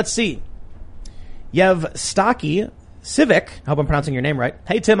 All right, let's see. Yevstaki Civic, I hope I'm pronouncing your name right.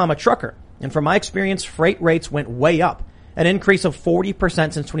 Hey, Tim, I'm a trucker. And from my experience, freight rates went way up. An increase of 40%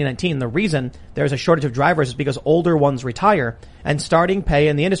 since 2019. The reason there's a shortage of drivers is because older ones retire and starting pay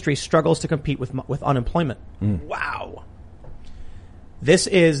in the industry struggles to compete with unemployment. Wow. This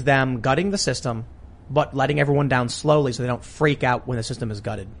is them gutting the system, but letting everyone down slowly so they don't freak out when the system is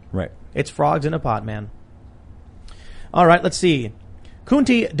gutted. Right. It's frogs in a pot, man. All right, let's see.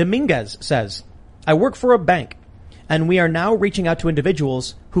 Kunti Dominguez says, I work for a bank. And we are now reaching out to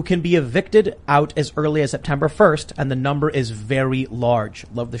individuals who can be evicted out as early as September 1st, and the number is very large.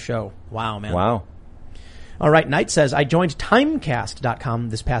 Love the show. Wow, man. Wow. All right, Knight says, I joined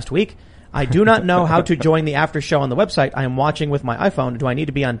Timecast.com this past week. I do not know how to join the after show on the website. I am watching with my iPhone. Do I need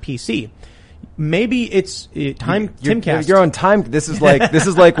to be on PC? Maybe it's Timcast. You're on time. This is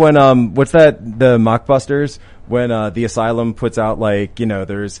like when what's that? The Mockbusters when the Asylum puts out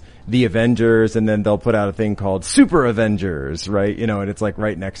there's the Avengers and then they'll put out a thing called Super Avengers, right? And it's like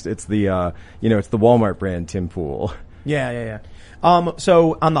right next. It's the it's the Walmart brand Tim Pool. Yeah.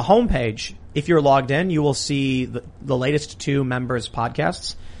 So on the homepage, if you're logged in, you will see the latest 2 members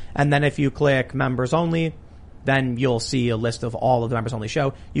podcasts, and then if you click members only, then you'll see a list of all of the members only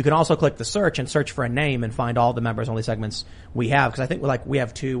show. You can also click the search and search for a name and find all the members only segments we have. Because I think we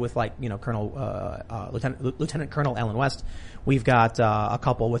have 2 with Lieutenant Colonel Alan West. We've got a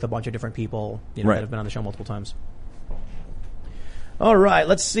couple with a bunch of different people, that have been on the show multiple times. All right,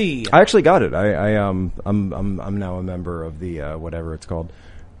 let's see. I actually got it. I'm now a member of the whatever it's called,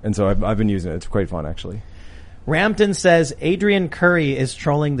 and so I've been using it. It's quite fun, actually. Rampton says Adrian Curry is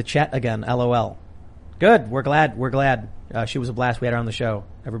trolling the chat again. LOL. Good. We're glad. She was a blast. We had her on the show.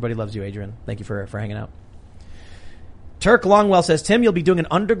 Everybody loves you, Adrian. Thank you for hanging out. Turk Longwell says, Tim, you'll be doing an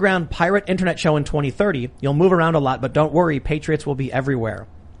underground pirate internet show in 2030. You'll move around a lot, but don't worry, Patriots will be everywhere.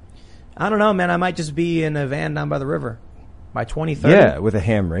 I don't know, man. I might just be in a van down by the river by 2030. Yeah, with a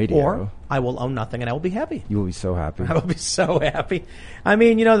ham radio. Or I will own nothing and I will be happy. You will be so happy. I will be so happy. I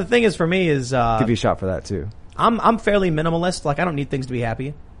mean, the thing is for me is... give you a shot for that, too. I'm fairly minimalist. Like, I don't need things to be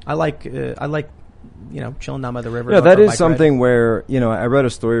happy. I like chilling down by the river. Yeah, that is something where, I read a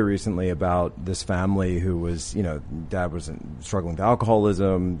story recently about this family who was, dad was struggling with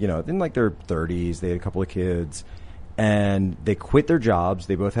alcoholism, in like their 30s. They had a couple of kids and they quit their jobs.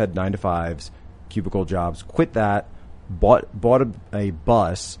 They both had 9-to-5s, cubicle jobs, quit that, bought a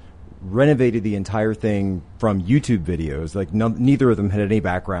bus, renovated the entire thing from YouTube videos. Like neither of them had any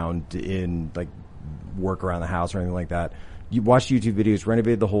background in like work around the house or anything like that. You watched YouTube videos,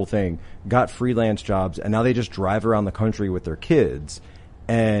 renovated the whole thing, got freelance jobs, and now they just drive around the country with their kids.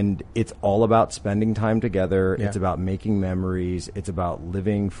 And it's all about spending time together. Yeah. It's about making memories. It's about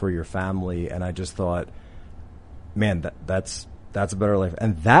living for your family. And I just thought, man, that's a better life.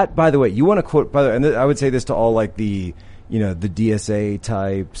 And that, by the way, you want to quote, and I would say this to all like the DSA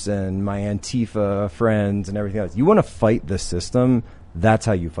types and my Antifa friends and everything else. You want to fight the system. That's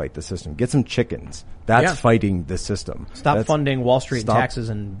how you fight the system. Get some chickens. That's fighting the system. Stop funding Wall Street taxes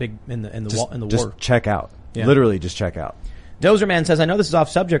and big in the war. Just check out. Yeah. Literally, just check out. Dozerman says, I know this is off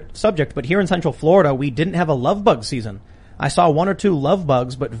subject, but here in Central Florida, we didn't have a love bug season. I saw 1 or 2 love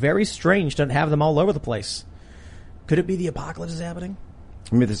bugs, but very strange to have them all over the place. Could it be the apocalypse is happening?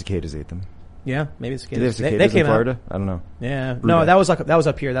 Maybe the cicadas ate them. Yeah, maybe the cicadas. Did they have cicadas in Florida? I don't know. Yeah. No, that was up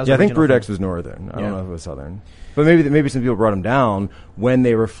here. That was I think Brudex was northern. I don't know if it was southern. But maybe some people brought them down when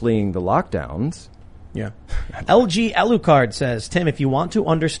they were fleeing the lockdowns. Yeah. LG Alucard says, Tim, if you want to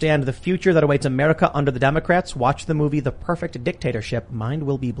understand the future that awaits America under the Democrats, watch the movie The Perfect Dictatorship. Mind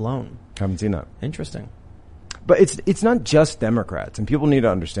will be blown. Haven't seen that. Interesting. But it's not just Democrats, and people need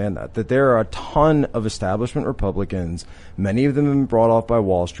to understand that there are a ton of establishment Republicans. Many of them have been brought off by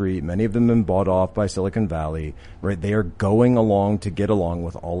Wall Street. Many of them have been bought off by Silicon Valley, right? They are going along to get along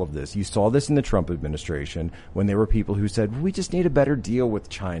with all of this. You saw this in the Trump administration when there were people who said, well, we just need a better deal with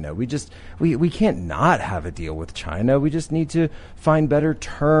China. We can't not have a deal with China. We just need to find better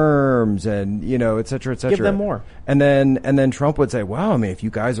terms and, et cetera, et cetera. Give them more. And then Trump would say, wow, I mean, if you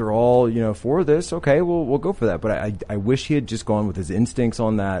guys are all, for this, okay, we'll go for that. But I wish he had just gone with his instincts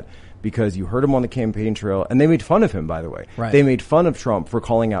on that, because you heard him on the campaign trail, and they made fun of him, by the way. Right. They made fun of Trump for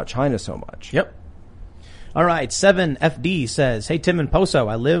calling out China so much. Yep. All right. 7FD says, hey, Tim and Poso,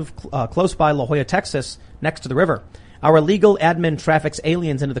 I live close by La Jolla, Texas, next to the river. Our illegal admin traffics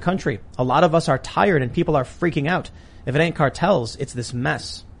aliens into the country. A lot of us are tired and people are freaking out. If it ain't cartels, it's this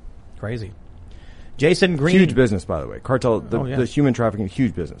mess. Crazy. Jason Green. Huge business, by the way. Cartel, the human trafficking,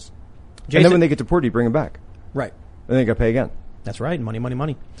 huge business. Jason, and then when they get deported, you bring them back. Right. And they got to pay again. That's right. Money, money,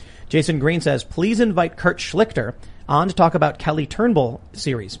 money. Jason Green says, please invite Kurt Schlichter on to talk about Kelly Turnbull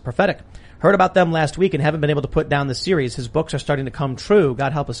series, Prophetic. Heard about them last week and haven't been able to put down the series. His books are starting to come true.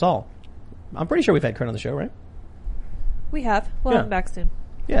 God help us all. I'm pretty sure we've had Kurt on the show, right? We have. We'll have him back soon.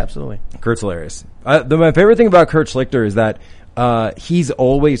 Yeah, absolutely. Kurt's hilarious. My favorite thing about Kurt Schlichter is that he's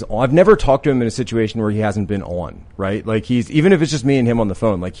always on. I've never talked to him in a situation where he hasn't been on, right? Like even if it's just me and him on the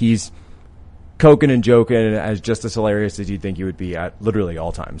phone, like he's coking and joking as just as hilarious as you'd think he would be at literally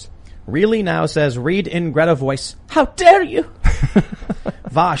all times. Really now says, read in Greta voice, how dare you?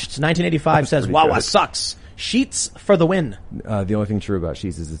 Vosht 1985 says, Wawa sucks. Sheets for the win. The only thing true about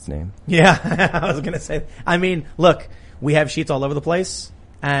Sheets is its name. Yeah, I was going to say. I mean, look, we have Sheets all over the place,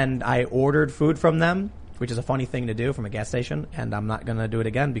 and I ordered food from them, which is a funny thing to do from a gas station, and I'm not going to do it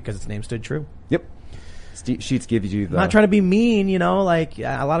again because its name stood true. Yep. Sheets gives you the... I'm not trying to be mean, like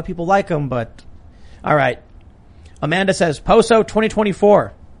a lot of people like them, but... All right. Amanda says, Poso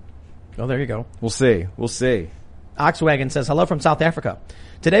 2024. Oh, there you go. We'll see. Oxwagon says, hello from South Africa.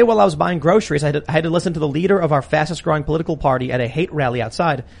 Today, while I was buying groceries, I had to listen to the leader of our fastest growing political party at a hate rally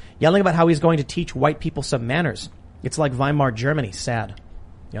outside, yelling about how he's going to teach white people some manners. It's like Weimar Germany. Sad.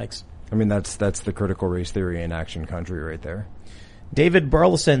 Yikes. I mean, that's the critical race theory in action country right there. David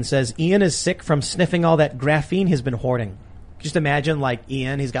Burleson says Ian is sick from sniffing all that graphene he's been hoarding. Just imagine like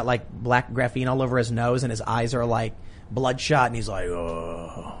Ian, he's got like black graphene all over his nose and his eyes are like bloodshot and he's like,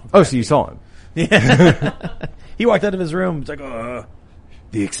 oh. Oh, so you saw him? Yeah. He walked out of his room. It's like, oh.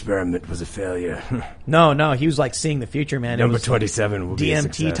 The experiment was a failure. No, he was like seeing the future, man. Number It was 27 will be a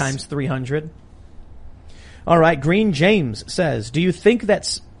DMT success. times 300. All right, Green James says, do you think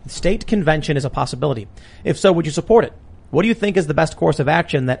that state convention is a possibility? If so, would you support it? What do you think is the best course of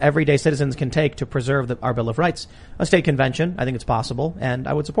action that everyday citizens can take to preserve our Bill of Rights? A state convention, I think it's possible, and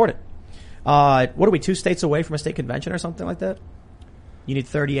I would support it. What are we, 2 states away from a state convention or something like that? You need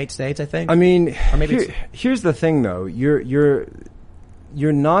 38 states, I think. I mean, or maybe here's the thing, though. You're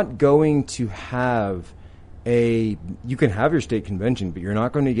not going to have you can have your state convention, but you're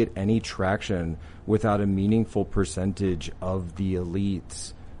not going to get any traction without a meaningful percentage of the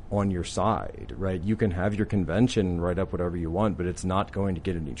elites on your side, right? You can have your convention and write up whatever you want, but it's not going to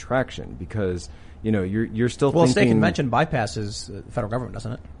get any traction because, you're still thinking... Well, state convention bypasses the federal government,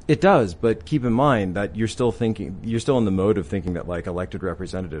 doesn't it? It does, but keep in mind that you're still in the mode of thinking that like elected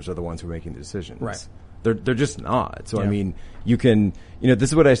representatives are the ones who are making the decisions. Right. They're just not. So, yeah. I mean, you can, this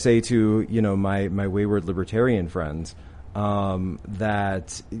is what I say to, my wayward libertarian friends,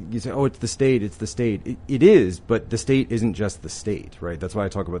 that you say, oh, it's the state. It is, but the state isn't just the state, right? That's why I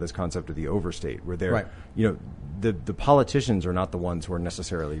talk about this concept of the overstate, where they're, right. The politicians are not the ones who are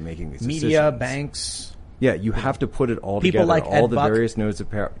necessarily making these decisions. Media, banks. Yeah, you have to put it all People together, like all Ed the Buck. various nodes of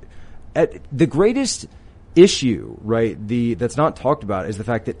power. The greatest issue, right, that's not talked about is the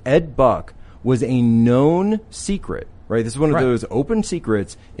fact that Ed Buck was a known secret, right? This is one of those open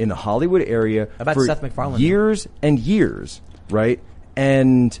secrets in the Hollywood area for Seth MacFarlane. years and years, right?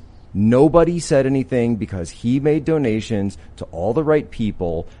 And nobody said anything because he made donations to all the right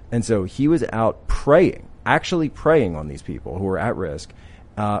people. And so he was out actually preying on these people who were at risk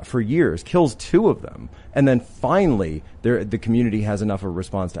for years, kills 2 of them. And then finally, the community has enough of a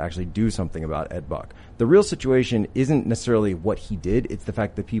response to actually do something about Ed Buck. The real situation isn't necessarily what he did. It's the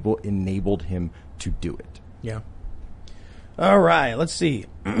fact that people enabled him to do it. Yeah. All right, let's see.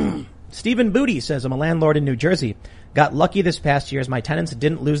 Stephen Booty says, I'm a landlord in New Jersey. Got lucky this past year as my tenants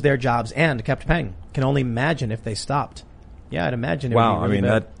didn't lose their jobs and kept paying. Can only imagine if they stopped. Yeah, I'd imagine it would be really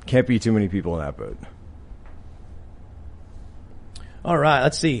bad. That can't be too many people in that boat. All right,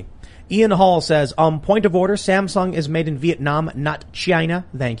 let's see. Ian Hall says, point of order, Samsung is made in Vietnam, not China.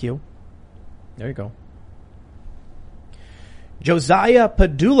 Thank you. There you go. Josiah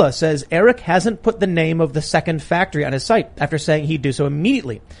Padula says, Eric hasn't put the name of the second factory on his site after saying he'd do so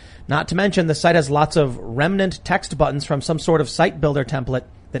immediately. Not to mention the site has lots of remnant text buttons from some sort of site builder template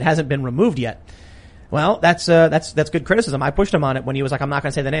that hasn't been removed yet. Well, that's good criticism. I pushed him on it when he was like, I'm not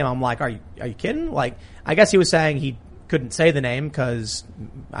going to say the name. I'm like, are you kidding? Like, I guess he was saying he couldn't say the name because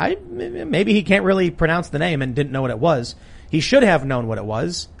maybe he can't really pronounce the name and didn't know what it was. He should have known what it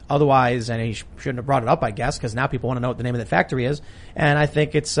was. Otherwise, and he shouldn't have brought it up, I guess, because now people want to know what the name of that factory is. And I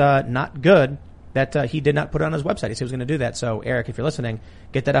think it's not good that he did not put it on his website. He said he was going to do that. So, Eric, if you're listening,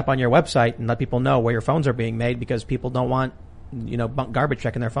 get that up on your website and let people know where your phones are being made because people don't want, garbage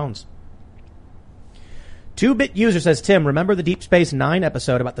checking their phones. 2-Bit User says, Tim, remember the Deep Space Nine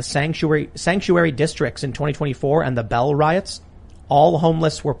episode about the sanctuary districts in 2024 and the Bell riots? All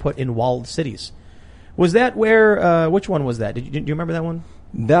homeless were put in walled cities. Was that where, which one was that? Do you remember that one?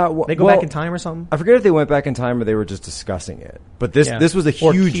 They go back in time or something? I forget if they went back in time or they were just discussing it. But this was a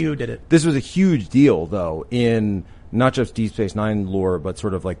huge, Q did it. This was a huge deal though in not just Deep Space Nine lore, but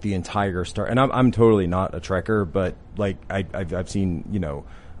sort of like the entire Star. And I'm totally not a Trekker, but like I've seen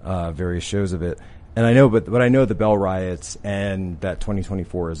various shows of it, and I know, but I know the Bell riots and that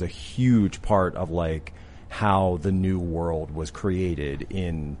 2024 is a huge part of like how the new world was created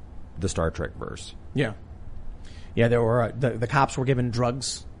in the Star Trek verse. Yeah. Yeah, there were the cops were given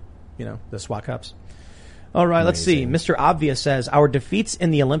drugs, the SWAT cops. All right, let's see. Mr. Obvious says, our defeats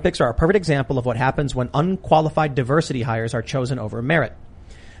in the Olympics are a perfect example of what happens when unqualified diversity hires are chosen over merit.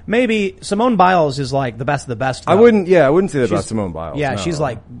 Maybe Simone Biles is like the best of the best, though. I wouldn't say that about Simone Biles. Yeah, no. she's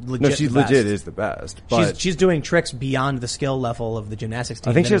like legit. No, she's the best. legit is the best. But she's doing tricks beyond the skill level of the gymnastics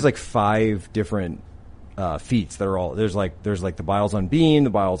team. I think she has like 5 different feats that are all there's like the Biles on beam, the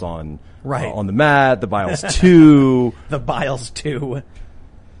Biles on on the mat, the Biles 2, the Biles 2.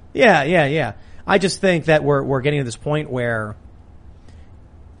 Yeah. I just think that we're getting to this point where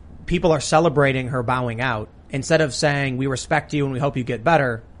people are celebrating her bowing out instead of saying we respect you and we hope you get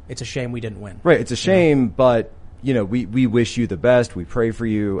better. It's a shame we didn't win. Right, it's a shame, but we wish you the best. We pray for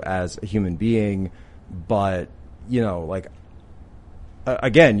you as a human being, but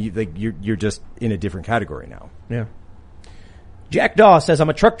again, you're just in a different category now. Yeah. Jack Daw says, I'm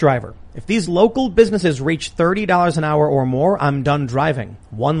a truck driver. If these local businesses reach $30 an hour or more, I'm done driving.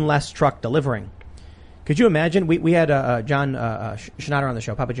 One less truck delivering. Could you imagine? We had John Schnatter on the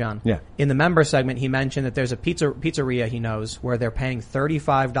show, Papa John. Yeah. In the member segment, he mentioned that there's a pizzeria he knows where they're paying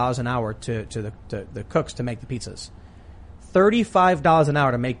 $35 an hour to the cooks to make the pizzas. $35 an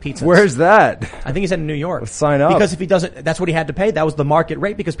hour to make pizzas. Where's that? I think he said in New York. Let's sign up. Because if he doesn't, that's what he had to pay. That was the market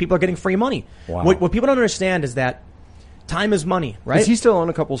rate because people are getting free money. Wow. What people don't understand is that time is money, right? Does he still own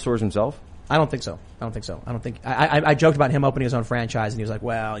a couple stores himself? I don't think so. I joked about him opening his own franchise and he was like,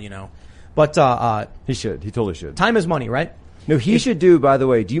 well, but he should. He totally should. Time is money, right? No, he should do, by the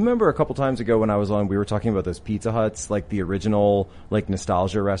way, do you remember a couple times ago when I was on, we were talking about those Pizza Huts, like the original, like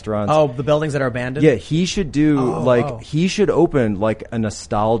nostalgia restaurants? Oh, the buildings that are abandoned? Yeah, he should do, he should open like a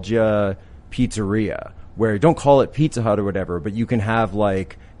nostalgia pizzeria where, don't call it Pizza Hut or whatever, but you can have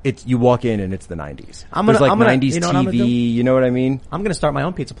like, you walk in and it's the 90s. There's 90s TV, you know what I mean? I'm going to start my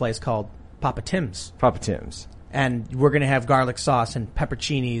own pizza place called Papa Tim's. Papa Tim's. And we're going to have garlic sauce and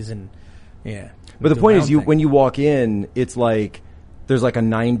pepperoncinis and, yeah. But the point is, when you walk in, it's like there's like a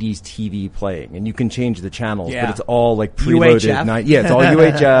 90s TV playing, and you can change the channels, but it's all like preloaded. It's all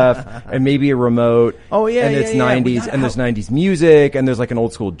UHF, and maybe a remote. Oh, yeah, and it's 90s, and there's 90s music, and there's like an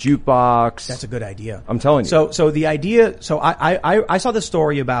old school jukebox. That's a good idea. I'm telling you. So the idea, I saw this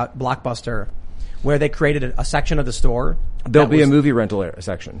story about Blockbuster where they created a section of the store. There'll be a movie rental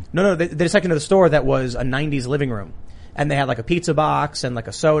section. No, they did a section of the store that was a 90s living room. And they had like a pizza box and like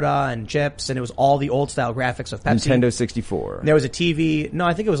a soda and chips, and it was all the old style graphics of Pepsi. Nintendo 64. And there was a TV. No,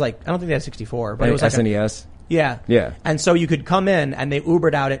 I think it was like, I don't think they had 64, but it was like SNES. Yeah. Yeah. And so you could come in and they Ubered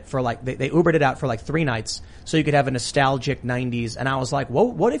it out for like 3 nights so you could have a nostalgic 90s. And I was like,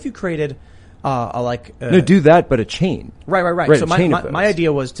 what if you created no, do that, but a chain. Right. So my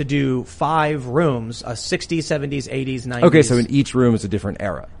idea was to do 5 rooms, 60s, 70s, 80s, 90s. Okay, so in each room is a different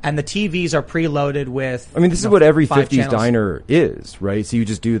era. And the TVs are preloaded with... I mean, this is what every 50s channels. diner is, right? So you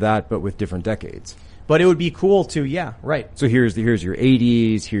just do that, but with different decades. But it would be cool to, yeah, right. So here's your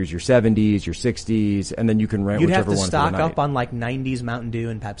 80s, here's your 70s, your 60s, and then you can rent whichever one for the night. You'd have to stock up on like 90s Mountain Dew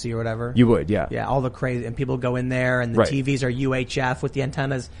and Pepsi or whatever. You would, yeah. Yeah, all the crazy, and people go in there and the TVs are UHF with the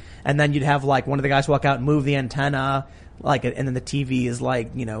antennas, and then you'd have like one of the guys walk out and move the antenna, and then the TV is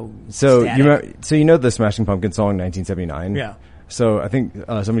like, So static. you know the Smashing Pumpkins song 1979? Yeah. So I think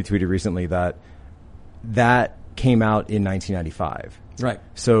somebody tweeted recently that came out in 1995. Right.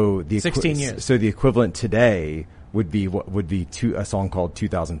 So 16 years. So the equivalent today would be a song called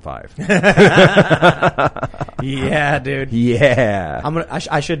 2005. Yeah, dude. Yeah.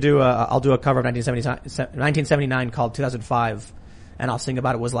 I'll do a cover of 1979 called 2005, and I'll sing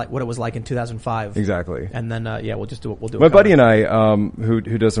about what it was like in 2005. Exactly. And then we'll do my buddy and I who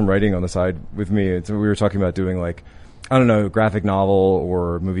does some writing on the side with me, we were talking about doing like, I don't know, graphic novel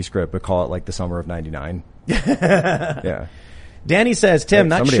or movie script, but call it like the summer of 99. Yeah. Danny says, Tim,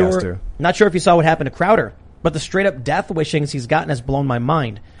 not sure if you saw what happened to Crowder, but the straight up death wishings he's gotten has blown my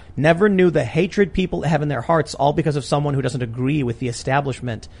mind. Never knew the hatred people have in their hearts, all because of someone who doesn't agree with the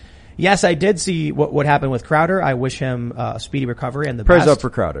establishment. Yes, I did see what happened with Crowder. I wish him a speedy recovery and the prayers best. Up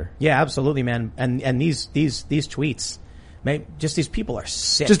for Crowder. Yeah, absolutely, man. And these tweets, just these people are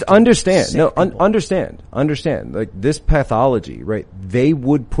sick. Just understand. Understand. Like this pathology, right? They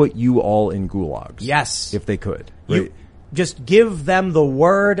would put you all in gulags. Yes. If they could. Right? Just give them the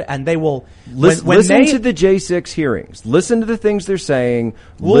word and they will listen to the J6 hearings. Listen to the things they're saying.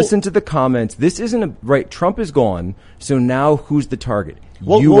 Listen to the comments. This isn't right. Trump is gone. So now who's the target?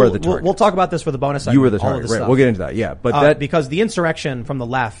 You are the target. We'll talk about this for the bonus segment. You are the target. Right. We'll get into that. Yeah. But because the insurrection from the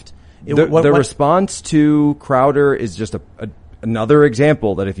left, the response to Crowder is just another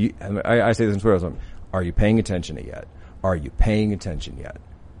example that if you, I say this in Twitter, are you paying attention yet? Are you paying attention yet?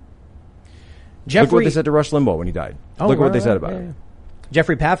 Look what they said to Rush Limbaugh when he died. Look at what they said about him.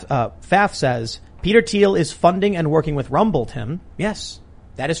 Jeffrey Pfaff says, Peter Thiel is funding and working with Rumble, Tim. Yes,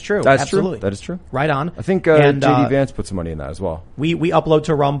 that is true. That's Absolutely. true. That is true. Right on. I think J.D. Vance put some money in that as well. We upload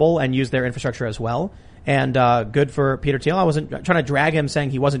to Rumble and use their infrastructure as well. And good for Peter Thiel. I wasn't trying to drag him saying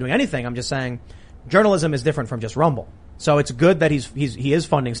he wasn't doing anything. I'm just saying journalism is different from just Rumble. So it's good that he is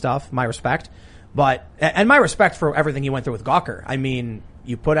funding stuff. My respect. And my respect for everything he went through with Gawker. I mean,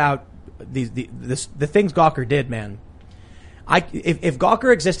 you put out the things Gawker did, man. If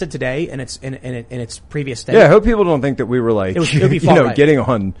Gawker existed today in its previous state, I hope people don't think that we were like, it would be getting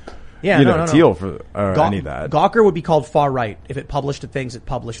on, Thiel for any of that. Gawker would be called far right if it published the things it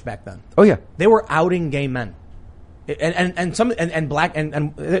published back then. Oh yeah, they were outing gay men, and black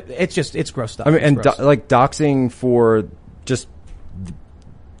and it's gross stuff. I mean, like doxing for just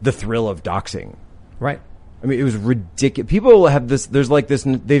the thrill of doxing, right? I mean, it was ridiculous. People have this,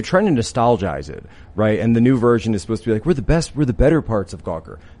 they're trying to nostalgize it, right? And the new version is supposed to be like, we're the better parts of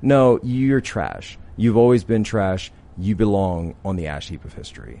Gawker. No, you're trash. You've always been trash. You belong on the ash heap of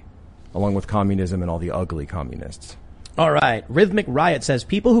history, along with communism and all the ugly communists. All right. Rhythmic Riot says,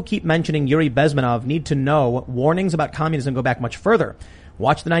 people who keep mentioning Yuri Bezmenov need to know warnings about communism go back much further.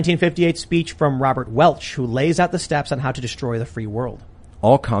 Watch the 1958 speech from Robert Welch, who lays out the steps on how to destroy the free world.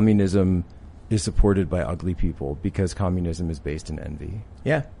 All communism is supported by ugly people because communism is based in envy.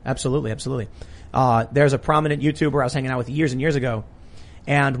 Yeah, absolutely, absolutely. There's a prominent YouTuber I was hanging out with years and years ago,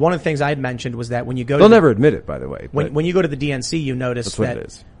 and one of the things I had mentioned was that when you go they'll never admit it, by the way. When you go to the DNC, you notice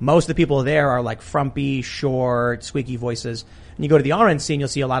that most of the people there are like frumpy, short, squeaky voices. And you go to the RNC and you'll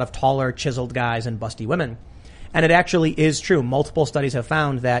see a lot of taller, chiseled guys and busty women. And it actually is true. Multiple studies have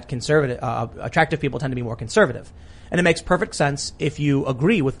found that attractive people tend to be more conservative. And it makes perfect sense if you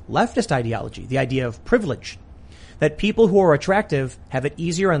agree with leftist ideology, the idea of privilege. That people who are attractive have it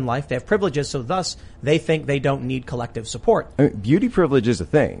easier in life, they have privileges, so thus they think they don't need collective support. I mean, beauty privilege is a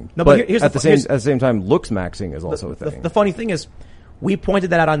thing. No, but at the same time, looks maxing is also a thing. The funny thing is, we pointed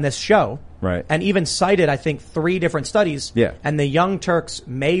that out on this show. Right. And even cited, I think, 3 different studies. Yeah. And the Young Turks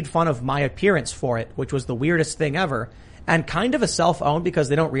made fun of my appearance for it, which was the weirdest thing ever. And kind of a self-own because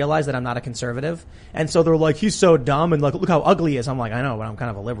they don't realize that I'm not a conservative. And so they're like, he's so dumb and like, look how ugly he is. I'm like, I know, but I'm kind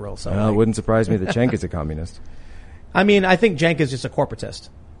of a liberal. So it wouldn't surprise me that Cenk is a communist. I mean, I think Cenk is just a corporatist.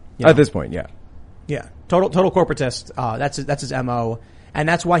 You know? At this point, yeah. Yeah. Total corporatist. That's his MO. And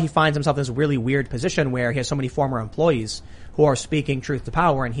that's why he finds himself in this really weird position where he has so many former employees who are speaking truth to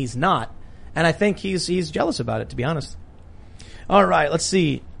power and he's not. And I think he's jealous about it, to be honest. All right, let's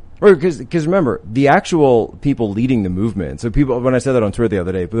see. Because remember, the actual people leading the movement, so people, when I said that on Twitter the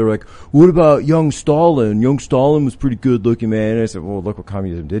other day, they were like, what about young Stalin? Young Stalin was pretty good looking, man. And I said, well, look what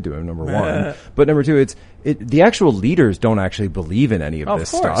communism did to him, number one. But number two, the actual leaders don't actually believe in any of this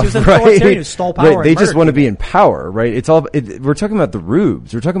stuff. He was an right? authoritarian who stole power. Right. They just want to be in power, right? We're talking about the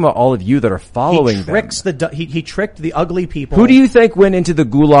rubes. We're talking about all of you that are following them. He tricked the ugly people. Who do you think went into the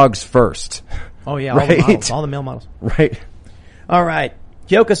gulags first? Oh yeah, right? all the male models. Right. All right.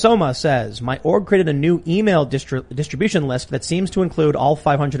 Kyoka Soma says, my org created a new email distribution list that seems to include all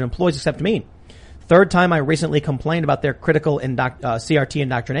 500 employees except me. Third time I recently complained about their critical CRT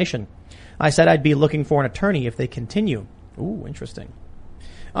indoctrination. I said I'd be looking for an attorney if they continue. Ooh, interesting.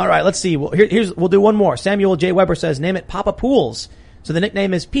 All right, let's see. Well, we'll do one more. Samuel J. Weber says, name it Papa Pools. So the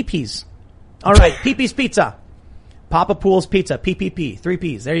nickname is Pee-Pee's. All right, Pee-Pee's Pizza. Papa Pools Pizza, PPP, 3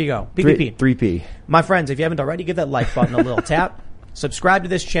 P's. There you go. PPP. 3P. My friends, if you haven't already, give that like button a little tap. Subscribe to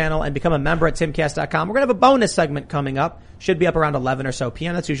this channel and become a member at timcast.com. We're going to have a bonus segment coming up. Should be up around 11 or so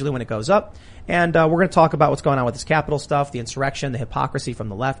p.m. That's usually when it goes up. And we're going to talk about what's going on with this Capitol stuff, the insurrection, the hypocrisy from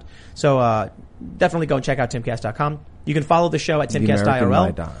the left. So definitely go and check out timcast.com. You can follow the show at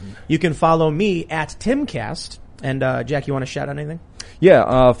timcast.irl. You can follow me at timcast. And Jack, you want to shout out anything?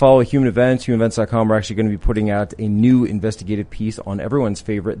 Yeah, follow Human Events, humanevents.com. We're actually going to be putting out a new investigative piece on everyone's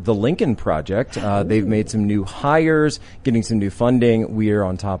favorite, the Lincoln Project. They've made some new hires, getting some new funding. We are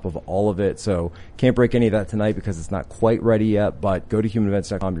on top of all of it, so can't break any of that tonight because it's not quite ready yet, but go to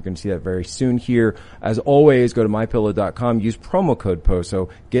humanevents.com. You're going to see that very soon here. As always, go to mypillow.com. Use promo code POSO.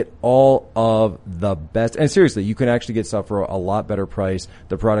 Get all of the best. And seriously, you can actually get stuff for a lot better price.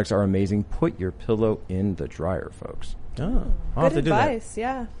 The products are amazing. Put your pillow in the dryer, folks. Oh, I'll have to good do advice,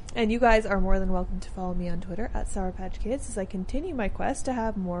 yeah. And you guys are more than welcome to follow me on Twitter at Sour Patch Kids as I continue my quest to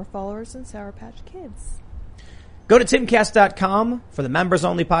have more followers than Sour Patch Kids. Go to timcast.com for the members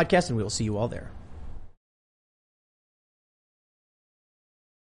only podcast and we will see you all there.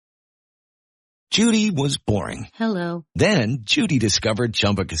 Judy was boring. Hello. Then Judy discovered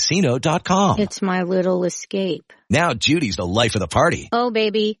ChumbaCasino.com. It's my little escape. Now Judy's the life of the party. Oh,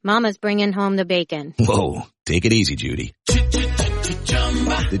 baby, mama's bringing home the bacon. Whoa, take it easy, Judy.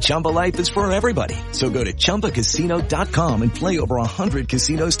 The Chumba life is for everybody. So go to ChumbaCasino.com and play over 100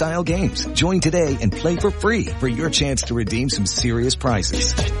 casino-style games. Join today and play for free for your chance to redeem some serious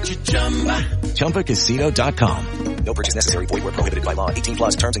prizes. ChumbaCasino.com. No purchase necessary. Void where prohibited by law.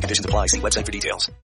 18+ terms and conditions apply. See website for details.